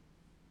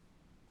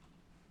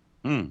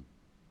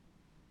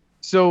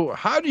 So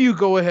how do you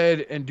go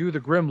ahead and do the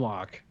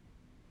Grimlock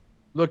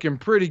looking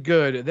pretty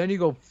good, and then you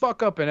go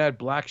fuck up and add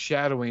black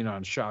shadowing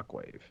on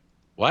Shockwave?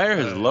 Why are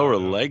his lower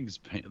legs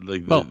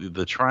like Well-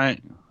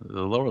 the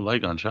lower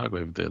leg on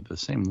Shockwave the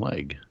same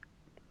leg?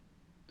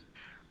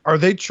 Are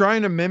they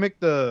trying to mimic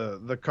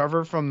the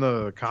cover from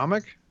the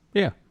comic?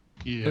 Yep.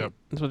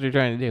 That's what you're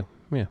trying to do.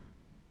 Yeah.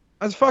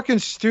 That's fucking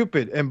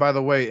stupid. And by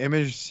the way,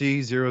 image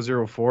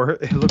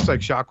C004, it looks like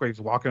Shockwave's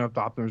walking up to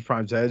Optimus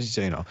Prime's head. He's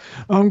saying,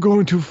 I'm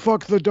going to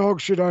fuck the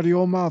dog shit out of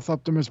your mouth,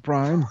 Optimus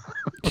Prime.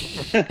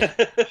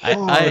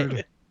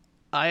 I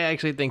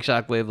actually think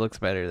Shockwave looks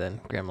better than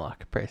Grimlock,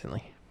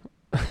 personally.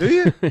 Do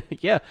you?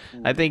 Yeah,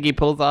 I think he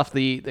pulls off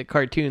the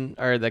cartoon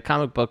or the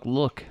comic book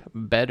look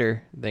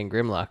better than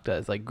Grimlock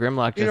does. Like,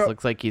 Grimlock just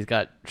looks like he's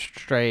got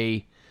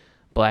stray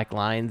black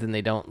lines and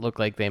they don't look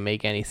like they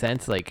make any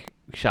sense. Like,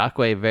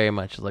 Shockwave very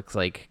much looks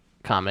like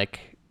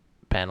comic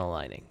panel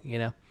lining, you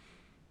know?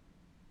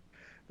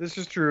 This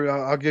is true.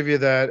 I'll give you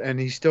that. And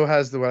he still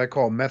has what I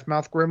call meth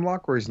mouth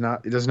Grimlock, where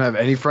he doesn't have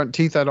any front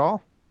teeth at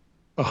all.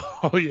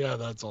 Oh yeah,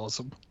 that's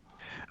awesome.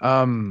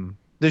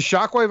 The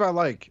Shockwave I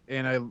like,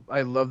 and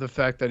I love the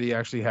fact that he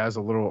actually has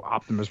a little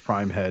Optimus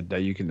Prime head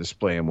that you can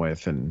display him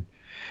with, and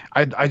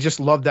I just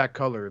love that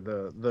color.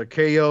 The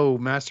KO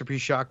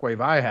Masterpiece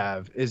Shockwave I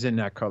have is in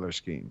that color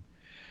scheme.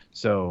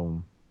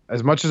 So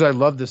as much as I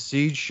love the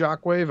Siege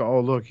Shockwave, oh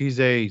look, he's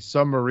a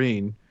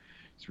submarine.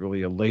 It's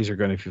really a laser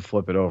gun if you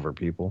flip it over,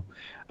 people.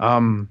 I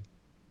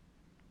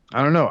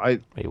don't know.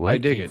 Wait, what? I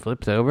dig He it.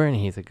 flips over and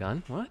he's a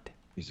gun? What?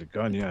 He's a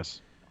gun,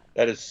 yes.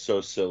 That is so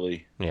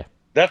silly. Yeah.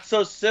 That's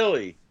so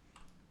silly.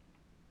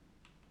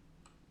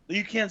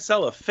 You can't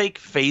sell a fake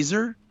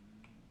phaser?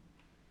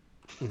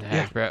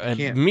 Hasbro. And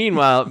can't.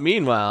 meanwhile,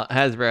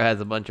 Hasbro has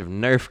a bunch of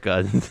Nerf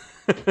guns.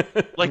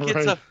 Like,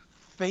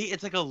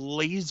 it's like a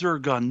laser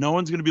gun. No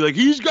one's gonna be like,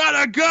 he's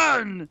got a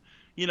gun.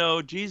 You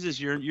know, Jesus,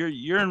 you're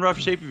in rough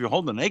shape if you're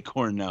holding an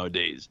acorn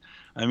nowadays.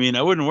 I mean,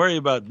 I wouldn't worry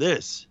about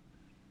this.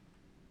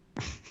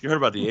 You heard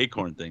about the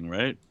acorn thing,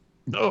 right?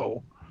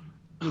 No.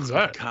 What's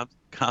that?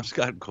 Cops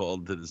got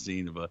called to the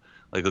scene of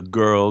a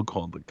girl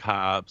called the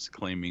cops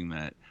claiming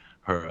that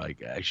her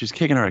she's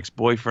kicking her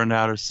ex-boyfriend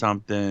out or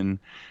something,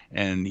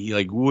 and he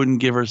wouldn't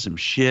give her some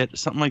shit,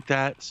 something like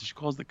that. So she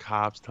calls the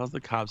cops, tells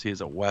the cops he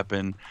has a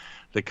weapon.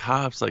 The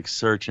cops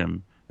search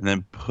him and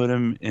then put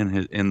him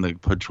in the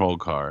patrol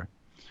car.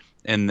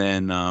 And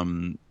then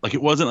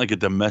it wasn't like a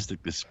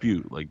domestic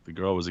dispute. Like, the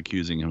girl was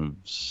accusing him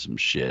of some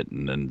shit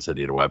and then said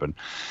he had a weapon.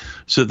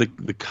 So the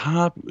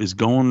cop is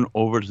going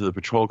over to the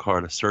patrol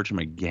car to search him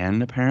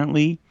again,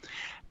 apparently.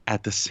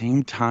 At the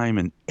same time,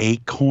 an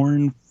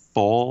acorn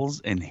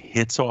falls and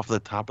hits off the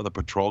top of the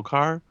patrol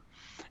car.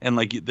 And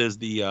there's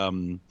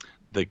the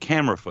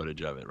camera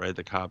footage of it, right?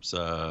 The cops,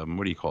 what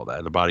do you call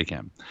that? The body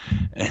cam.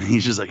 And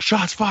he's just like,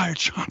 shots fired.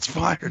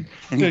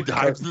 And he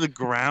dives to the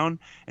ground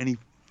and he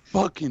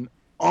fucking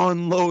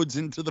unloads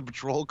into the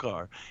patrol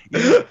car.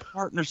 His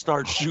partner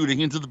starts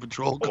shooting into the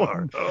patrol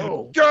car.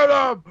 Oh, Get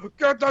him!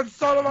 Get that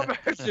son of a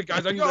bitch!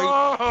 Guys,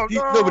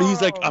 No, but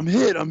he's like, I'm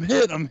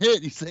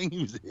hit. He's saying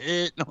he was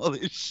hit and all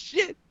this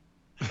shit.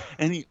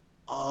 And he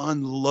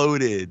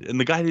unloaded. And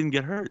the guy didn't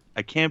get hurt.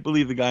 I can't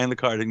believe the guy in the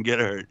car didn't get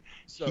hurt.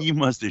 So- He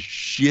must have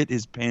shit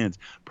his pants.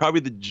 Probably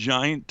the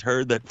giant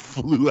turd that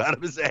flew out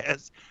of his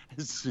ass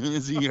as soon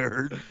as he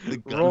heard the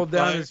gunfire. rolled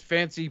down his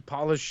fancy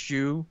polished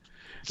shoe.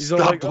 He's all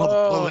Stopped like, all the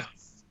oh, bullets.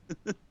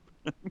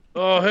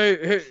 oh,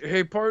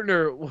 hey,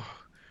 partner,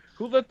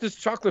 who let this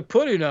chocolate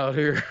pudding out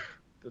here?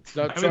 That's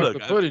not I mean, chocolate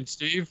look, pudding,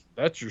 Steve.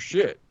 That's your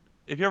shit.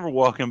 If you're ever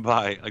walking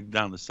by,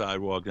 down the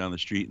sidewalk, down the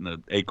street, and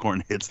the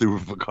acorn hits the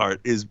roof of a car,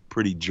 it is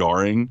pretty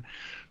jarring.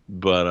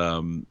 But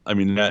I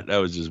mean, that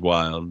was just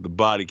wild. The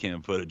body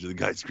cam footage of the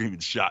guy screaming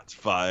shots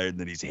fired, and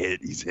then he's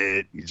hit. He's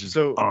just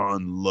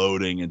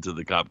unloading into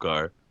the cop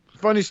car.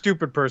 Funny,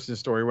 stupid person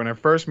story. When I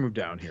first moved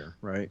down here,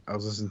 right, I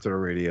was listening to the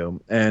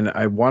radio, and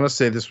I want to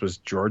say this was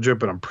Georgia,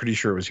 but I'm pretty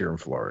sure it was here in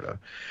Florida.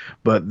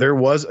 But there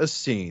was a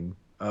scene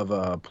of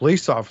a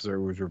police officer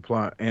who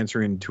was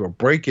answering to a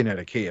break-in at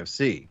a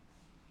KFC.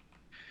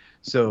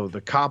 So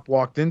the cop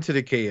walked into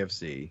the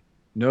KFC,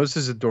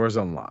 Notices the door's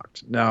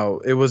unlocked. Now,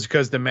 it was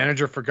because the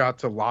manager forgot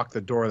to lock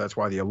the door. That's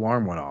why the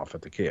alarm went off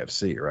at the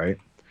KFC, right?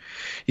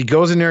 He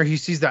goes in there. He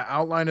sees the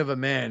outline of a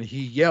man.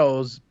 He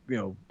yells,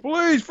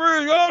 "Police,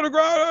 freeze, get on the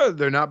ground."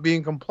 They're not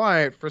being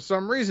compliant. For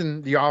some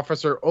reason, the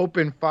officer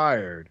open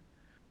fired,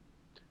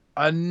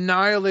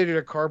 annihilated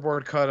a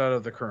cardboard cutout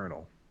of the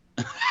colonel.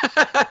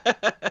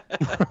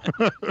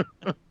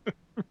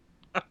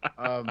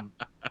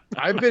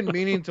 I've been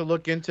meaning to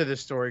look into this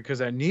story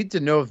because I need to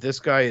know if this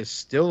guy is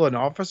still an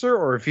officer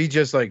or if he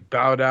just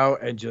bowed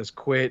out and just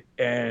quit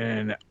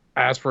and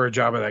asked for a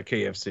job at that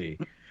KFC.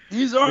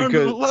 He's armed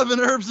with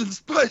 11 herbs and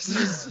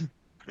spices.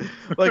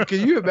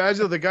 Can you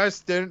imagine the guy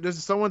standing?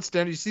 There's someone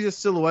standing. You see the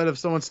silhouette of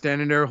someone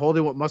standing there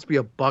holding what must be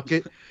a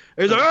bucket.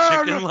 He's like,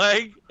 chicken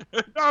leg.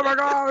 Oh my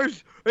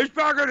gosh, he's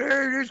fucking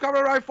here. He's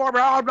coming right for me.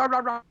 Blah, blah,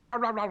 blah, blah,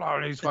 blah, blah, blah.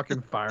 And he's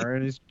fucking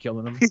firing. He's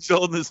killing him. He's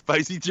holding the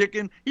spicy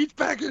chicken. He's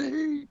back in the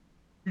heat.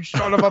 You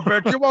son of a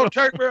bitch! You won't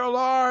take me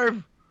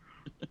alive.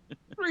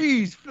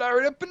 Freeze,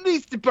 Florida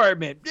Police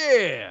Department.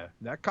 Yeah,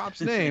 that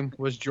cop's name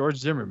was George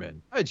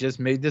Zimmerman. I just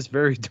made this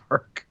very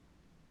dark.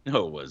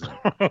 No, it wasn't.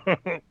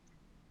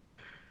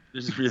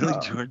 Is it really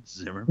George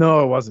Zimmerman?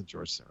 No, it wasn't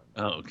George Zimmerman.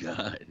 Oh,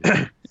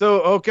 God.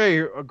 So,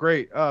 okay,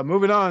 great.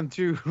 Moving on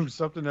to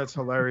something that's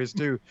hilarious,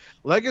 too.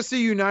 Legacy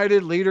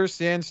United leader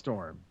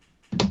Sandstorm.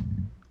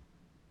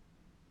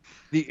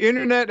 The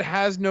internet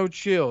has no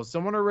chill.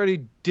 Someone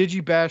already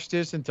digibashed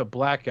this into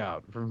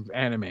Blackout from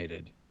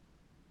Animated.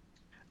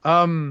 So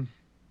I'm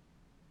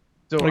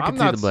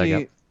not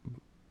seeing...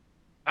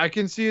 I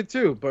can see it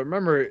too, but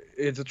remember,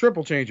 it's a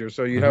triple changer,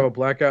 so you have a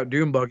Blackout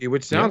Doom buggy,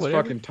 which sounds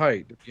fucking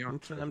tight.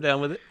 I'm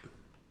down with it.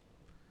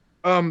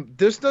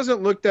 This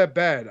doesn't look that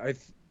bad.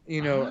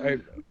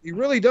 It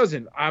really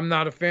doesn't. I'm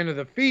not a fan of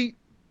the feet.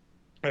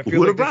 I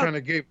feel like they kind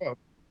of gave up.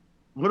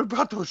 What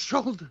about those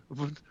shoulders?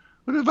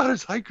 What about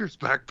his hiker's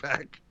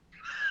backpack?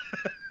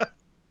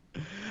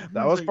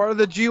 That was part of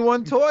the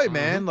G1 toy,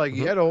 man.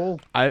 He had a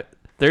whole...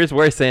 There's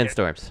worse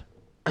sandstorms.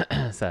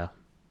 So...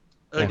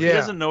 He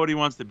doesn't know what he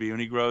wants to be when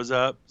he grows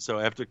up. So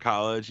after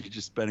college, he's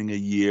just spending a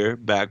year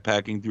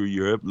backpacking through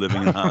Europe,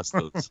 living in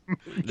hostels.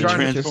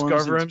 Trying to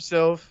discover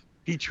himself.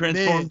 He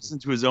transforms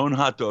into his own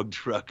hot dog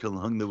truck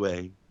along the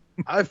way.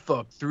 I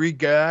fucked 3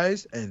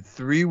 guys and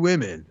 3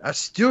 women. I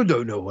still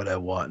don't know what I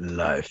want in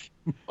life.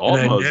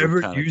 And I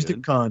never used a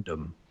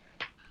condom.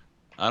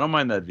 I don't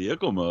mind that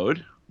vehicle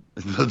mode.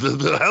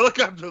 The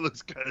helicopter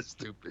looks kind of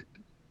stupid.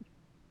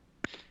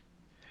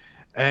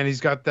 And he's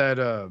got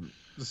that...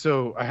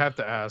 So I have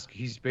to ask,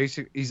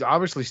 he's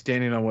obviously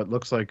standing on what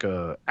looks like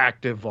a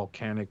active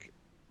volcanic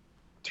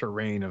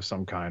terrain of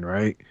some kind,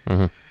 right?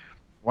 Mm-hmm.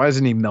 Why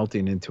isn't he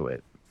melting into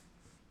it?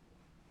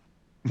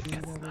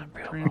 Because it's not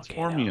real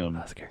Transformium.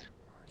 Oscar.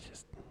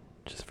 It's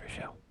just for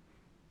show.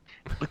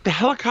 But the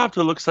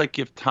helicopter looks like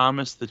if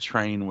Thomas the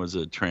Train was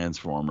a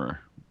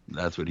transformer.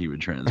 That's what he would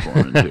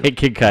transform into. I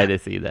could kind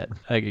of see that.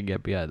 I could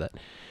get behind that.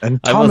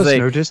 And Thomas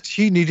noticed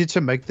he needed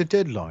to make the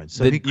deadline,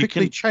 so he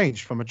quickly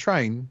changed from a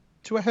train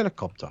to a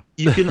helicopter.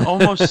 You can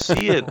almost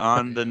see it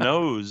on the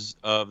nose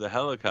of the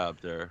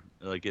helicopter.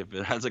 If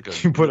it has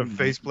You put a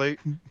faceplate?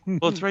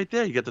 Well, it's right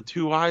there. You got the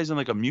 2 eyes and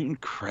a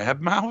mutant crab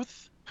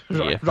mouth.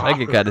 Yeah, I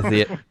could kind of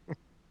see it.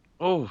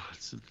 Oh,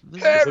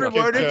 hey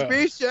everyone, it's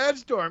me,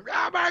 Sandstorm.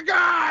 Oh my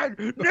God,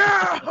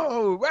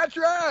 no! What's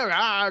wrong?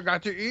 I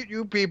got to eat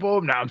you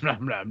people. Nom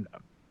nom nom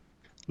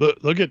nom.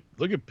 Look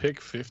at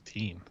pick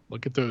 15.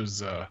 Look at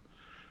those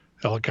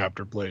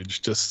helicopter blades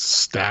just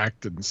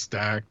stacked and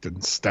stacked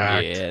and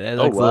stacked. Yeah, that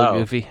looks a little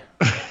goofy.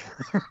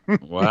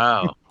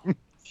 Wow.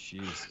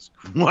 Jesus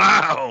Christ.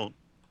 Wow.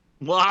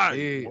 Why?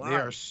 They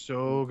are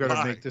so going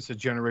to make this a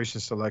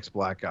Generation Selects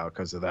Blackout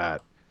because of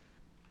that.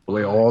 The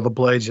way all the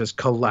blades just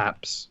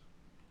collapse.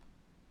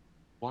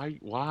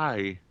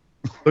 Why?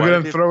 Look at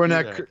him throwing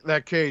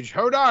that cage.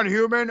 Hold on,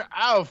 human.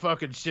 I'll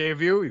fucking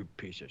save you, you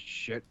piece of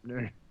shit.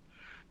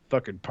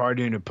 Fucking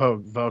partying a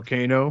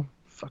volcano.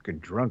 Fucking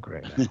drunk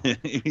right now.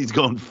 He's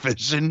going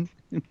fishing.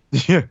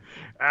 Yeah,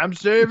 I'm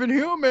saving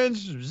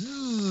humans.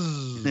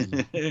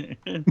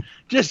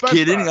 Just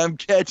kidding. I'm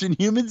catching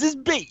humans as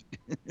bait.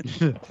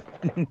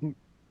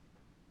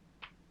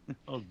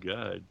 Oh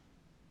God.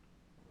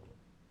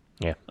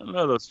 Yeah. I don't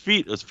know, those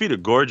feet are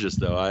gorgeous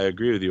though. I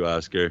agree with you,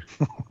 Oscar.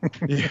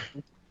 Yeah.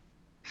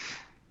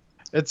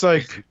 It's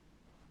like,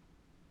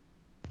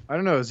 I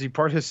don't know, is he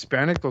part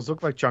Hispanic? Those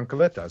look like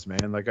chancletas,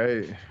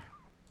 man.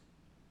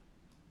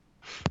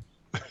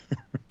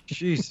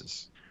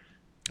 Jesus.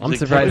 I'm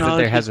surprised that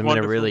there hasn't been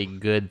a really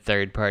good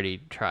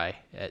third-party try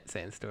at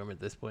Sandstorm at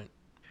this point.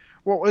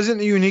 Well, isn't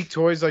the Unique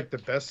Toys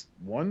the best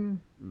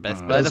one?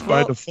 Best by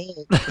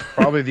default.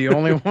 Probably the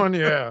only one,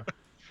 yeah.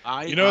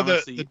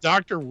 The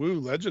Dr. Wu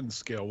Legend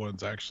Scale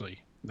one's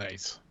actually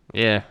nice.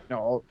 Yeah.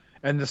 No,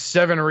 and the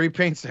 7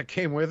 repaints that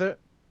came with it.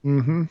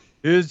 Mm-hmm.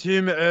 Here's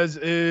him as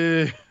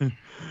a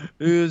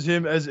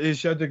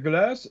Shattered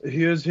Glass.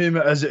 Here's him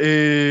as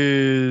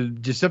a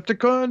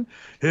Decepticon.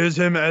 Here's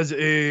him as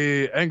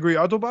a Angry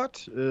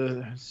Autobot.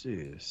 Let's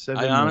see.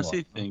 7 I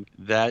honestly think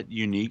that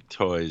Unique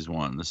Toys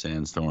one, the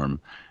Sandstorm,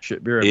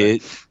 be right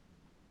back.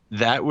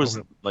 That was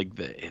Okay. like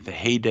the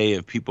heyday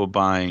of people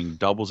buying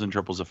doubles and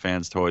triples of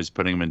fans toys,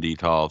 putting them in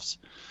detolfs,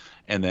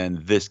 and then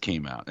this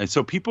came out, and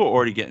so people are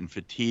already getting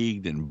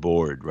fatigued and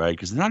bored, right?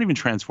 Because they're not even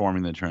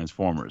transforming the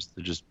Transformers;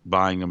 they're just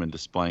buying them and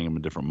displaying them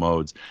in different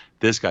modes.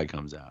 This guy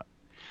comes out,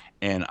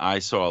 and I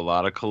saw a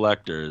lot of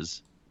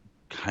collectors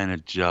kind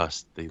of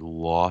they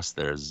lost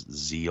their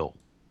zeal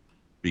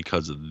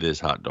because of this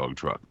hot dog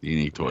truck, the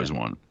Unique Toys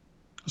one.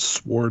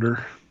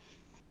 Swarter.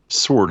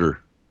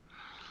 Sorter.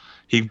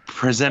 He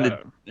presented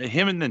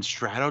him and then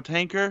Strato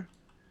Tanker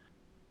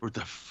with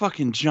the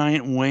fucking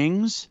giant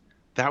wings.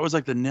 That was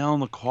like the nail in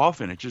the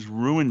coffin. It just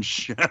ruined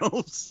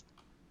shelves.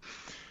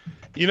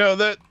 You know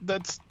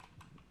that's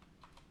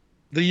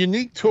the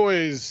Unique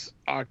Toys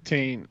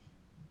Octane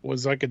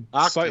was like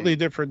a slightly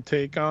different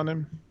take on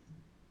him,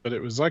 but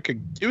it was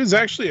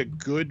actually a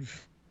good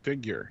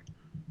figure.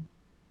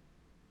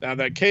 Now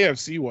that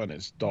KFC one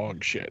is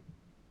dog shit.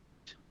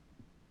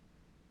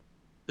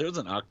 There was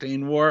an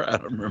Octane war. I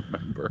don't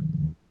remember.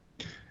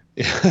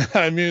 Yeah,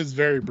 I mean it's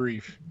very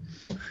brief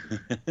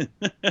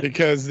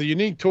because the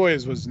Unique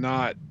Toys was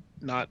not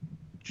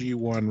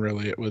G1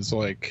 really. It was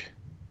like,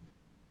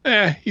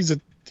 he's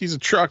a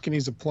truck and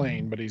he's a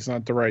plane, but he's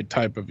not the right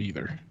type of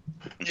either.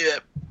 Yeah.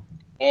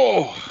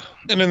 Oh,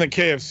 and then the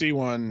KFC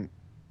one,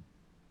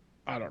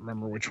 I don't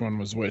remember which one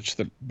was which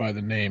by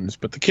the names,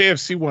 but the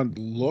KFC one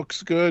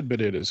looks good,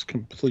 but it is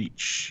complete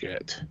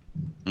shit.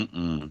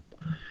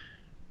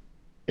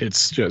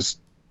 It's just,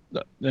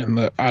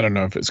 and I don't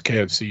know if it's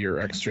KFC or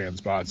X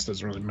Transbots,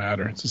 doesn't really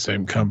matter. It's the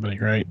same company,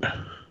 right?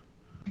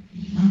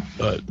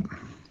 But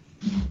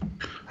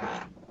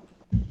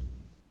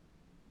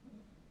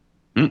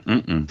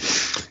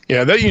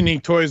yeah, that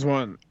Unique Toys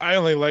one, I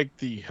only like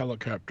the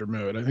helicopter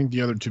mode. I think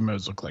the other two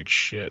modes look like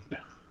shit.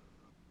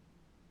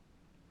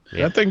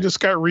 Yeah. That thing just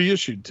got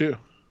reissued too.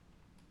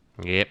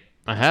 Yep,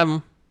 I have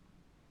him.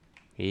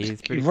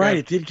 He's pretty right. crap.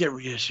 It did get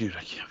reissued.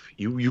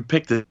 You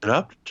picked it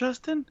up,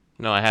 Justin?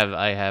 No, I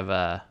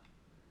have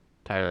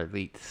Tyler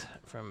Leets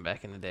from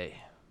back in the day.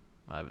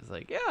 I was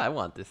like, yeah, I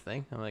want this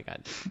thing. I'm like, I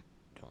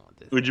don't want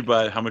this. Would you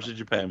buy? How much did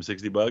you pay him?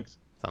 $60?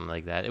 Something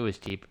like that. It was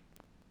cheap.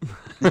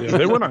 Yeah,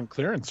 they went on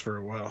clearance for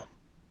a while.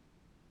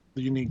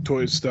 The Unique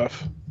Toys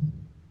stuff,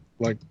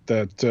 like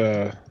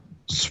that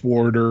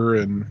Swarter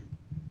and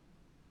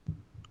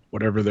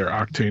whatever their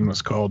Octane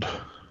was called.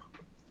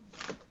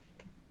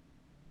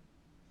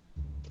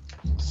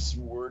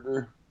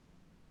 Swarter.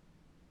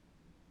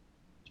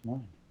 It's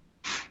mine.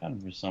 Got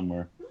him here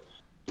somewhere.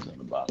 It's on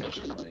the bottom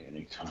of my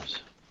Unique Toys.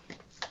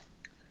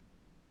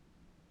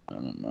 I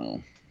don't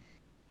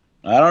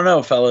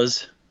know,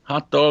 fellas.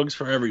 Hot dogs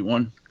for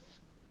everyone.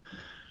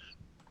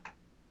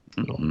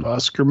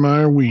 Oscar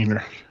Mayer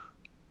Wiener.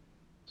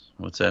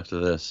 What's after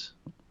this?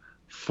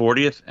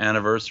 40th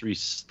anniversary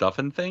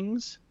stuffing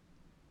things?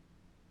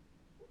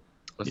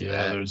 What's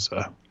that? There's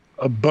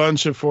a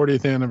bunch of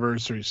 40th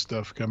anniversary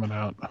stuff coming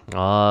out.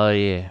 Oh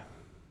yeah,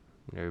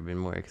 never been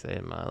more excited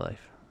in my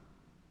life.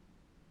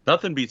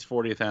 Nothing beats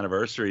 40th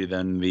anniversary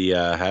than the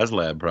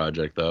HasLab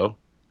project, though.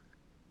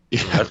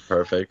 Yeah. That's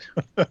perfect.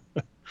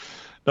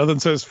 Nothing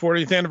says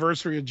 40th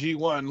anniversary of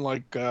G1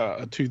 like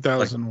a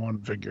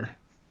 2001 figure.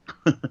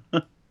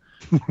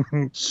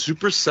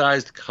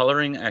 Supersized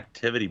coloring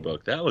activity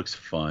book. That looks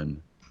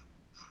fun.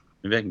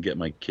 Maybe I can get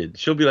my kid.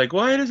 She'll be like,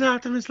 "Why does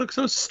Optimus look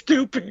so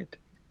stupid?"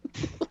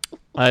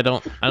 I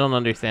don't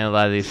understand a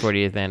lot of these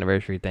 40th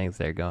anniversary things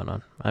that are going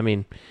on. I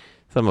mean,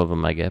 some of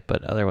them I get,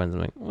 but other ones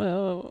I'm like,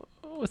 well,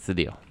 what's the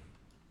deal?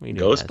 What are you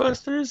doing,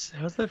 Ghostbusters?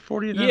 How's that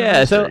 40th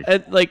Yeah, so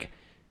anniversary? like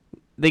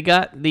they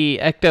got the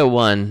Ecto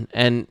one,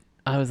 and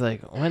I was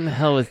like, when the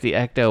hell was the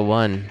Ecto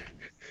one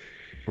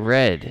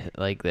red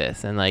like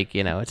this? And like,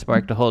 you know, it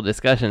sparked a whole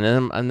discussion,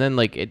 and then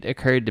like it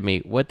occurred to me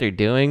what they're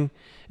doing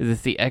is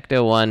it's the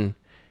Ecto one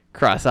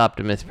cross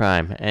Optimus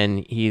Prime,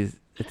 and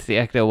it's the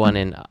Ecto one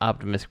in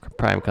Optimus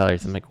Prime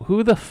colors. I'm like,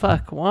 who the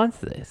fuck wants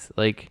this?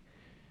 Like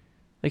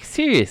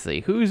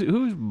seriously,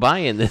 who's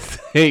buying this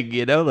thing?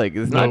 You know, like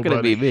it's not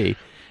gonna be me.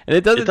 And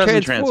it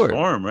doesn't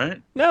transform,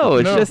 right? No,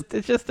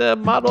 it's just a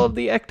model of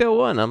the Ecto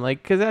one. I'm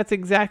like, because that's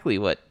exactly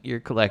what your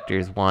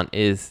collectors want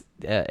is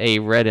a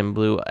red and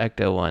blue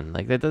Ecto one.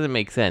 Like that doesn't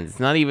make sense. It's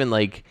not even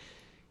like,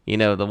 you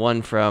know, the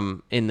one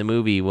from in the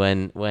movie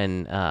when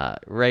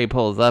Ray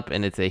pulls up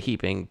and it's a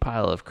heaping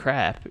pile of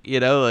crap. You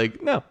know,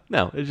 like no,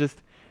 it's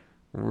just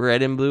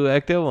red and blue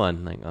Ecto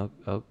one. Like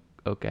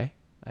okay,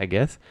 I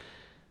guess.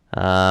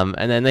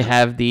 And then they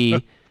have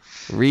the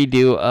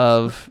redo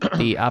of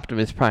the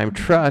Optimus Prime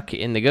truck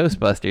in the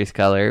Ghostbusters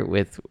color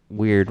with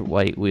weird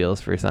white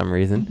wheels for some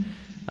reason,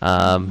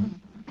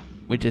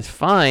 which is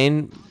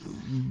fine,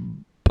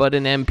 but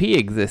an MP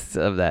exists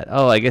of that.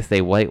 Oh, I guess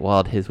they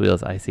white-walled his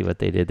wheels. I see what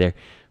they did there.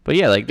 But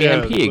yeah, like the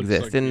MP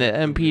exists, like, and the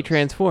MP wheels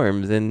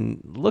transforms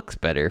and looks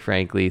better,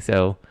 frankly,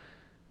 so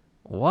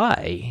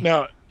why?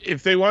 Now,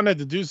 if they wanted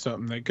to do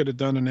something, they could have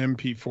done an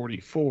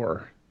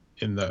MP44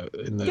 in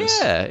this.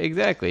 Yeah,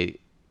 exactly.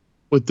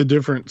 With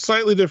the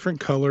slightly different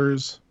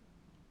colors.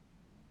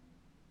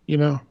 You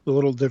know, the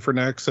little different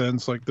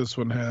accents like this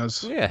one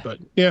has. Yeah. But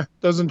yeah,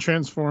 doesn't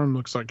transform.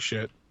 Looks like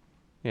shit.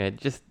 Yeah,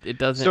 it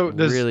doesn't So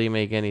really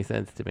make any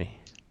sense to me.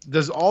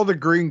 Does all the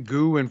green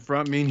goo in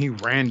front mean he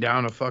ran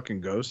down a fucking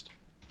ghost?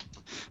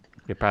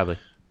 Yeah, probably.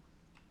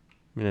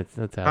 I mean,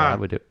 that's how Huh. I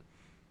would do it.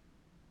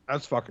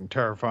 That's fucking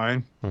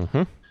terrifying.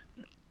 Mm-hmm.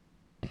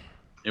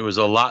 It was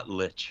a lot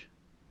lich.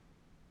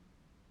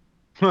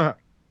 And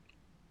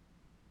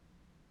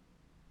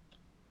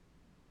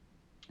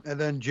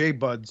then J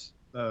Buds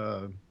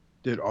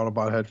did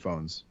Autobot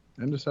headphones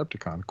and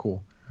Decepticon.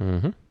 Cool.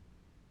 Mm-hmm.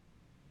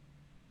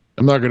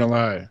 I'm not gonna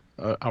lie.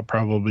 I'll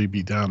probably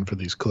be down for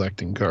these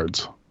collecting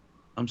cards.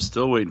 I'm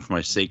still waiting for my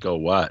Seiko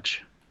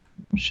watch.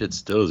 Shit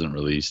still isn't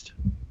released.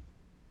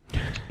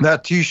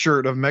 That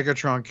T-shirt of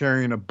Megatron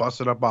carrying a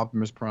busted up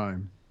Optimus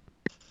Prime.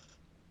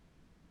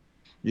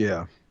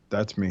 Yeah,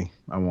 that's me.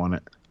 I want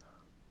it.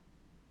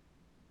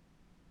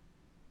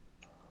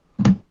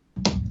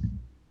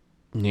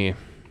 Yeah.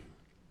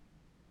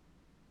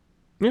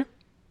 Yeah.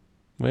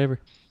 Whatever.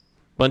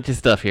 Bunch of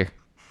stuff here.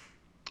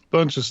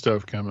 Bunch of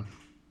stuff coming.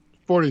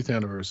 40th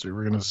anniversary.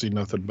 We're gonna see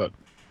nothing but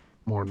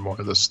more and more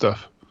of this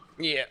stuff.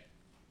 Yeah.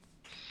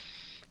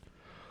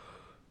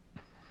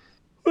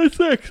 What's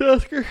next,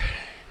 Oscar?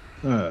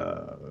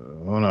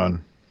 Hold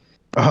on.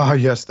 Oh,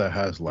 yes, that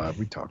HasLab.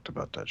 We talked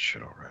about that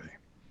shit already.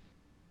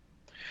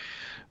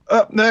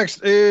 Up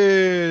next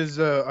is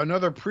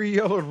another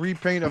pre-yellowed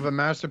repaint of a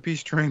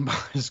Masterpiece train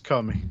bot is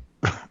coming.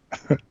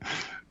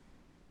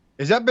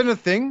 Has that been a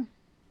thing?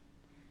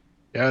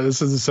 Yeah,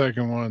 this is the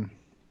second one.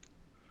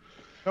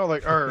 No,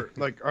 are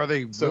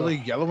they really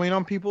yellowing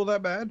on people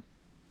that bad?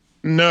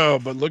 No,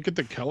 but look at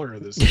the color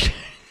of this.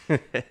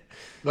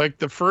 Like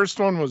the first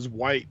one was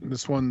white, and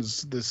this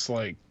one's this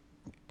like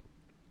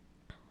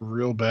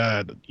real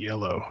bad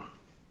yellow.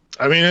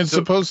 I mean, it's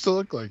supposed to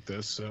look like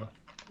this, so.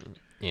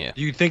 Yeah.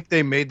 Do you think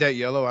they made that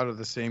yellow out of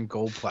the same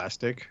gold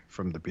plastic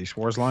from the Beast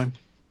Wars line?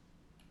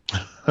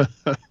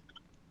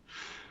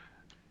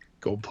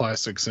 Gold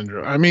plastic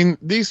syndrome. I mean,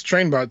 these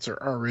train bots are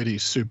already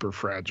super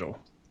fragile.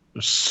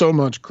 There's so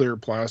much clear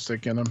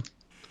plastic in them.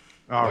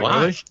 Oh, Why?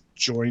 really?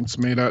 Joints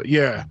made out.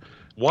 Yeah.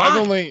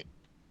 Why?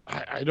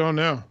 I don't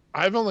know.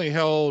 I've only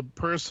held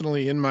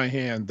personally in my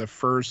hand the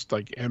first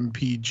like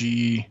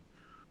MPG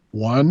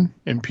 1,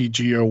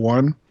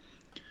 MPG-01,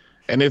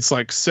 and it's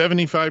like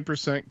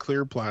 75%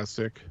 clear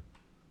plastic.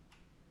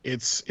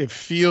 It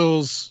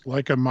feels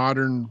like a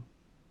modern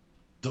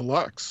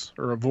Deluxe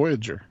or a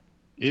Voyager.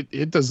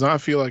 It does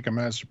not feel like a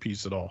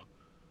Masterpiece at all.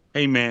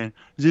 Hey, man,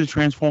 is it a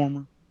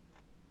Transformer?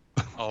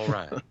 All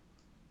right.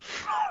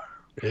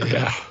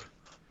 Yeah.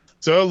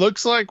 So it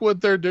looks like what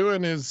they're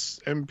doing is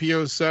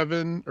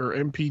MP07 or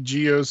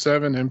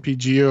MPG07,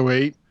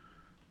 MPG08.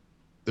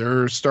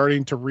 They're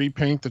starting to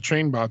repaint the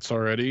train bots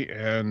already,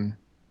 and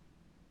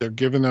they're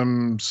giving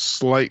them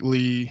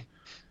slightly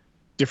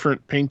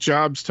different paint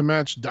jobs to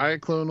match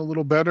Diaclone a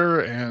little better,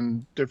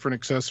 and different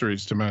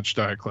accessories to match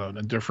Diaclone,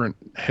 and different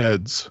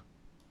heads.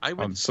 I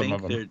On would some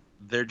of think them.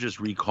 they're just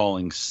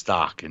recalling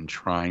stock and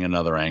trying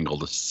another angle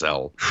to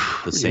sell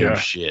the same Yeah.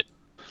 shit.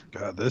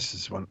 God, this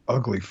is one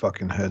ugly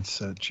fucking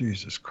headset.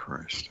 Jesus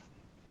Christ.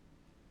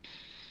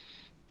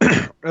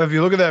 If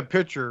you look at that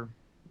picture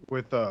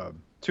with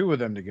two of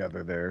them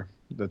together there,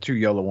 the two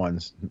yellow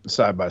ones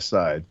side by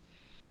side.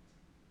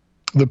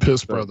 The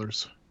Piss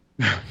Brothers.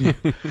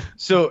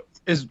 So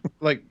is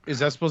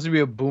that supposed to be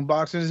a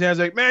boombox in his hands?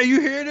 Like, man,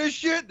 you hear this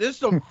shit? This is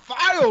some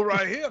file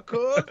right here,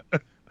 cuz.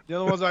 The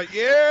other one's like,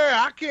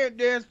 yeah, I can't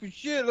dance for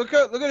shit. Look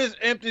at this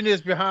emptiness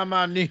behind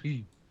my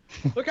knee.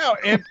 Look how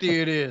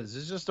empty it is.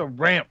 It's just a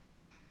ramp.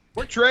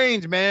 We're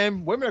trains,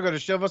 man. Women are gonna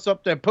shove us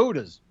up their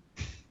pootas.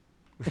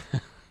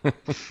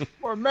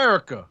 For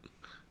America.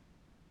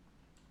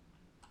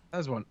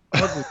 That's one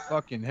ugly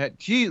fucking head.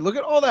 Gee, look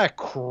at all that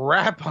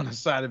crap on the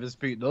side of his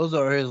feet. Those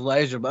are his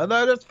laser. But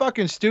that's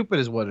fucking stupid,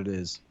 is what it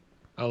is.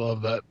 I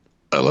love that.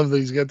 I love that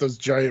he's got those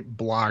giant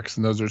blocks,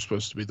 and those are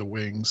supposed to be the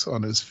wings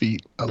on his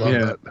feet. I love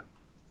Yeah. that.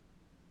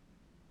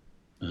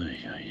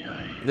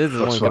 This is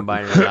one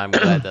combiner that I'm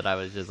glad that I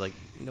was just like,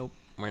 nope,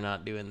 we're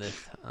not doing this.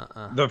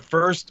 The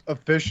first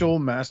official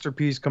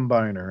Masterpiece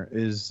combiner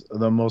is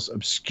the most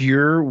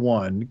obscure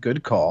one.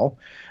 Good call.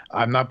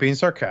 I'm not being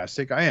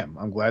sarcastic. I am.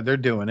 I'm glad they're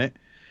doing it.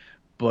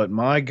 But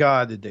my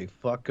God, did they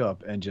fuck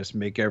up and just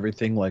make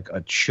everything like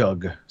a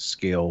chug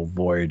scale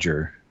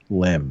Voyager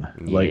limb?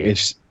 Yeah. Like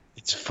it's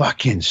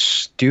fucking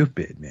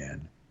stupid,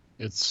 man.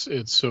 It's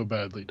so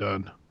badly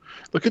done.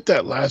 Look at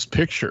that last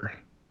picture.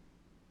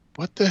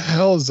 What the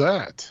hell is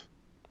that?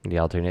 The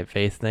alternate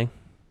face thing.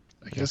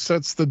 I guess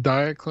that's the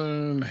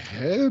Diaclone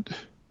head.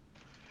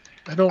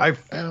 I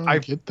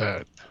don't get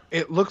that.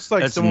 It looks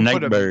like That's someone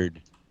put Nightbird.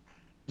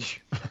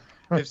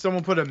 if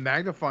someone put a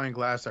magnifying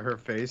glass at her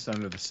face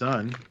under the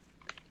sun.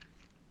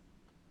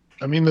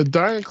 I mean, the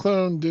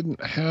Diaclone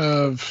didn't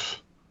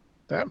have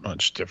that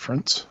much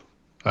difference.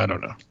 I don't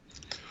know.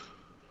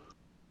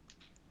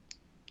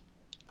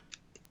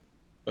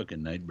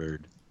 Fucking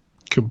Nightbird.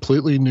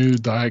 Completely new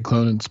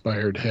Diaclone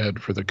inspired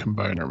head for the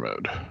combiner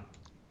mode.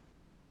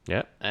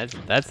 Yep,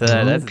 that's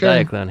a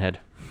Okay. Diaclone head.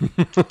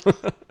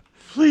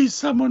 Please,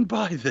 someone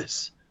buy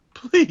this.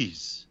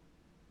 Please.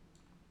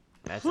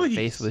 That's a Please.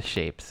 face with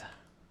shapes.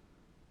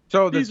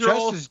 So the These are chest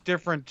all- is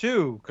different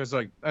too, because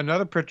like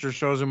another picture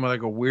shows him with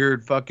like a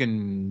weird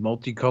fucking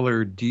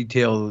multicolored,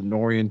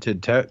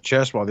 detail-oriented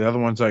chest, while the other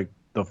one's like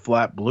the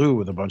flat blue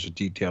with a bunch of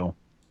detail.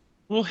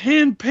 We'll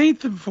hand paint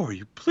them for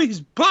you.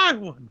 Please buy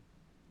one.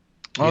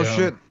 Oh Yeah.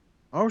 shit!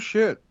 Oh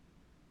shit!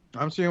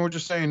 I'm seeing what you're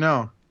saying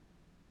now.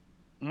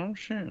 Oh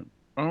shit.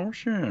 Oh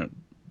shit.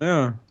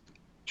 Yeah.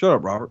 Shut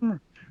up,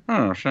 Robert.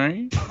 Oh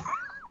shit.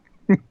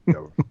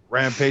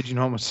 Rampaging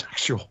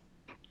homosexual.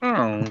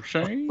 Oh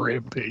shit.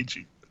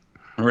 Rampaging.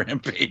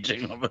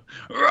 Rampaging.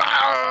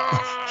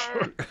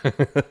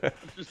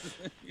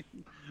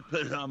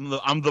 But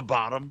I'm the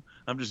bottom.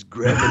 I'm just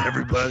grabbing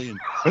everybody and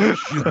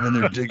shoving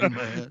their dick in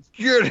my ass.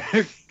 Get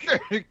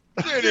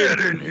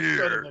in here.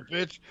 son of a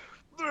bitch.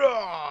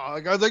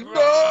 The guy's like,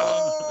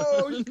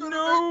 no, he's gonna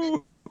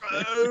No.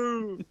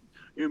 Oh,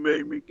 you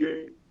made me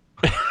gay.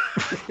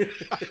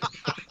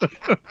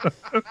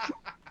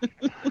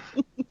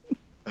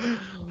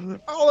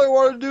 all I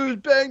want to do is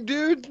bang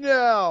dudes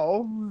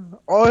now.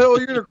 All hell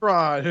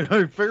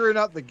Unicron, figuring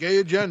out the gay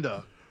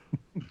agenda.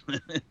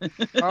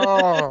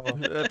 Oh,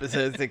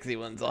 Episode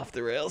 61's off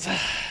the rails.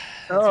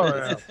 oh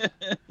yeah.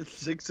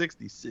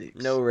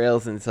 666. No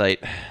rails in sight.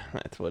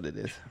 That's what it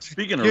is.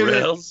 Speaking of Get it.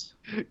 rails,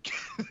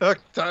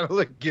 Title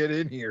it, get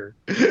in here.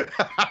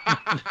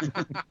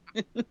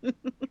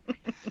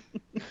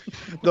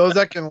 Those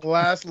that can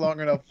last long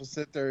enough will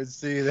sit there and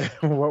see that,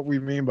 what we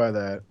mean by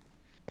that.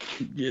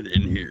 get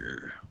in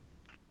here.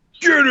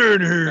 Get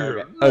in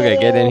here. Okay,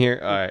 get in here.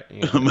 All right.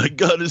 Oh my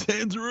god, his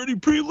hands are already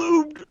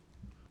pre-lubed.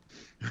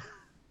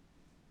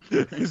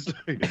 He's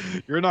like,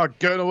 you're not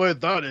getting away with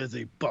that, is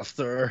he,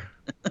 Buster?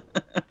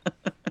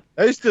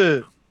 I used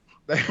to.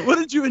 What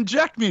did you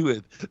inject me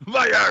with?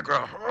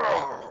 Viagra.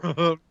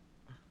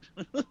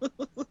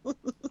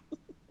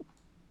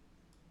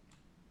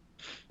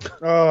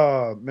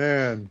 Oh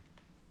man.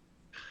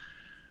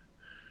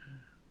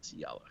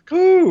 Cialis.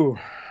 Ooh.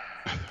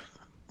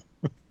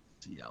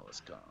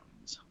 Cialis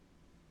guns.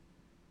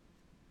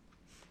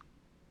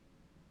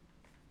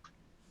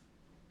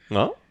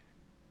 No?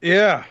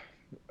 Yeah.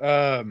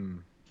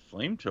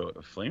 Flame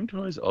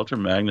Toys, Ultra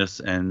Magnus,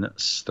 and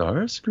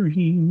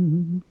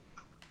Starscream.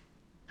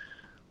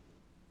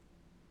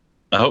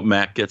 I hope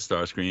Matt gets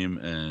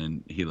Starscream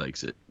and he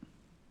likes it.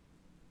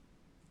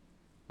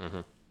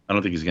 Mhm. I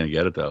don't think he's gonna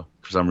get it though.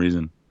 For some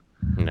reason,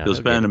 No. he'll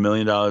spend $1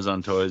 million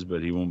on toys,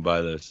 but he won't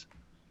buy this.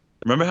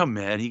 Remember how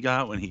mad he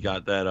got when he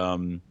got that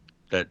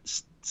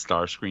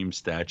Starscream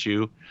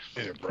statue?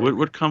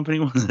 What company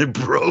was it?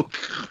 Broke.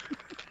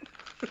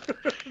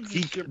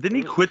 Didn't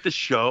he quit the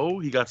show?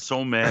 He got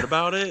so mad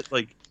about it.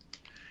 Like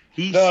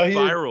he No, he-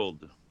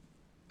 spiraled.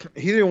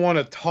 He didn't want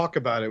to talk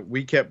about it.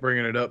 We kept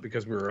bringing it up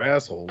because we were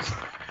assholes.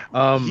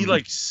 He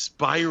like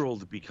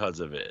spiraled because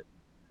of it.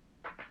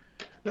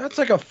 That's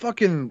like a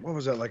fucking, what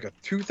was that, like a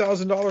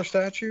 $2,000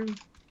 statue?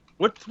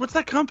 What's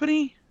that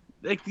company?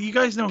 Like you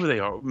guys know who they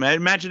are?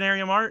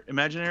 Imaginarium Art,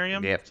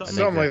 Imaginarium. Yep.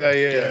 Something like that,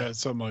 yeah. Yeah,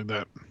 something like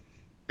that.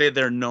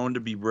 They're known to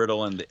be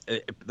brittle, and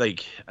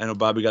like I know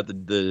Bobby got the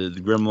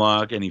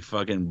Grimlock and he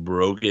fucking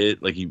broke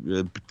it. Like he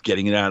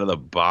getting it out of the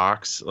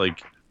box.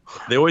 Like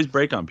they always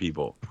break on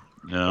people.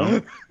 You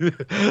know?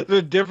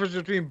 The difference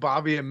between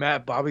Bobby and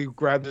Matt, Bobby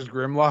grabbed his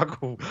Grimlock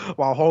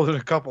while holding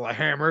a couple of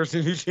hammers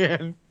in his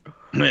hand.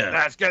 Yeah.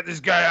 Let's get this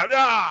guy out.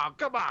 Oh,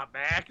 come on,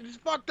 Matt. It's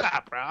fucked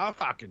up, bro.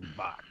 Fucking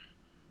fuck.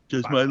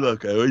 Just my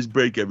luck. I always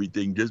break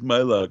everything. Just my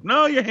luck.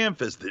 No, you're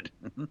ham-fisted.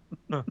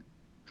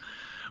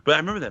 But I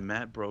remember that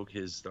Matt broke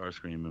his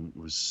Starscream and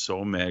was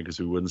so mad because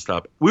we wouldn't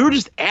stop. We were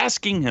just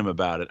asking him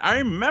about it. I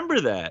remember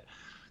that.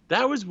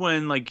 That was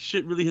when like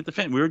shit really hit the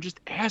fan. We were just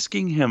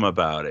asking him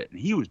about it, and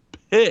he was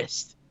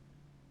pissed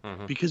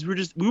because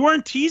we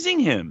weren't teasing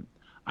him.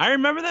 I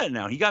remember that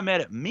now. He got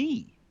mad at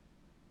me.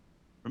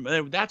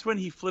 That's when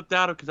he flipped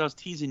out because I was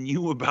teasing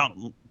you about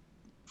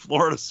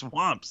Florida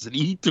swamps, and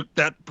he took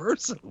that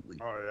personally.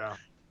 Oh,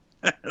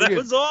 yeah. That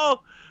was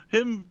all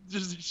him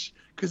just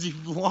because he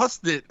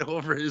lost it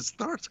over his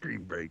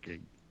Starscream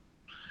breaking.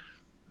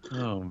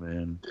 Oh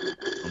man,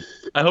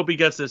 I hope he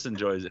gets this,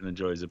 enjoys it,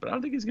 but I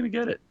don't think he's gonna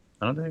get it.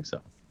 I don't think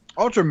so.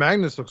 Ultra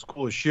Magnus looks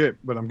cool as shit,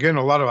 but I'm getting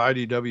a lot of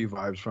IDW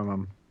vibes from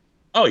him.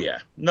 Oh yeah,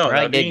 no,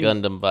 I I get mean,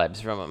 Gundam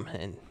vibes from him,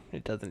 and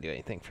it doesn't do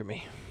anything for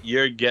me.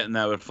 you're getting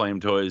that with Flame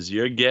Toys.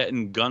 You're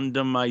getting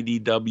Gundam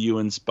IDW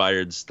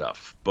inspired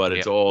stuff, but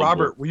it's all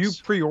Robert, will you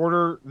works.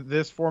 pre-order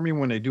this for me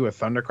when they do a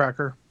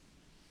Thundercracker?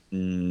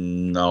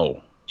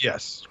 No.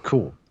 Yes.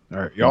 Cool. All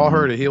right. Y'all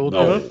heard it. He'll do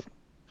No. it.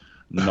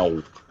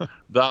 No.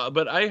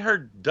 But I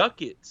heard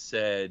Duckett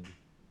said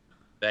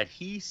that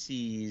he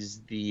sees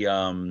the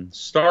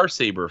Star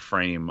Saber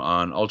frame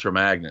on Ultra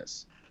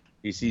Magnus.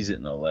 He sees it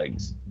in the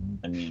legs.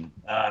 I mean,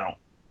 I don't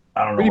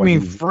know. What do you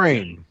mean he's-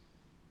 frame?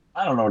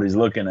 I don't know what he's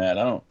looking at.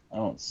 I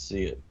don't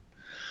see it.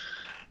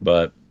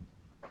 But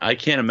I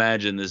can't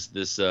imagine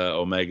this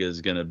Omega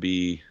is gonna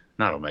be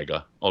Not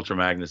Omega. Ultra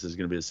Magnus is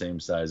going to be the same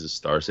size as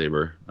Star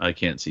Saber. I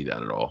can't see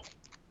that at all.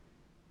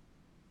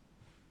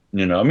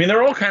 You know, I mean,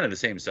 they're all kind of the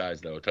same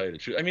size, though. I'll tell you the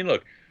truth. I mean,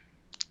 look.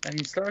 I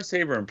mean, Star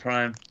Saber and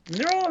Prime,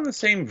 they're all in the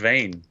same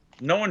vein.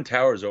 No one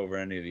towers over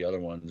any of the other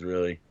ones,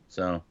 really.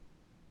 So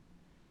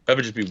that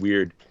would just be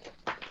weird.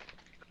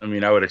 I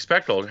mean, I would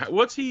expect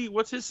what's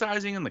his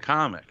sizing in the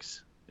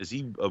comics? Is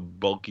he a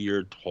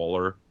bulkier,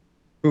 taller?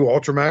 Who,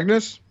 Ultra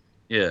Magnus?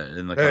 Yeah,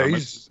 in the Yeah,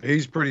 comics.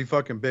 he's pretty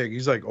fucking big.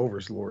 He's like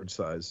Overlord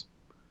size.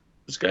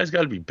 This guy's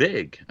got to be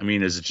big. I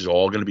mean, is it just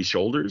all going to be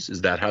shoulders?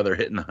 Is that how they're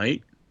hitting the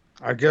height?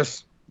 I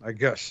guess. I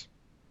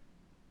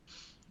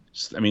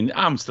mean,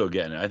 I'm still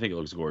getting it. I think it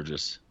looks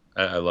gorgeous.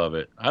 I love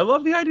it. I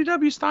love the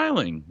IDW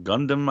styling.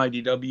 Gundam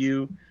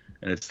IDW,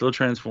 and it's still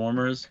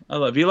Transformers. I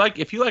love it.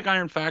 If you like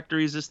Iron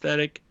Factory's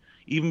aesthetic,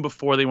 even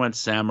before they went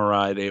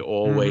samurai, they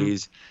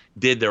always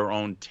did their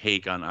own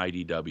take on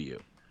IDW.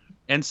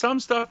 And some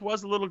stuff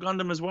was a little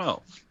Gundam as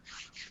well.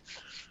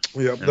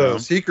 Yeah, the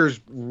Seekers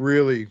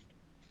really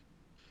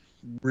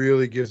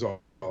gives off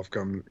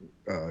Gundam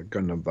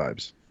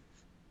vibes.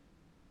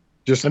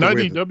 Just an the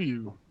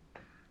IDW.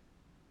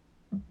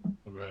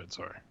 Oh, go ahead.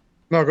 Sorry.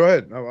 No, go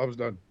ahead. I was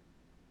done.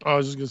 I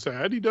was just gonna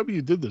say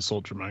IDW did this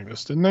Ultra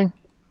Magnus, didn't they?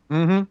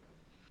 Mm-hmm.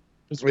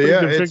 It's a pretty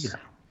good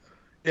figure.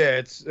 Yeah,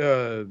 it's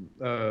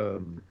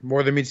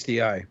more than meets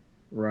the eye.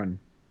 Run.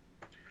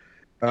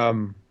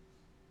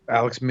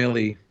 Alex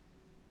Mill.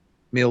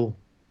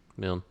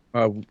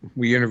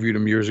 We interviewed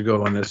him years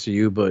ago on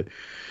SCU, but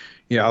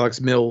yeah, Alex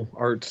Mill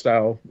art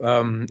style.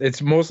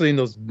 It's mostly in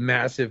those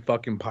massive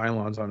fucking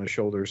pylons on his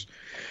shoulders.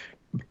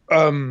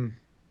 I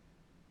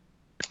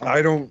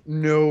don't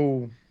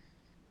know.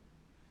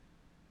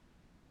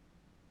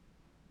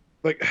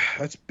 Like,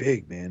 that's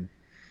big, man.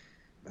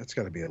 That's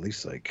got to be at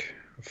least like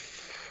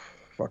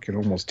fucking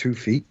almost 2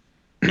 feet.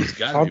 It's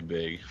got to be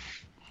big.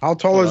 How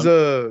tall is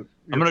I'm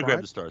gonna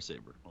grab the Star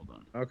Saber. Hold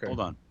on. Okay. Hold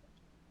on.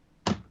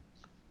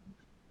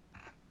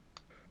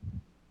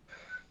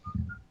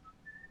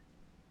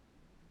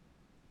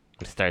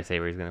 Star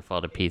Saber is gonna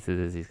fall to pieces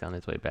as he's on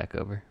his way back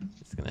over.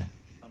 It's gonna.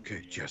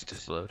 Okay,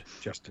 explode.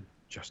 Justin.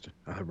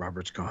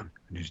 Robert's gone.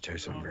 I need to tell you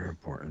something very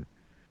important.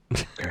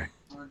 Okay.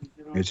 I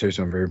need to tell you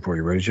something very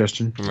important. You ready,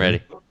 Justin? I'm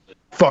ready.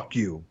 Fuck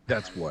you.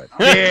 That's what.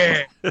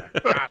 Yeah.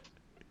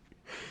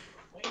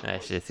 I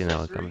should have seen that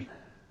one coming.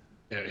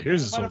 Yeah,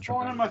 here's this Ultra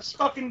on my Magnus.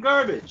 fucking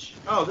garbage.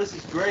 Oh, this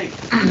is great.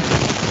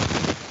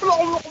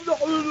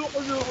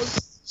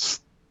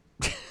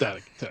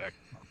 Static attack.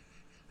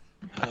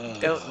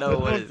 Don't know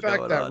what In is fact,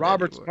 going that on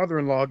Robert's anymore.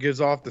 mother-in-law gives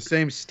off the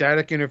same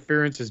static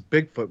interference as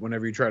Bigfoot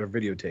whenever you try to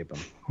videotape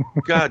him.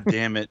 God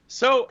damn it.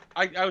 So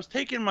I was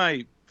taking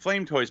my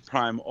Flame Toys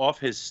Prime off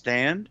his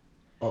stand,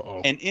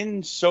 Uh-oh. and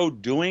in so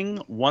doing,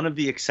 one of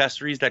the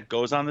accessories that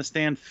goes on the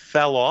stand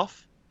fell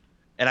off,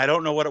 and I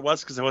don't know what it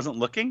was because I wasn't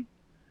looking.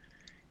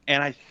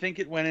 And I think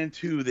it went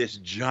into this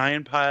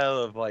giant pile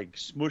of like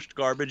smushed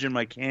garbage in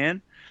my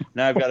can.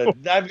 Now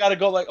I've got to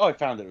go like, oh, I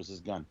found it. It was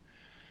his gun.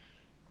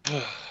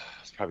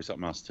 It's probably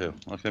something else too.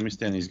 Look, let me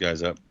stand these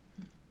guys up.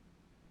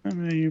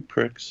 Come here, you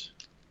pricks.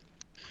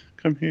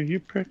 Come here, you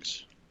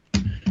pricks.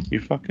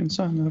 You fucking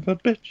son of a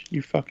bitch.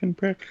 You fucking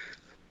prick.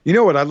 You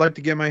know what I'd like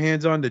to get my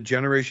hands on? The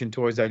Generation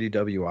Toys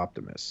IDW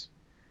Optimus.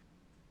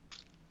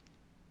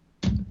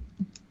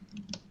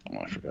 Oh,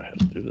 I forgot how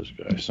to do this,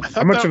 guys.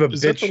 How much of a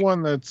Is that bitch? the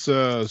one that's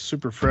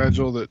super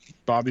fragile that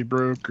Bobby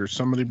broke or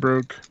somebody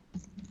broke?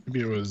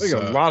 Maybe it was. I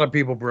think a lot of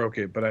people broke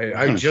it, but I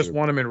I'm just sure.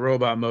 want him in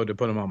robot mode to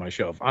put him on my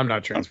shelf. I'm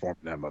not transforming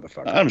that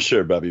motherfucker. I'm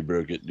sure Bobby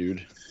broke it,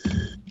 dude.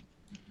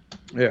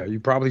 Yeah, you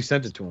probably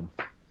sent it to him.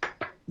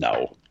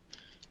 No.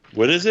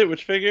 What is it?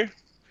 Which figure?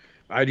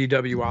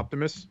 IDW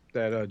Optimus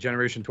that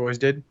Generation Toys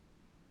did.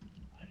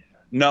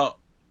 No.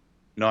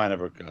 No, I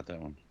never got that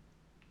one.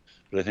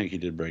 But I think he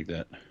did break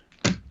that.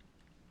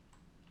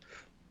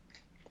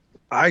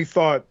 I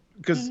thought,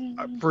 because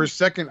for a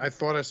second I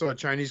thought I saw a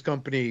Chinese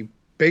company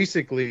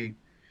basically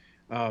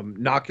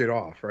knock it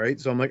off, right?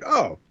 So I'm like,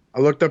 oh, I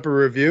looked up a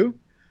review.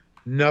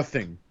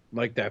 Nothing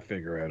like that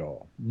figure at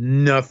all.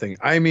 Nothing.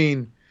 I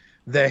mean,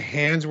 the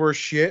hands were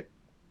shit.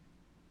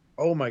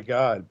 Oh my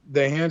god,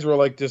 the hands were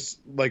like this,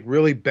 like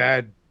really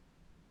bad.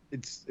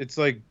 It's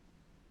like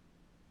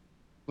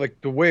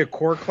the way a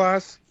core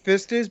class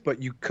fist is,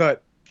 but you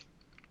cut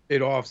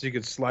it off so you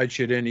could slide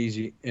shit in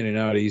and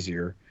out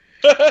easier.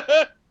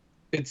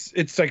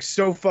 It's like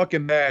so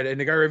fucking bad.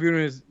 And the guy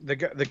reviewing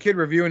it the kid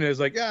reviewing it is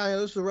like, yeah,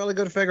 this is a really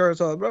good figure.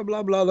 It's all blah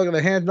blah blah. Look at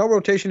the hands, no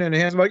rotation in the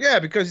hands. I'm like, yeah,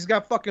 because he's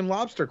got fucking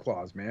lobster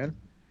claws, man.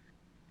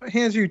 What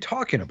hands are you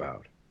talking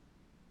about?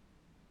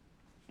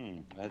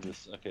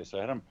 Okay, so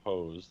I had him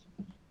posed.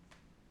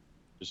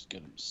 Just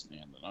get him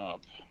standing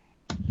up.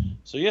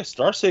 So yeah,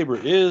 Star Saber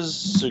is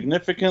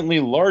significantly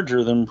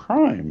larger than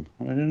Prime.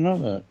 I didn't know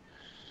that.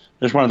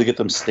 I just wanted to get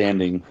them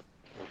standing.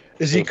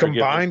 Is he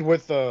combined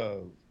with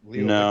Leo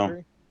No.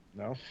 Victory?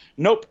 No.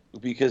 Nope,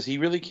 because he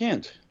really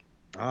can't.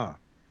 Ah.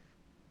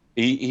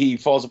 He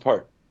falls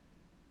apart.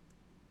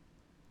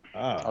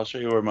 Ah. I'll show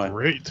you where my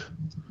Great.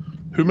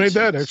 Who made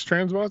that? X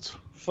Transbots?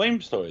 Flame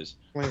Toys.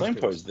 Flame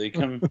Toys. They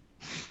come.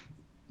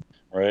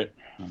 Right.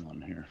 Hold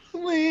on here.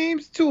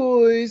 Flames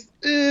toys.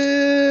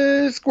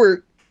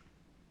 Squirt.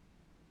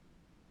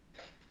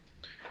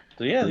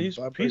 So yeah, he's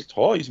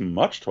tall. He's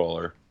much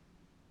taller.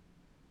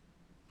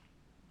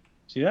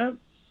 See that?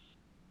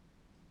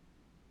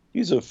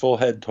 He's a full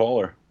head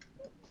taller.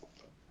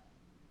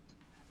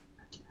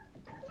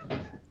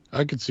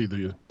 I could see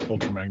the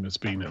Ultramagnus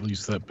being at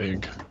least that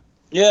big.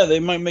 Yeah, they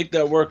might make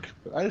that work.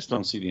 But I just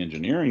don't see the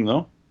engineering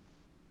though.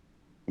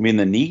 I mean,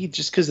 the knee,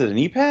 just because of the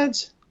knee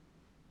pads?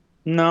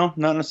 No,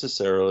 not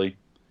necessarily.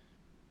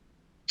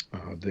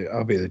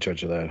 I'll be the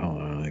judge of that.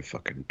 Hold on, I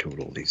fucking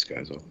toodle these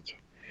guys all the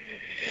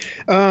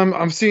time.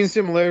 I'm seeing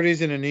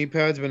similarities in the knee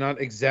pads, but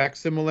not exact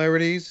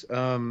similarities.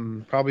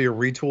 Probably a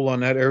retool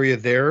on that area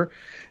there.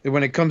 And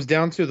when it comes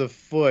down to the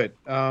foot,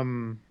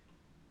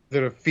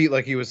 the feet,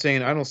 like he was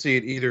saying, I don't see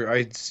it either.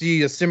 I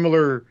see a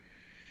similar,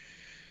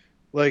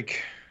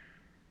 like,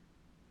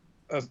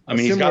 I mean,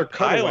 he's similar got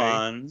cutaway.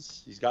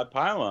 pylons. He's got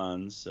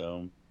pylons,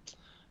 so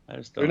I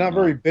just don't They're not know.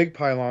 very big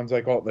pylons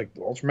like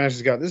Ultraman's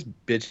has got. This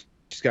bitch,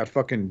 he's got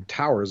fucking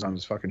towers on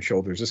his fucking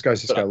shoulders. This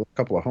guy's just got a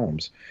couple of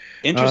homes.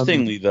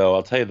 Interestingly, though,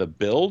 I'll tell you the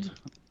build.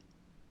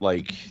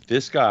 Like,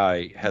 this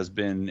guy has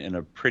been in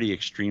a pretty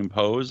extreme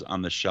pose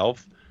on the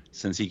shelf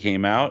since he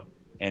came out,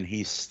 and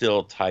he's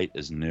still tight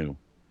as new.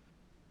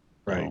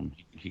 Right.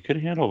 He could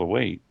handle the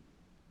weight.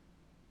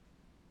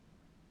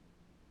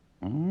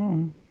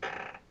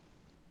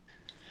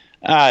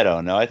 I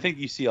don't know. I think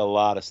you see a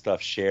lot of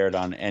stuff shared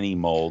on any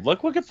mold.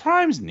 Look at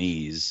Prime's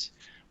knees.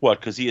 What,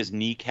 because he has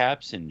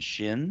kneecaps and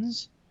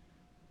shins?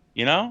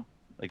 You know?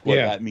 Like, what,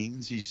 that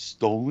means he's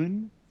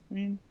stolen? I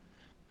mean,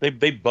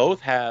 they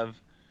both have,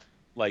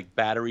 like,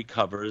 battery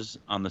covers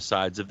on the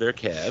sides of their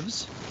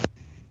calves.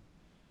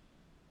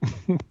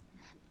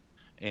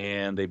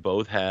 And they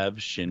both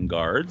have shin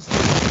guards.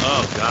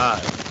 Oh,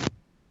 God.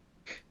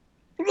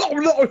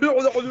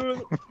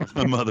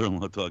 My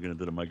mother-in-law talking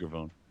into the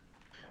microphone.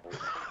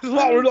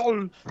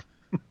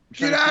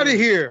 Get out of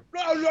here.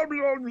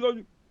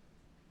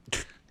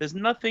 There's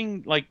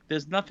nothing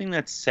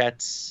that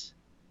sets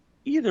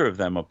either of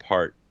them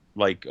apart.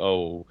 Like,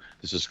 oh,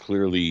 this is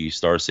clearly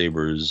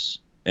Starsaber's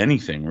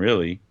anything,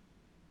 really.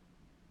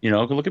 You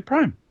know, look at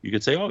Prime. You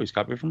could say, oh, he's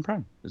copied from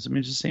Prime. It's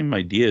the same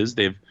ideas.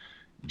 They've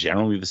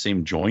generally the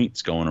same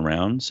joints going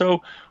around.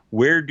 So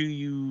where do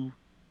you...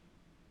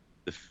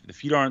 The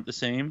feet aren't the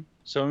same.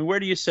 So I mean, where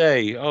do you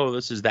say, oh,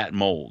 this is that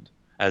mold,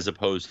 as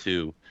opposed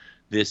to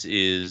this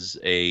is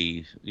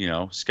a,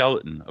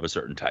 skeleton of a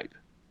certain type?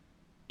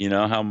 You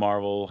know, how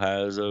Marvel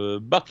has a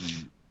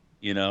Bucky,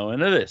 and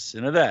a this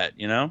and a that,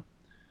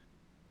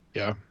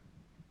 Yeah.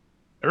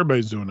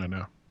 Everybody's doing that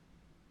now.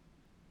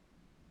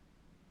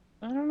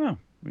 I don't know.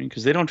 I mean,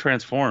 because they don't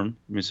transform.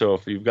 I mean, so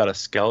if you've got a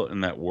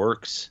skeleton that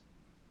works,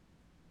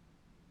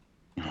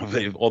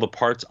 all the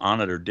parts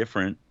on it are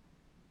different.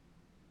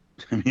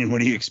 I mean, what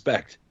do you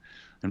expect?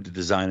 Them to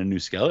design a new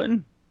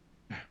skeleton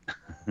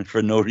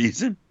for no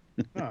reason?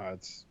 No,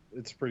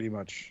 it's pretty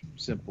much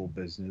simple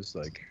business.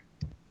 Like,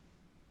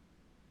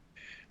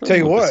 tell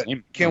you what,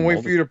 can't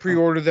wait for you to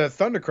pre-order that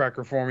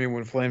Thundercracker for me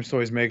when Flames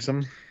Toys makes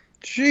them.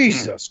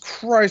 Jesus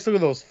Christ, look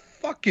at those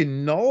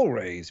fucking null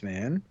rays,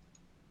 man.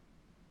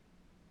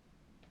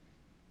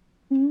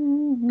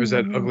 There's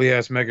that ugly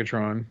ass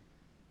Megatron.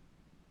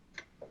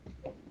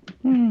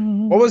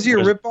 What was he a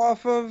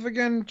ripoff of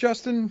again,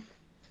 Justin?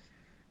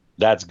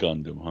 That's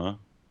Gundam, huh?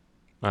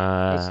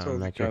 That's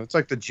totally it's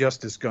like the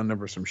Justice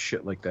Gundam or some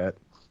shit like that.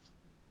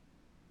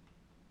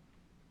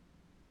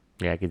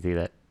 Yeah, I can see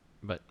that.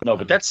 But no,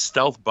 but that's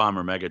Stealth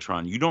Bomber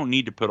Megatron. You don't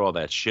need to put all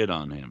that shit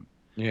on him.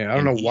 Yeah, I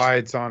don't know why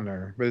it's on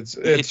there, but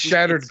it's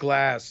Shattered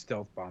Glass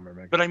Stealth Bomber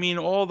Megatron. But I mean,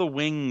 all the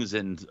wings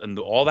and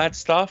all that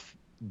stuff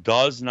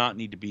does not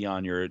need to be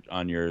on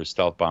your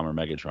Stealth Bomber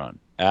Megatron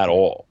at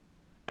all.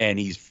 And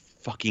he's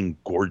fucking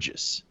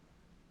gorgeous.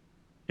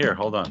 Here,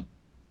 hold on.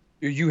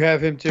 You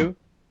have him too?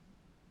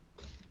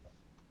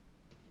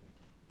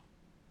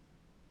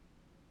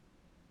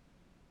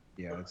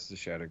 Yeah, it's the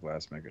Shattered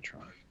Glass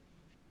Megatron.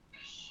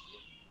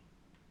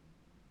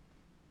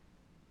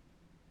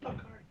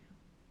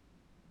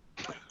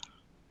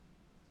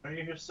 Are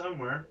you here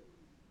somewhere?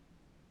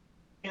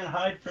 Can't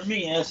hide from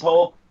me,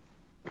 asshole.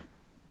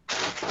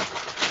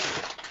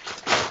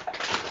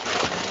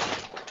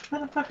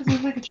 Where the fuck is my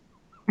Megatron?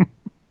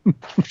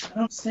 I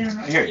don't stand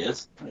right here. He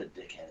is. What a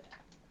dickhead.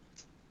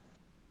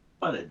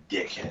 What a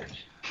dickhead.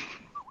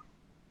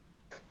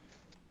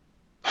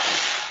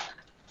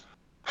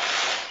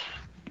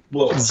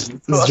 Whoa. This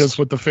is just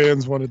what the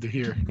fans wanted to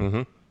hear.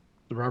 Mm-hmm.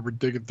 The Robert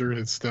digging through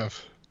his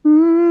stuff.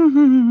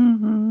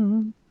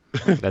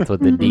 That's what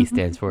the D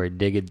stands for,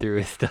 digging through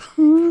his stuff.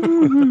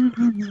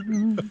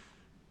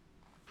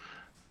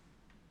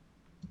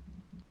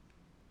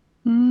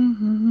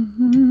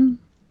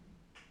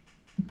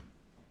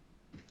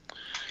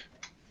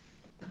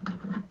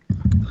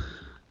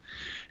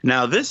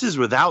 Now, this is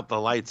without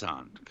the lights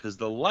on, because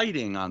the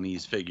lighting on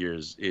these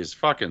figures is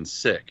fucking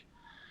sick.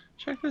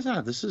 Check this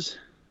out. This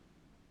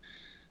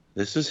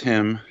is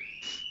him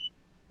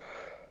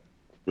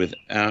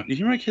without... You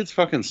hear my kids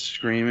fucking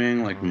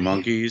screaming like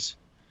monkeys?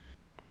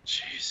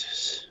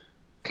 Jesus.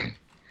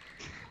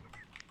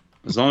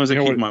 As long as I You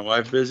know keep what- my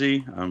wife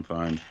busy, I'm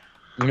fine.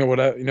 You know what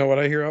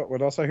I hear?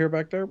 What else I hear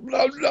back there?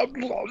 Look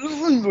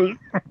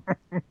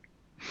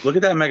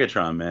at that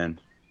Megatron, man.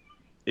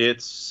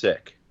 It's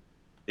sick.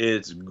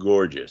 It's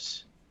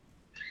gorgeous.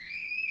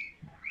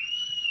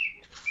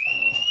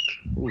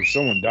 Ooh,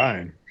 someone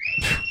dying.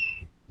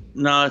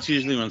 No, it's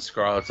usually when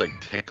Scarlett's like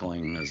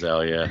tickling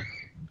Azalea.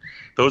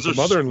 Those are The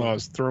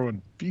mother-in-law's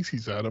throwing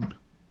feces at him.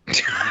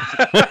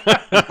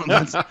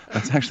 that's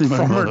actually my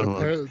From her mother-in-law.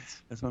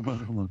 heads. That's my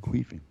mother-in-law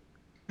queefing.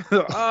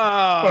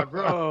 Ah,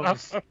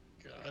 gross.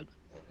 God.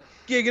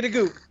 Giggity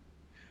goop.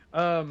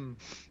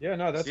 Yeah,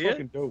 no, that's See it?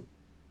 fucking dope.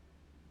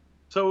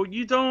 So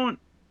you don't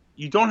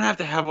have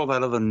to have all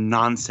that other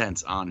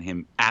nonsense on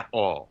him at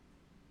all.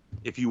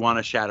 If you want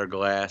to shatter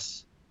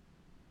glass,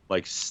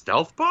 like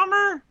stealth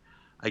bomber,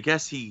 I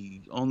guess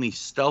he only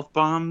stealth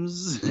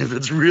bombs if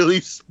it's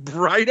really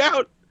bright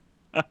out.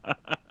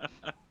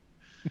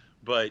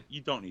 But you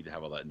don't need to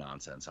have all that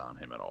nonsense on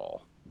him at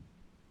all.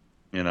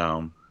 You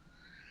know.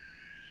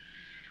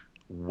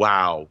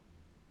 Wow.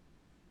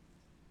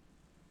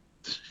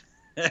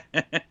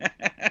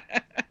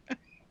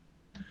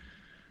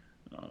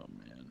 Oh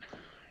man.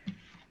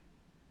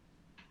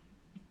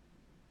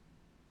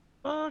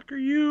 Fuck are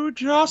you,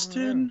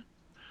 Justin?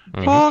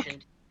 Fuck.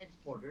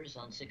 Headquarters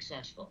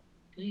unsuccessful.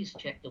 Please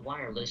check the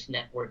wireless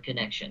network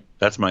connection.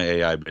 That's my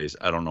AI base.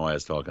 I don't know why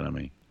it's talking to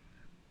me.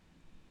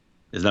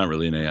 It's not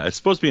really an AI. It's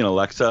supposed to be an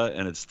Alexa,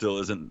 and it still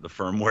isn't. The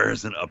firmware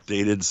isn't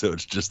updated, so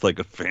it's just like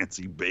a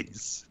fancy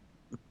base.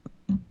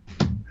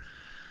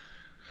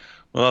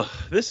 Well,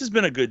 this has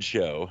been a good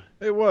show.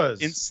 It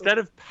was. Instead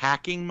of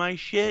packing my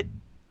shit,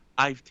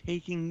 I've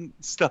taken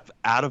stuff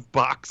out of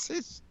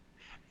boxes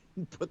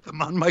and put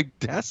them on my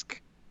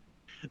desk.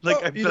 Like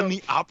Well, I've you done know-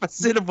 the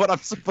opposite of what I'm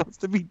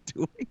supposed to be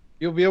doing.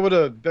 You'll be able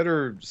to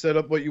better set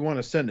up what you want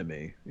to send to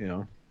me, you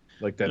know,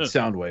 like that Yeah.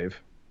 sound wave.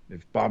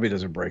 If Bobby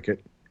doesn't break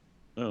it.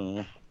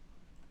 Oh.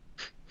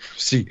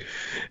 See,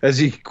 as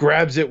he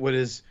grabs it with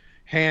his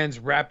hands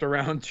wrapped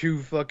around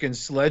two fucking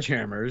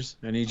sledgehammers,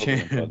 and he Hope I don't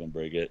changes. fucking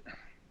break it.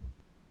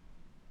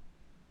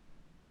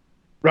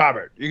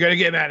 Robert, you're gonna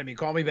get mad at me.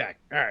 Call me back.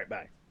 All right,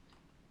 bye.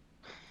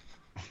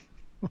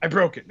 I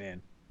broke it,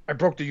 man. I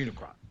broke the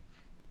Unicron.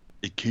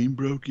 It came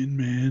broken,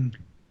 man.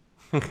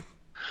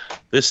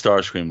 This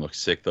Starscream looks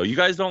sick, though. You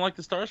guys don't like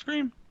the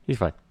Starscream? He's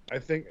fine. I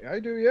think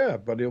I do, yeah,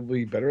 but it'll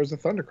be better as a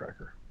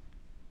Thundercracker.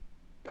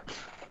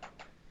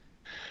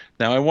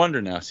 Now I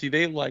wonder. Now, see,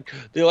 they like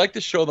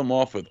to show them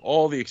off with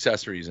all the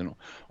accessories and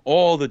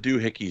all the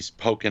doohickeys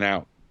poking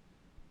out.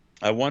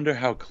 I wonder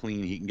how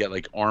clean he can get,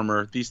 like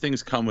armor. These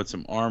things come with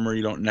some armor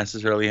you don't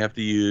necessarily have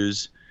to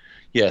use.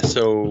 Yeah.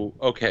 So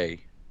okay.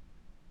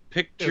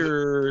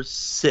 Picture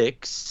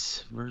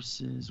 6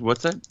 versus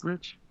what's that,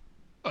 Rich?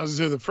 I was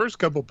gonna say the first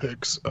couple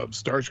pics of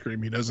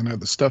Starscream, he doesn't have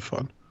the stuff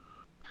on.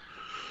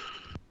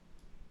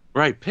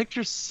 Right.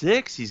 Picture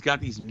 6. He's got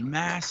these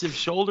massive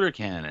shoulder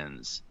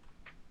cannons.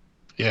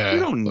 Yeah. You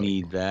don't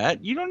need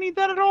that. You don't need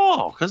that at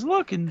all. Because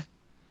look, in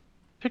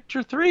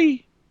picture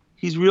 3,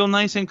 he's real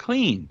nice and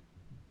clean.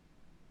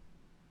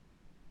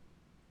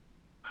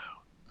 Wow.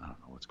 I don't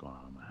know what's going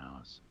on in my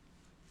house.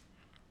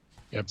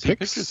 Yeah, See, pic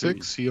picture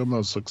 6, he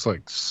almost looks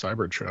like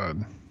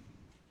Cybertron.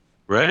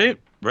 Right?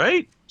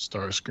 Right?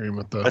 Starscream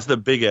with the That's the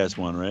big ass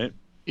one, right?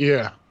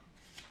 yeah.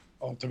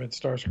 Ultimate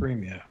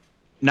Starscream, yeah.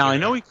 Now, I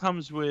know he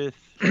comes with.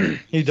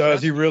 He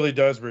does. He really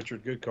does,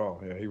 Richard. Good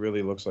call. Yeah, he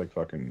really looks like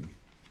fucking.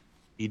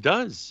 He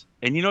does.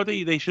 And you know what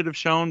they should have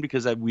shown?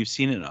 Because we've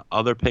seen it in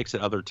other pics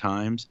at other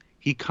times.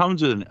 He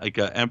comes with like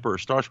an Emperor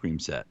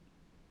Starscream set.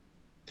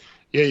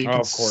 Yeah, you Oh, can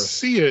of course.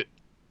 see it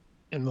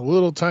in the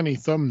little tiny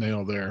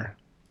thumbnail there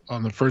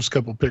on the first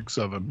couple pics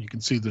of him. You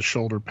can see the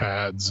shoulder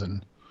pads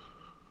and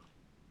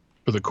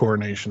for the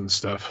coronation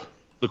stuff.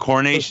 The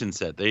coronation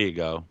set. There you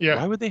go. Yeah.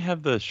 Why would they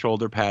have the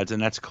shoulder pads?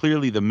 And that's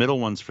clearly the middle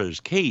ones for his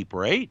cape,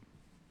 right?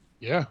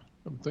 Yeah,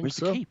 I think Where's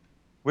so. the cape?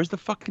 Where's the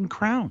fucking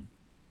crown?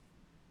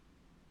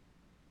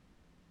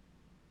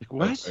 Like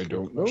what? I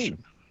don't know.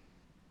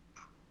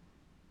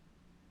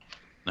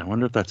 I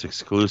wonder if that's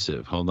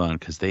exclusive. Hold on,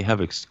 because they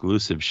have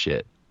exclusive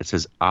shit. It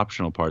says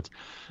optional parts.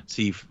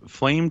 See,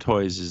 Flame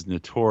Toys is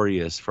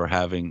notorious for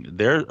having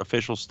their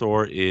official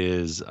store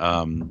is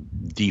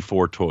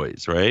D4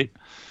 Toys, right?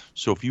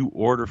 So if you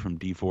order from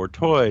D4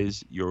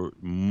 Toys, you're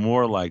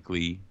more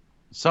likely.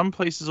 Some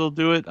places will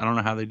do it. I don't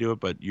know how they do it,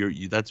 but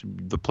that's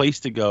the place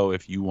to go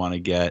if you want to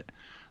get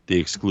the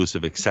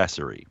exclusive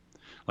accessory.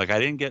 Like I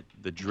didn't get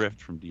the Drift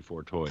from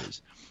D4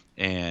 Toys,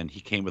 and he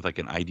came with like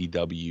an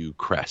IDW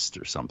crest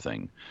or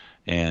something.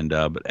 And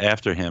but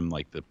after him,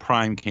 like the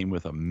Prime came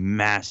with a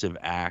massive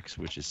axe,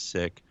 which is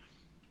sick.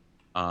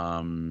 I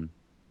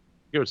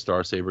forget what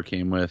Star Saber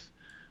came with,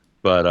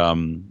 but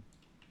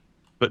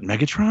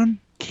Megatron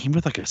came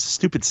with like a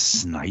stupid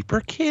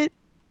sniper kit.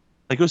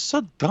 Like it was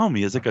so dumb.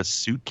 He has like a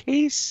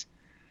suitcase,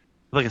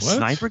 with like a What?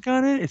 sniper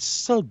gun in it. It's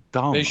so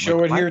dumb. They I'm show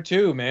like, it why- here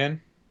too,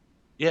 man.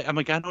 Yeah, I'm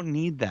like, I don't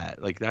need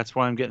that. Like, that's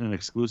why I'm getting an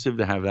exclusive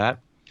to have that.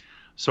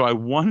 So I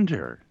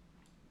wonder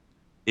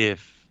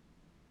if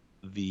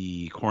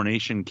the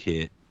coronation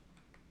kit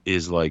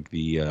is like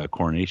the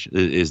coronation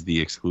is the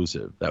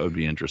exclusive. That would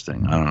be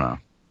interesting. I don't know.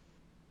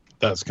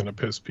 That's gonna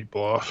piss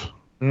people off.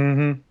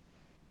 Mm-hmm.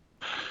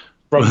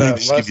 Well, From they that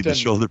just give you the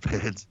shoulder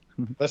pads.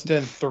 less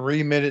than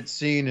 3-minute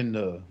scene in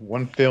the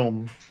one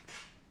film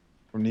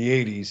from the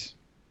 80s,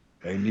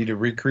 they need to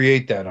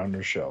recreate that on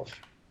their shelf.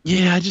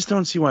 Yeah, I just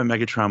don't see why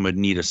Megatron would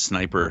need a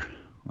sniper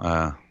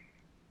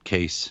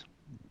case.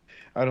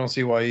 I don't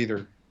see why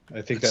either.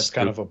 I think That's that's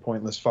kind of a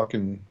pointless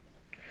fucking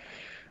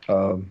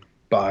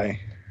buy.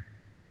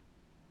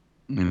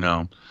 You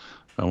know,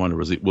 I wonder,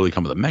 will he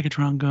come with a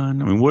Megatron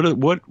gun? I mean,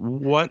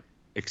 what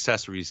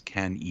accessories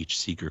can each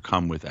Seeker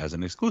come with as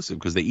an exclusive?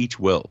 Because they each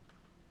will.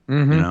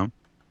 Mm-hmm. You know,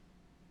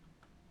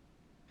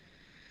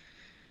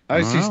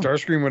 I see Wow.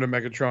 Starscream with a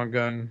Megatron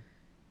gun.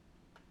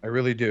 I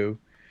really do.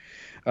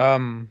 I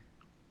don't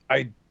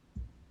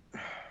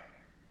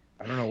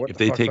know what If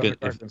the they fuck take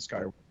Thundercraft and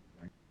Skywalker.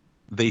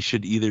 they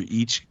should either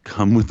each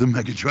come with the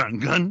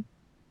Megatron gun,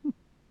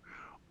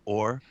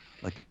 or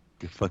like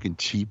a fucking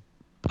cheap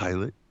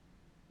pilot,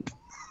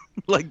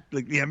 like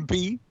the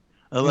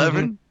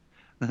MP-11,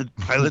 that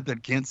pilot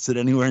that can't sit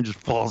anywhere and just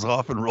falls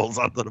off and rolls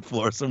onto the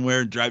floor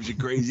somewhere and drives you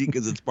crazy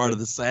because it's part of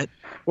the set.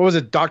 What was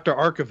it? Dr.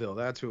 Arkaville.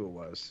 That's who it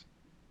was.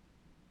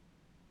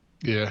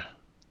 Yeah.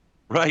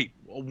 Right.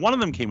 Well, one of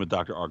them came with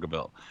Dr.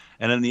 Arkaville,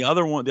 and then the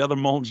other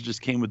molds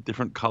just came with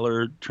different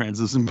colored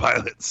translucent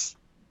pilots.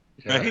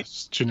 Yeah, Right?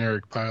 it's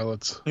generic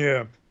pilots.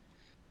 Yeah.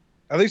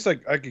 At least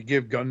like I could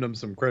give Gundam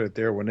some credit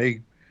there when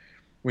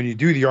you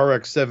do the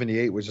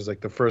RX-78, which is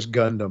like the first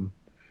Gundam,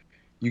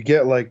 you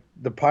get like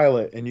the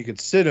pilot and you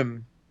could sit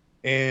him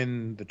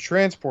in the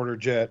transporter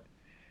jet,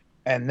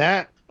 and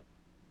that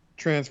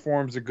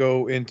transforms to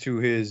go into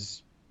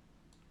his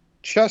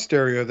chest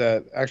area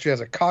that actually has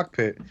a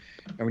cockpit,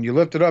 and when you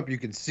lift it up you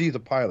can see the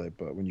pilot,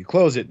 but when you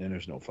close it then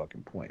there's no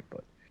fucking point.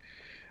 But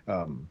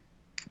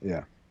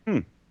yeah.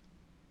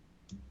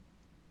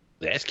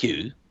 That's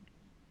cute.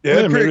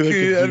 Yeah, Yeah, pretty maybe they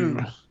cute. could I don't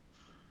do know.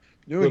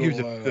 No one gives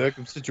a little, fuck.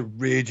 I'm such a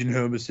raging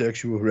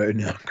homosexual right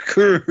now.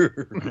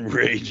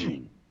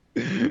 Raging.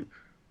 Rampaging.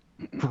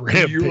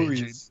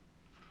 Furious.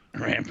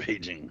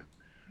 Rampaging.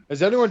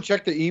 Has anyone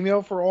checked the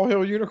email for All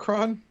Hail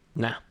Unicron?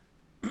 Nah.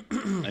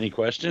 Any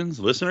questions?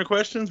 Listener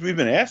questions? We've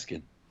been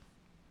asking.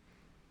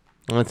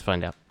 Let's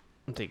find out.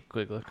 I'll take a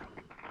quick look.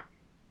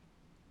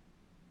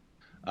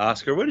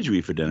 Oscar, what did you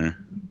eat for dinner?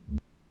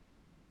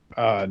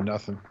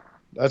 Nothing.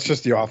 That's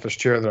just the office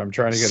chair that I'm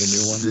trying to get a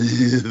new one.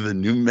 The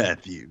new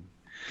Matthew.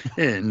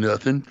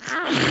 Nothing.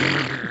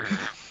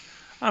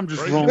 I'm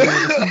just rolling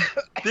over.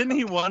 Didn't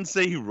he once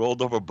say he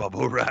rolled over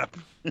bubble wrap?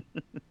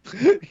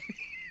 I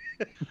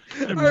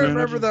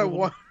remember that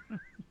one.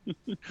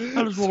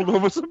 I just rolled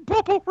over some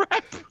bubble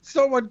wrap.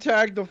 Someone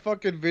tagged the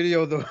fucking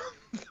video the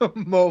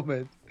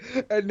moment,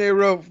 and they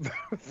wrote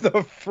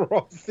the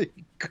frothy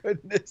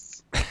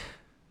goodness.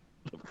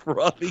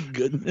 Frothy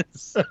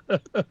goodness.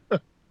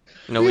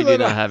 No, we do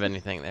not have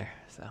anything there.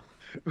 So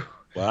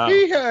Wow.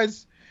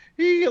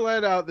 He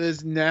let out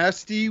this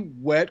nasty,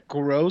 wet,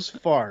 gross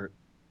fart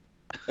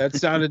that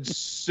sounded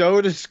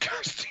so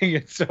disgusting,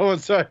 and so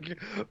it's like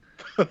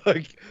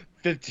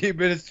 15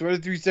 minutes,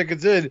 23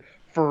 seconds in,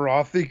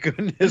 frothy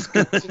goodness.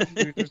 And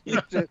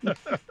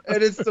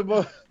it's the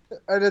most,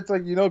 and it's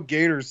like,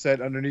 Gator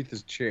sat underneath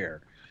his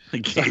chair.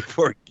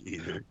 Poor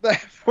Gator.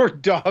 That poor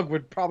dog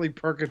would probably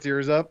perk its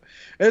ears up.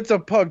 It's a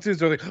pug too,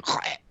 so like,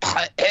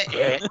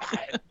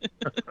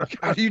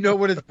 how do you know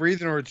when it's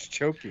breathing or it's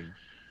choking?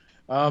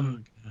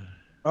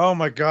 Oh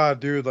my god,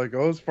 dude! Like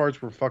those farts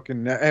were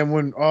fucking. And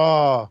when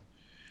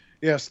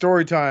yeah,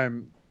 story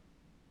time.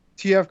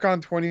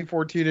 TFCon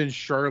 2014 in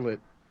Charlotte.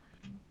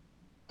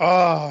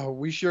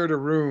 We shared a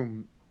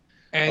room,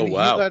 and Oh,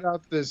 wow. he let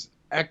out this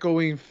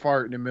echoing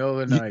fart in the middle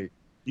of the night.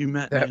 You,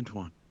 Matt, and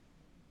Antoine.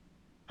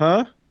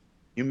 Huh?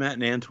 You, Matt,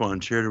 and Antoine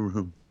shared a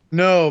room.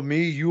 No,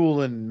 me,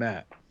 Yule, and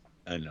Matt.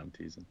 I know, I'm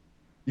teasing.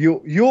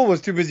 Yule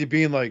was too busy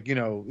being like,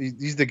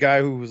 he's the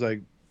guy who was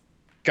like,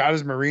 got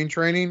his Marine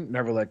training,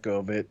 never let go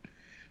of it.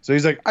 So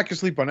he's like, I can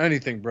sleep on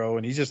anything, bro.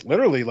 And he just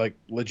literally, like,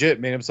 legit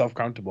made himself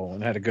comfortable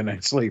and had a good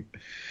night's sleep.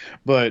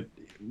 But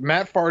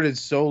Matt farted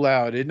so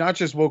loud, it not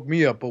just woke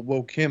me up, but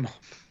woke him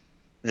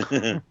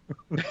up.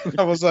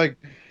 I was like,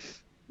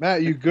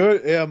 Matt, you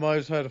good? Yeah, I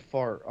just had a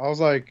fart. I was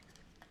like,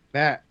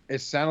 Matt,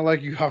 it sounded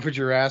like you hovered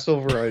your ass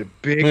over a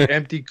big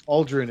empty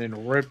cauldron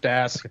and ripped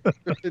ass.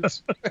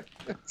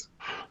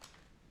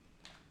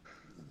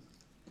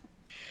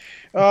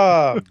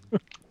 But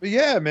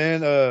yeah,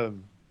 man,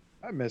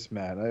 I miss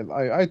Matt.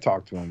 I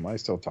talked to him. I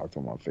still talk to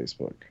him on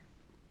Facebook.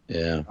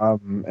 Yeah.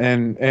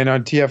 And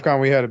on TFCon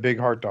we had a big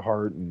heart to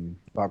heart and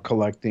about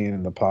collecting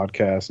and the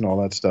podcast and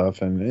all that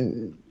stuff.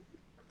 And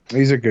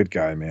he's a good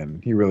guy,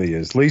 man. He really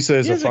is. Lisa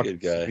is He a is a fucking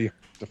good guy. sweetheart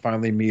to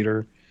finally meet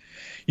her.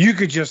 You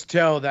could just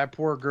tell that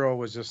poor girl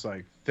was just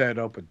like fed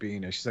up with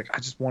being there. She's like, I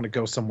just want to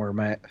go somewhere,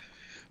 Matt.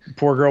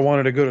 Poor girl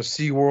wanted to go to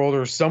SeaWorld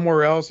or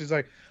somewhere else. He's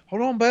like,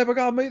 hold on, babe, I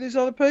gotta meet these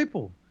other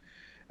people.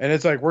 And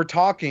it's like we're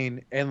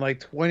talking, and like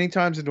 20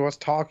 times into us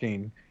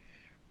talking,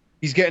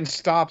 he's getting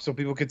stopped so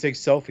people can take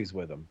selfies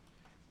with him.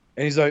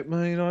 And he's like,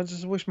 well, I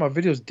just wish my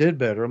videos did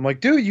better. I'm like,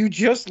 dude, you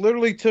just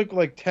literally took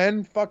like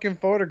 10 fucking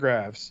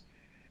photographs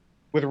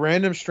with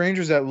random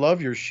strangers that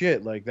love your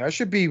shit. Like, that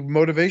should be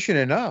motivation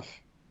enough.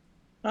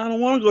 I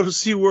don't want to go to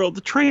SeaWorld.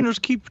 The trainers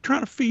keep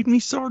trying to feed me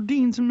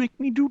sardines and make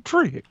me do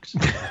tricks.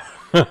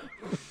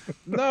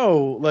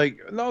 No,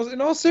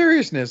 in all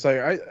seriousness,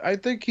 I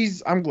think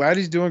I'm glad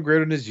he's doing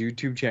great on his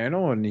YouTube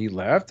channel, and he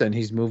left and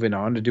he's moving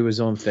on to do his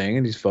own thing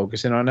and he's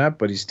focusing on that,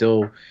 but he's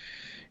still,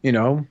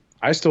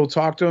 I still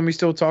talk to him. He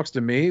still talks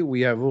to me.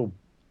 We have little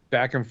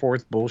back and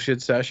forth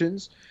bullshit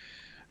sessions.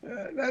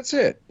 That's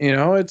it.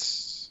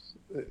 It's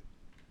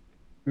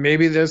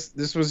maybe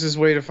this was his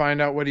way to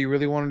find out what he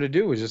really wanted to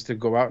do, was just to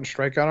go out and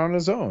strike out on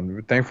his own.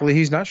 But thankfully,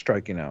 he's not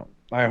striking out.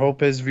 I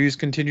hope his views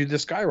continue to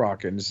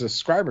skyrocket and his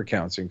subscriber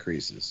counts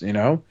increases.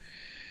 The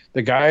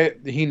guy,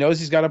 he knows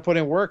he's got to put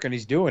in work and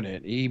he's doing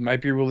it. He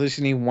might be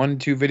releasing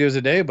 1-2 videos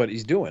a day, but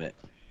he's doing it.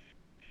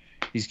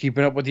 He's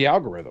keeping up with the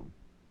algorithm.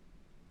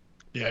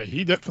 Yeah,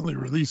 he definitely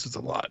releases a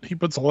lot. He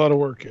puts a lot of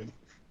work in.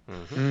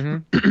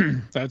 Mm-hmm.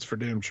 That's for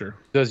damn sure.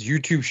 Does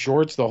YouTube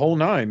shorts the whole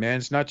nine, man.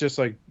 It's not just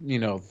like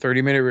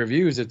 30-minute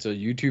reviews. It's a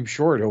YouTube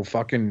short. He'll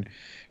fucking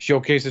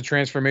showcase the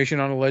transformation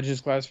on a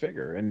Legends class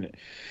figure, and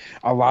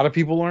a lot of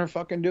people aren't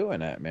fucking doing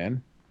that,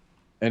 man.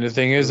 And the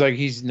thing is, like,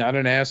 he's not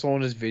an asshole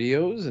in his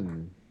videos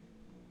and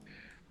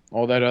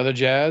all that other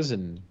jazz,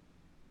 and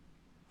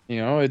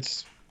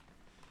it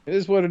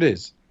is what it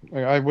is.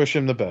 I wish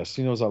him the best.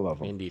 He knows I love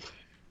him. Indeed.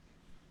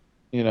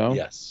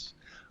 Yes.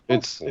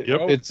 It's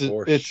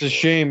a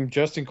shame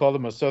Justin called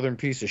him a southern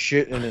piece of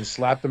shit and then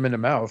slapped him in the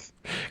mouth.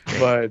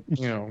 But,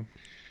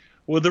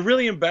 Well, the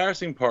really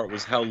embarrassing part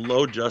was how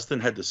low Justin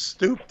had to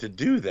stoop to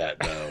do that,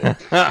 though.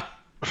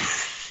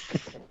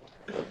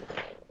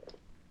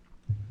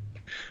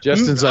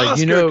 Justin's like,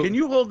 Oscar, can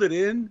you hold it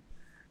in?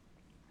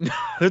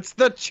 It's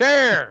the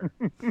chair.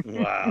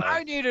 Wow.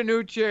 I need a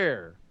new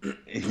chair.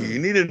 You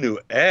need a new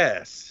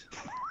ass.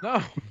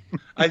 No.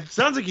 It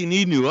sounds like you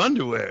need new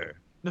underwear.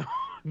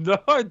 No,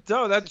 I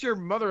don't. That's your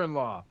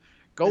mother-in-law.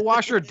 Go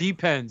wash her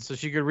depends so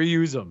she can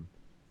reuse them.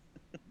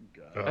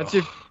 That's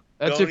if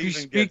Don't you even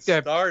speak get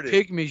that started.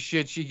 pygmy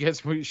shit. She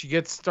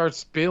starts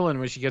spilling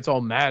when she gets all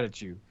mad at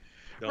you.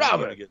 Don't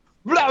Robert. even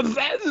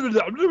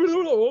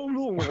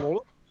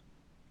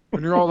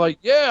And you're all like,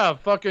 yeah,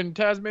 fucking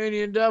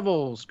Tasmanian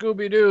devil,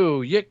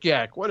 Scooby-Doo, Yik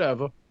Yak,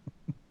 whatever.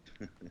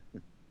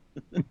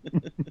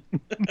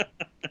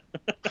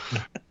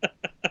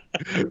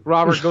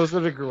 Robert goes to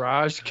the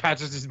garage,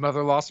 catches his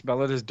mother-in-law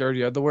smelling his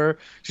dirty underwear.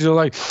 She's all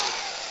like,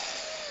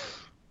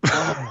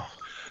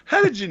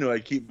 How did you know I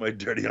keep my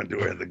dirty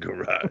underwear in the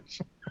garage?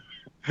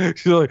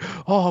 she's like,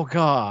 oh,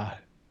 God.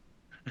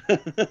 I'm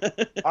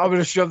going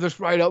to shove this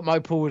right up my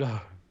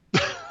pooter.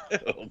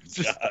 Oh,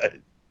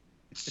 God.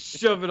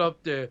 Shove it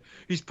up there.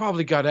 He's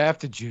probably got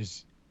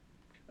afterjizz.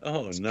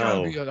 Oh, It's no.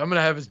 gotta be good. I'm going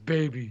to have his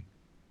baby.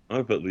 I'm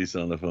going to put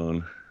Lisa on the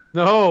phone.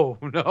 No.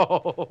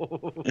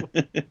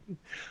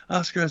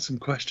 Oscar has some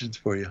questions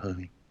for you,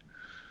 honey.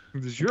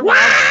 Does your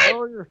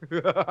mom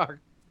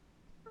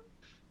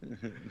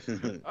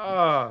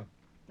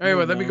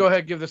Anyway, let me go ahead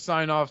and give the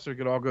sign off so we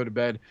can all go to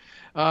bed.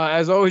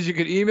 As always, you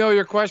can email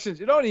your questions.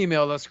 You don't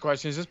email us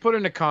questions. Just put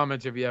in the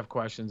comments if you have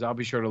questions. I'll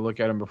be sure to look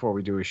at them before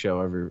we do a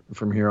show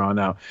from here on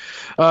out.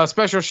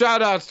 Special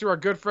shout outs to our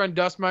good friend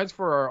Dust Mites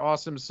for our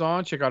awesome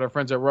song. Check out our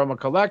friends at Realm of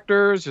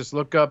Collectors. Just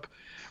look up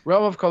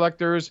Realm of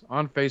Collectors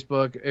on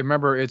Facebook. And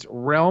remember, it's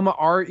Realm,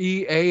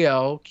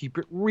 R-E-A-L. Keep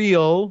it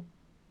real.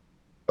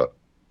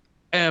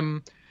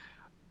 M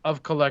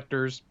of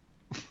Collectors.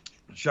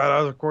 Shout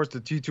out, of course, to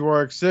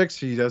T2RX6.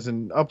 He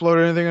doesn't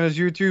upload anything on his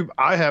YouTube.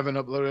 I haven't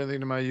uploaded anything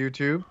to my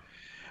YouTube.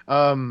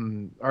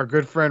 Our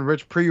good friend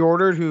Rich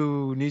pre-ordered,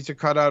 who needs to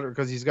cut out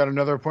because he's got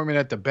another appointment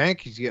at the bank.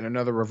 He's getting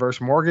another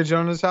reverse mortgage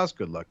on his house.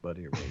 Good luck,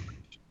 buddy.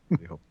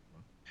 Really hope.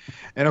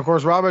 And of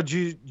course, Robert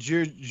Ju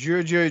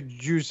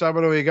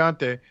Sabado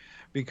Gigante,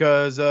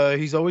 because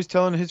he's always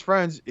telling his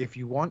friends, if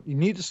you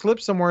need to slip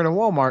somewhere in a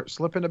Walmart,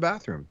 slip in the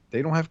bathroom.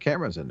 They don't have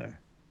cameras in there.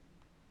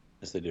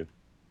 Yes, they do.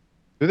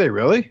 Do they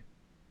really?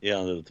 Yeah,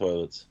 under the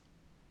toilets.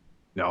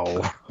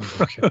 No.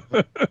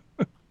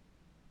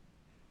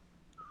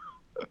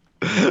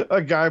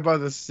 A guy by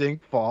the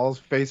sink falls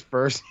face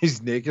first.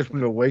 He's naked from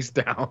the waist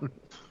down.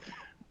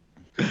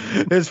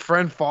 His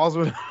friend falls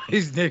with him.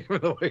 He's naked from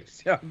the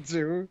waist down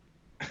too.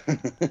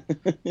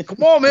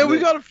 Come on, man. We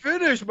got to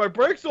finish. My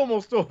break's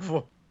almost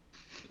over.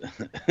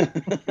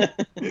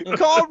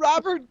 Call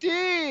Robert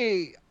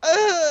D.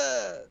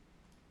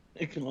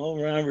 They can all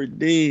Robert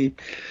D.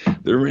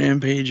 The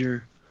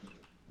Rampager.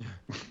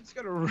 He's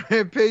got to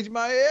rampage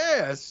my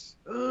ass.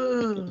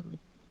 Ugh.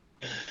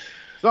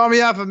 So on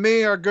behalf of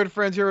me, our good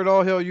friends here at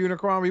All Hail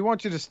Unicron, we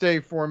want you to stay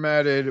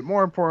formatted.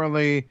 More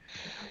importantly,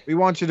 we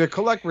want you to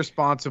collect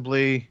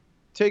responsibly.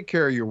 Take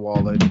care of your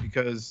wallet,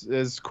 because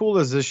as cool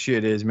as this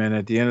shit is, man,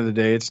 at the end of the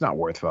day, it's not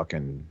worth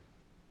fucking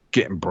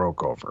getting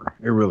broke over.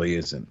 It really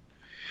isn't.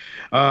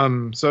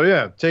 So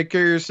yeah, take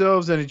care of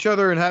yourselves and each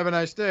other, and have a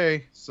nice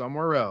day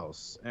somewhere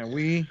else. And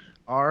we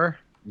are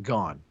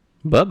gone.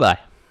 Bye-bye.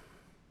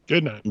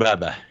 Good night.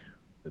 Bye-bye.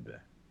 Goodbye.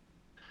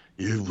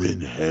 You've been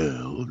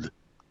held.